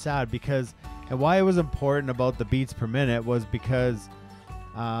super sad because, and why it was important about the beats per minute was because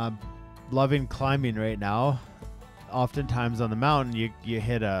loving climbing right now, oftentimes on the mountain, you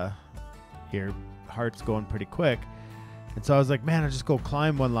hit your heart's going pretty quick. And so I was like, man, I'll just go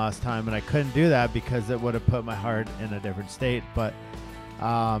climb one last time. And I couldn't do that because it would have put my heart in a different state. But,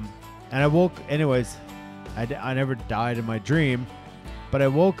 and I woke, anyways, I never died in my dream, but I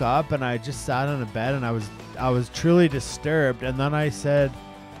woke up and I just sat on a bed and I was truly disturbed. And then I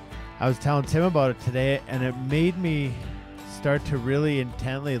was telling Tim about it today, and it made me start to really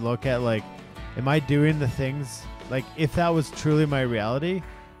intently look at, like, am I doing the things, like, if that was truly my reality,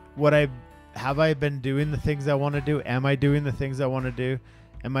 have I been doing the things I want to do? Am I doing the things I want to do?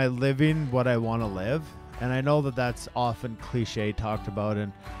 Am I living what I want to live? And I know that that's often cliche talked about,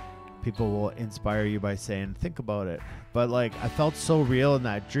 and people will inspire you by saying, think about it. But like, I felt so real in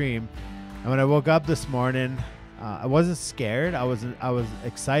that dream. And when I woke up this morning, I wasn't scared. I was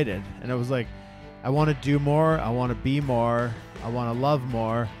excited. And it was like, I want to do more. I want to be more. I want to love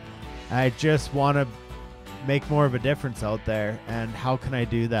more. I just want to make more of a difference out there. And how can I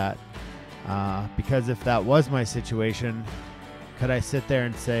do that? Because if that was my situation, could I sit there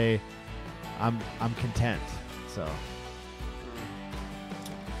and say, I'm content? So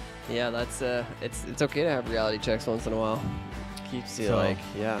Yeah, that's it's okay to have reality checks once in a while. Keeps you like,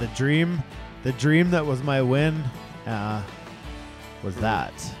 yeah. The dream that was my win was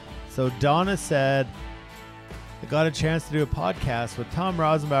that. So Donna said, I got a chance to do a podcast with Tom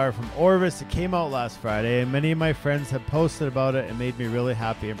Rosenbauer from Orvis. It came out last Friday, and many of my friends have posted about it and made me really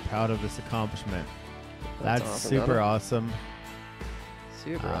happy and proud of this accomplishment. That's awesome, super Donna. Awesome.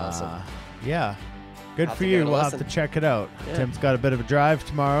 Super awesome. Yeah. Good Have for to you. give it a We'll listen. have to check it out. Yeah. Tim's got a bit of a drive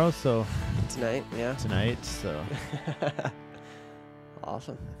tomorrow, so Tonight, yeah. so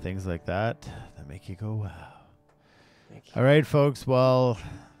Awesome. things like that make you go, wow. Thank you. All right, folks. Well,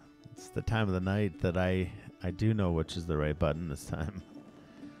 it's the time of the night that I do know which is the right button this time.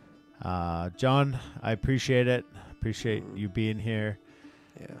 John, I appreciate it. Appreciate you being here.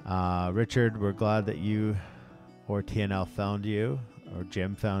 Yeah. Richard, we're glad that you or TNL found you, or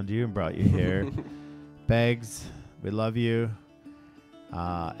Jim found you and brought you here. Beggs, we love you.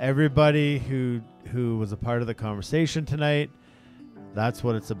 Everybody who was a part of the conversation tonight, that's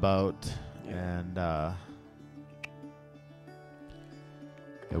what it's about. Yeah. And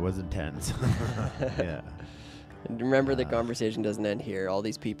it was intense. Yeah. And remember, the conversation doesn't end here. All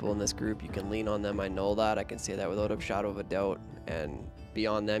these people in this group, you can lean on them. I know that. I can say that without a shadow of a doubt. And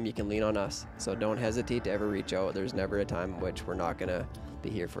beyond them, you can lean on us. So don't hesitate to ever reach out. There's never a time in which we're not going to be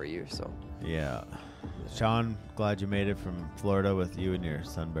here for you. So Yeah. Sean, glad you made it from Florida with you and your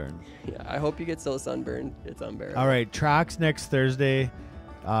sunburn. yeah, I hope you get so sunburned. It's unbearable. All right, tracks next Thursday.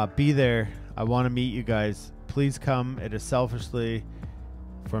 Be there. I want to meet you guys. Please come. It is selfishly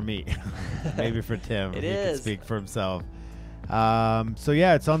for me. Maybe for Tim. It he is. can speak for himself. So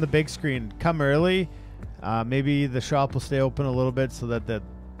yeah, it's on the big screen. Come early. Maybe the shop will stay open a little bit so that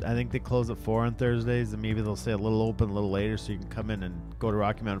I think they close at 4 on Thursdays, and maybe they'll stay a little open a little later so you can come in and go to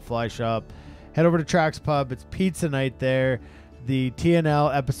Rocky Mountain Fly Shop. Head over to Tracks Pub. It's pizza night there. The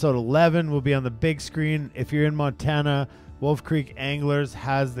TNL episode 11 will be on the big screen. If you're in Montana, Wolf Creek Anglers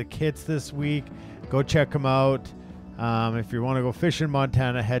has the kits this week. Go check them out. If you want to go fishing in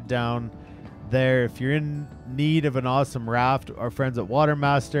Montana, head down there. If you're in need of an awesome raft, our friends at Water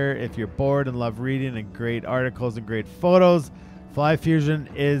Master. If you're bored and love reading and great articles and great photos, Fly Fusion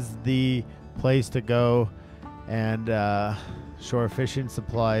is the place to go. And shore fishing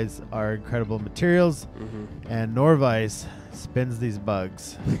supplies are incredible materials. And Norvise spins these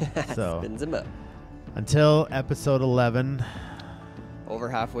bugs. So Spins them up. until episode 11. Over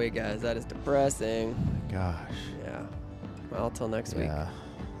halfway, guys. That is depressing. Gosh. Yeah. Well, till next week. Yeah.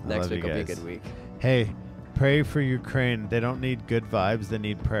 I Next love you week will be a guys. good week. Hey, pray for Ukraine. They don't need good vibes. They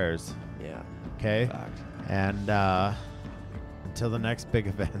need prayers. Yeah. Okay? Fact. And until the next big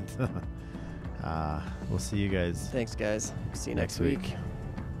event, we'll see you guys Thanks, guys. See you next next week. week.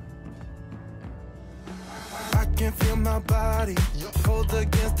 I can feel my body cold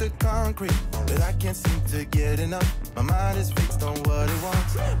against the concrete, but I can't seem to get enough. My mind is fixed on what it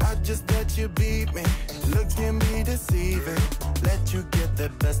wants. I just let you beat me. Looks can be deceiving. Let you get the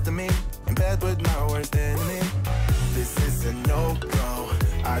best of me in bed with my worst enemy. This is a no-go.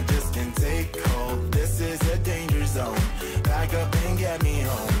 I just can't take hold. This is a danger zone. Back up and get me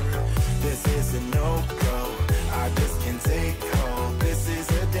home. This is a no-go. I just can't take hold. This is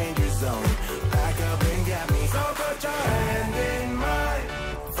a danger zone. Back up and get me. So put your hand in mine.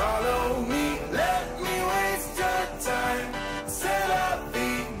 Follow me. Let me waste your time. Set up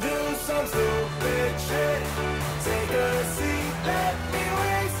feet. Do some stupid shit. Take a seat. Let me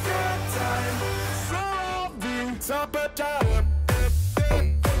waste your time. So put your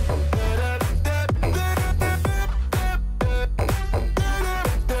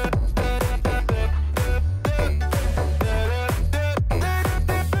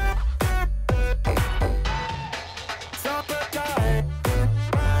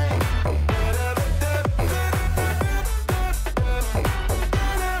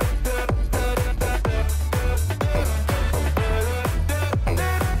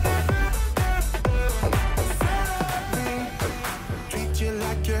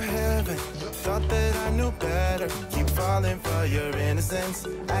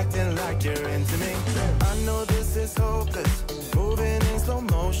acting like you're into me. I know this is hopeless, moving in slow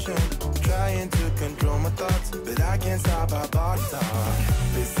motion, trying to control my thoughts, but I can't stop our body talk.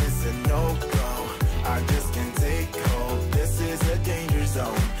 This is a no-go, I just can't take hold. This is a danger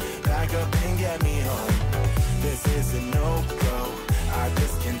zone, back up and get me home. This is a no-go, I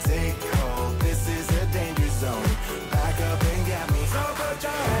just can't take hold. This is a danger zone, back up and get me. So put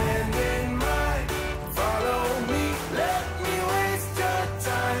your hand in mine, follow me, let me waste your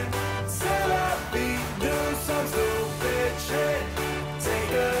time. Set up beat, do some stupid shit.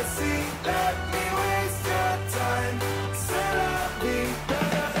 Take a seat, let me waste your time. Set up beat.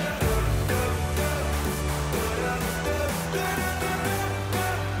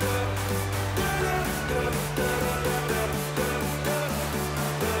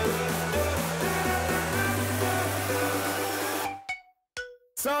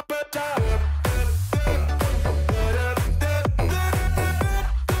 So put your